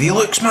RVD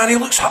looks, man. He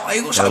looks like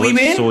a wee He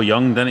man. looks so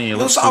young, didn't he? He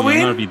looks Looks so like a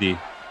young, wee. RVD.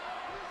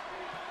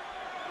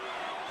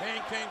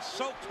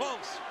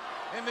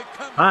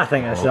 I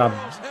think it's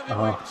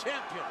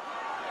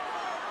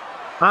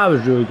I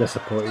was really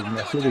disappointed in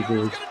this. Really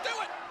good.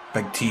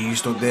 Big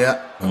tease, don't do it.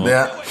 Don't do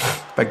it.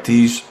 Big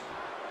tease.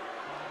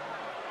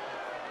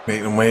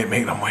 Make them wait,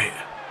 make them wait.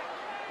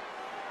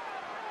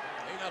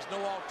 He has no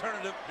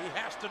alternative. He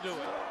has to do it.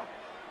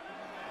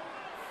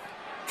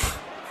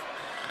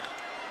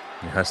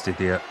 He has to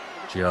do it.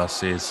 GR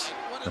says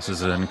this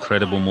is an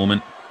incredible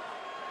moment.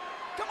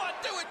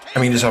 I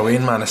mean, as a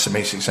Wayne man, it's the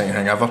most exciting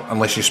thing ever,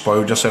 unless you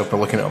spoiled yourself by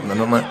looking it up on the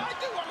internet,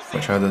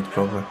 which I did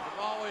probably.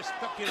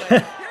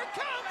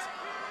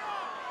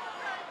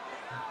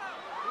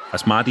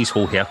 That's Maddie's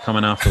whole hair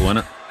coming after, wasn't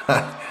it?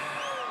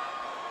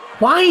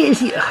 Why is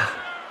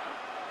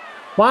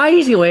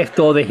he left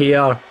all the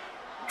hair?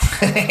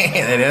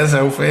 There he is,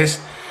 Hellface.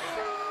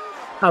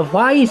 And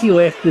why is he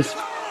left this?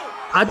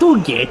 I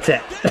don't get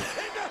it.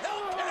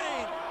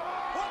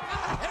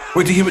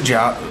 What do you hear what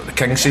the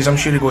King says? I'm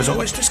sure he goes, oh,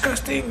 it's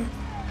disgusting.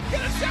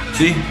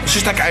 See, it's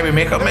just a guy with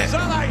makeup, mate. Is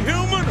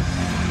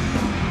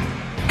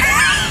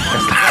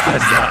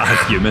that a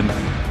human?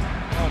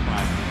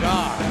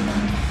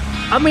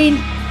 I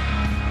mean,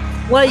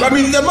 like,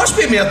 there must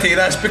be more to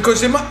this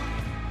because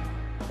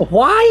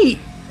why?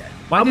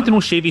 Why did they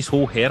not shave his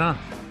whole hair off?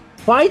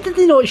 Why did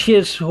they not shave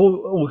his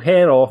whole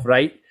hair off,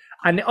 right?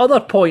 And the other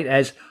point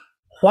is,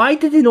 why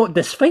did they not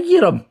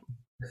disfigure him?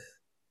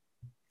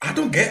 I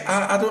don't get.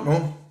 I don't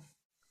know.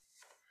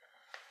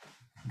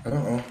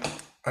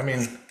 I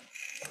mean,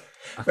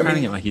 I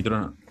can't get my head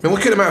around it. I mean,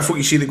 look at the amount of folk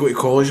you see that go to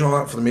college and all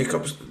that for the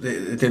makeups.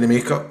 They do the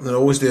makeup. They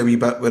always do a wee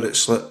bit where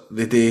it's like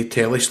they do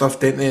telly stuff,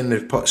 don't they? And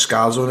they put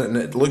scars on it, and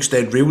it looks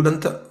dead real,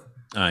 doesn't it?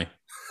 Aye.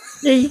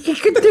 Yeah, you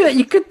could do it.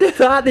 You could do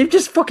that. They've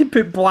just fucking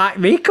put black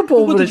makeup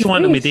over his face. What did you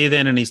want him to do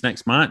then in his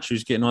next match? He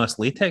was getting all this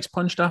latex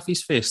punched off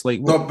his face.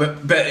 Like, what? No,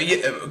 but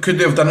could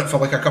they have done it for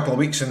like a couple of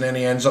weeks and then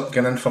he ends up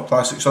getting in for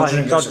plastic surgery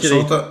and gets it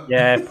sorted?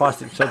 Yeah,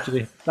 plastic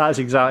surgery. That's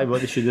exactly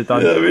what they should have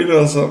done. Yeah, I mean,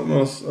 or something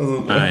else. I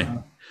don't know.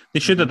 Aye. They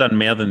should have done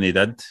more than they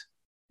did,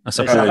 I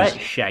suppose. It's a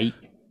bit shite.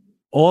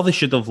 Or they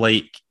should have,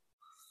 like,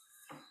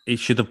 it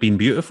should have been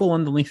beautiful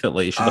underneath it.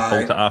 Like, he should have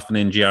pulled it off and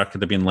then GR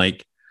could have been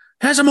like,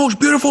 here's the most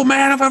beautiful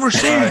man I've ever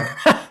seen.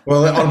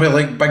 Well, it'll be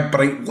like big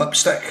bright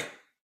lipstick.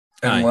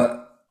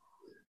 Aye.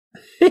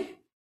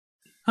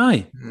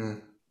 Aye.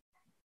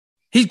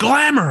 He's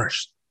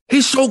glamorous.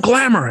 He's so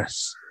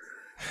glamorous.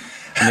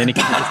 And then he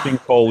could have just been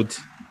called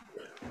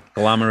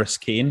Glamorous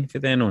Kane for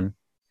then on.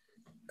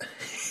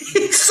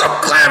 He's so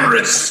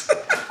glamorous.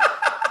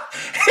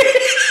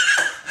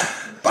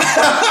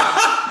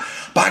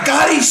 By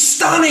God, he's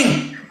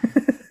stunning.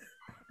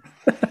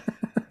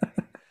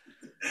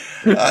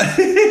 He's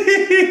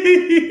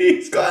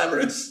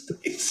glamorous.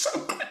 He's so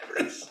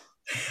glamorous.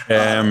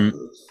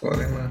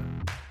 Funny,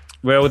 man.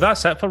 Well,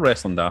 that's it for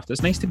Wrestling Daft.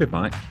 It's nice to be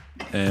back.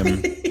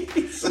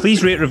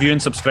 Please rate, review,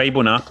 and subscribe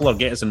on Apple or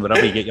get us in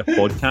wherever you get your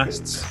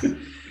podcasts.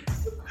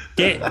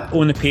 Get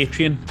on the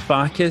Patreon,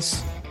 back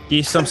us,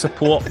 give some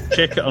support.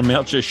 Check out our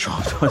merch at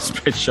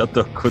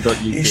shop.spreadshirt.co.uk.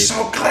 He's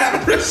so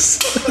glamorous.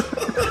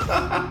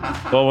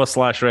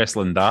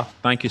 /Wrestling Daft.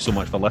 Thank you so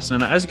much for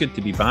listening. It is good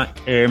to be back.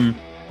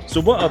 So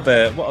what are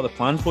the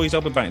plans, boys?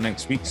 I'll be back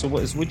next week. So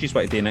what do you want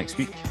to do next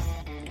week?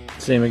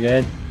 Same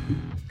again.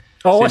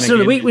 Oh, Listen of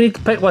the Week. We need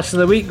to pick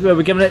Listen of the Week.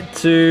 We're giving it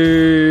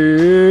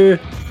to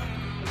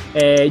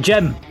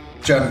Jim.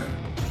 Jim,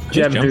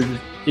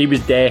 he was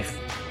deaf.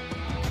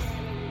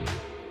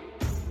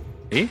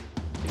 Eh?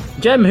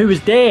 Jim, who was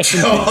deaf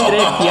and could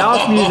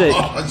direct the music.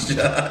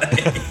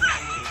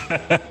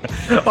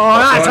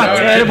 That's a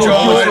terrible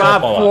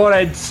quote,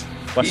 Florence.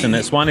 Listen,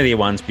 it's one of the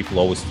ones people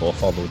always fall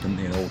for, though, don't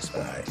they?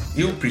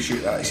 He'll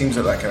appreciate that. He seems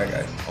like that kind of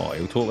guy. Oh,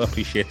 he'll totally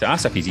appreciate it.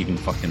 Ask if he's even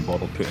fucking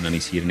bothered putting in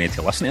his hearing aid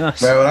to listen to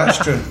this. Well, that's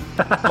true.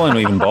 Well, I'm not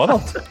even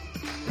bothered.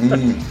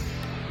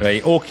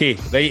 Right, okay.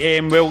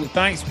 Right, well,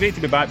 thanks. Great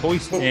to be back,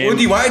 boys. What do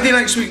you want to do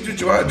next week? Do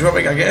you want to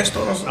make a guest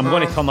on or something? I'm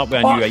going to turn up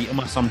with a new item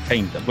of some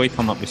kind. I'm going to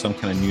turn up with some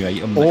kind of new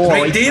item.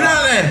 Right, do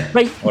that then.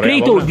 Right,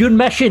 Grado, your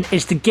mission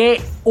is to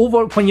get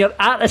over when you're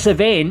at this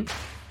event.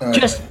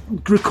 Just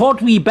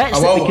record wee bits. I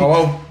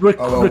will.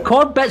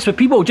 Record bits with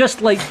people.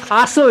 Just like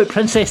ask them about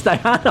Princess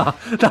Diana.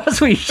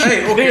 That's what you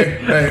should do.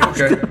 Right,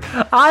 okay.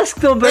 Ask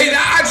them about... Right,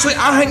 actually,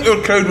 I think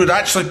your crowd would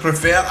actually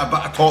prefer a bit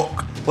of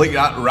talk like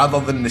that rather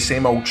than the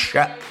same old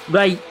shit.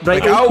 Right,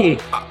 like, okay.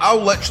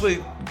 I'll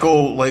literally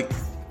go, like,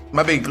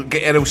 maybe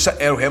get Earl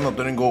Hamner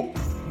down and go,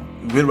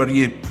 where were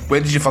you?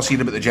 When did you first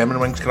hear about the Gemini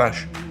Wings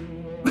crash?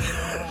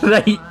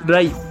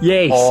 Right,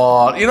 yes.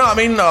 Or, you know what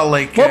I mean? Or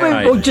like, what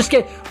about we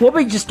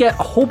just get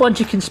a whole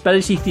bunch of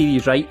conspiracy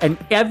theories, right? And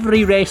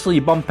every wrestler you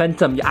bump into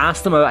them, you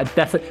ask them about a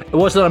different...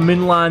 Was there a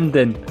moon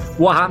landing?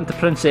 What happened to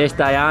Princess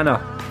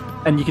Diana?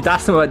 And you could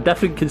ask them about a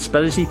different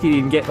conspiracy theory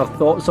and get their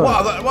thoughts on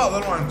what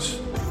other ones?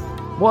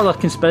 What other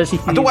conspiracy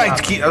theories? I don't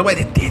want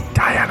to date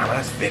Diana,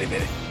 that's very,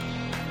 very...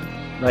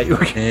 Right,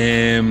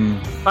 okay.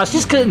 That's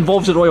just because it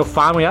involves the royal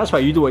family. That's why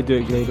you don't want to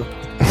do it, Grado.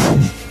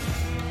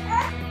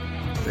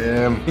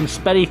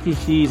 Conspiracy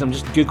theories. I'm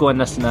just googling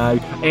this now.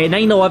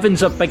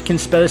 9/11's a big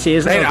conspiracy,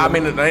 isn't it? I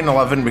mean, at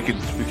 9/11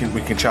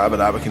 we can chat about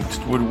that. We can.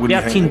 What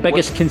 13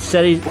 biggest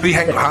conspiracy. What do you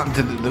think happened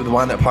to the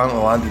one that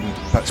apparently landed in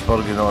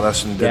Pittsburgh and all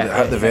this, and did it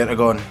hit the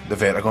Pentagon, the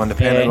Pentagon?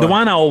 The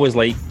one I always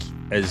like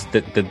is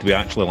did we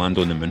actually land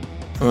on the moon?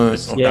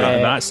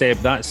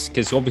 That's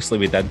because obviously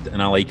we did,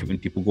 and I like it when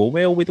people go,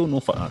 well, we don't know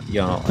if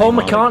Paul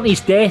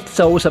McCartney's death is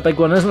always a big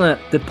one, isn't it?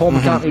 Did Paul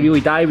McCartney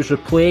really die? Was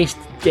replaced?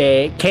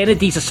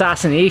 Kennedy's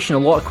assassination, a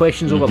lot of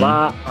questions over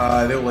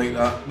that. They don't like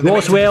that.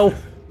 Roswell.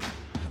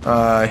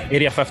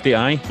 Area 50,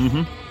 aye.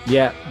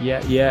 Yeah.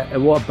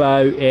 And what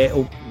about?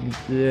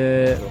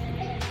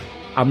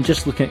 I'm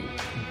just looking at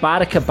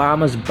Barack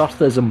Obama's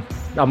birthism.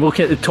 I'm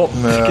looking at the top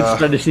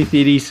conspiracy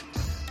theories.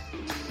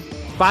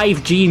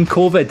 5G and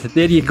COVID.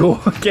 There you go.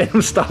 Get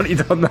them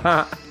started on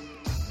that.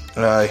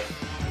 Aye.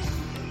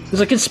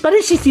 There's a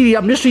conspiracy theory.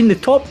 I'm just reading the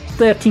top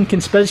 13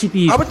 conspiracy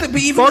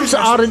theories. Birds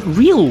aren't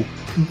real.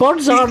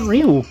 Birds aren't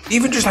real.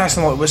 Even just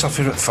asking like, what's our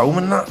favourite film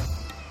and that.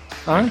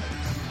 Aye.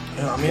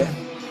 You know what I mean?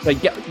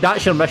 Like,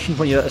 that's your mission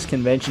when you're at this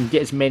convention.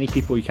 Get as many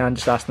people you can.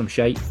 Just ask them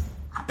shite.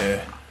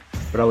 Yeah.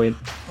 Brilliant.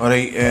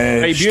 Alright,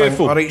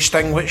 beautiful. Alright,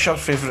 Sting, what's your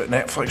favourite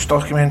Netflix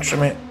documentary,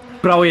 mate?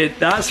 Brilliant.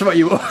 That's what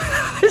you want.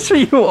 That's what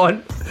you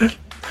want.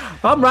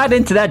 I'm right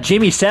into that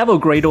Jamie Savile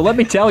Grado, let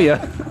me tell you.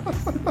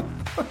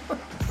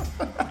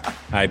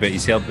 I bet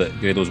he's heard that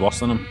Grado's worse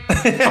than him.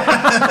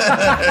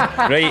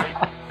 Right.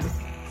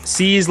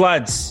 See yous,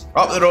 lads.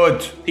 Up the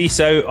road. Peace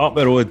out, up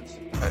the road.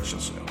 That's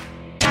yourself.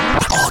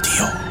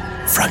 Audio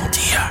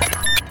Frontier.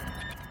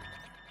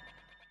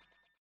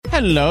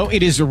 Hello,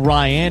 it is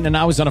Ryan, and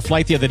I was on a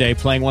flight the other day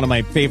playing one of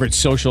my favorite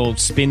social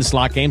spin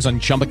slot games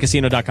on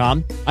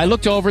ChumbaCasino.com. I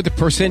looked over at the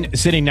person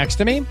sitting next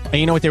to me, and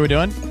you know what they were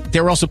doing?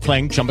 They were also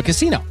playing Chumba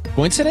Casino.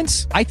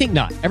 Coincidence? I think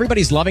not.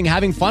 Everybody's loving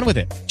having fun with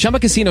it. Chumba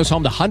Casino is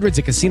home to hundreds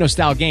of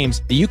casino-style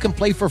games that you can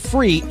play for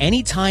free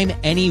anytime,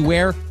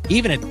 anywhere,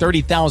 even at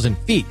 30,000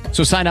 feet.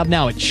 So sign up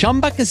now at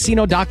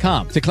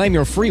ChumbaCasino.com to claim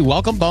your free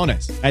welcome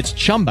bonus. That's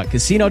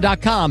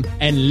ChumbaCasino.com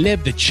and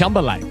live the Chumba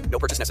life. No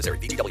purchase necessary.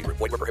 VGW. Void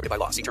where prohibited by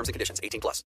law. See terms and conditions. 18+.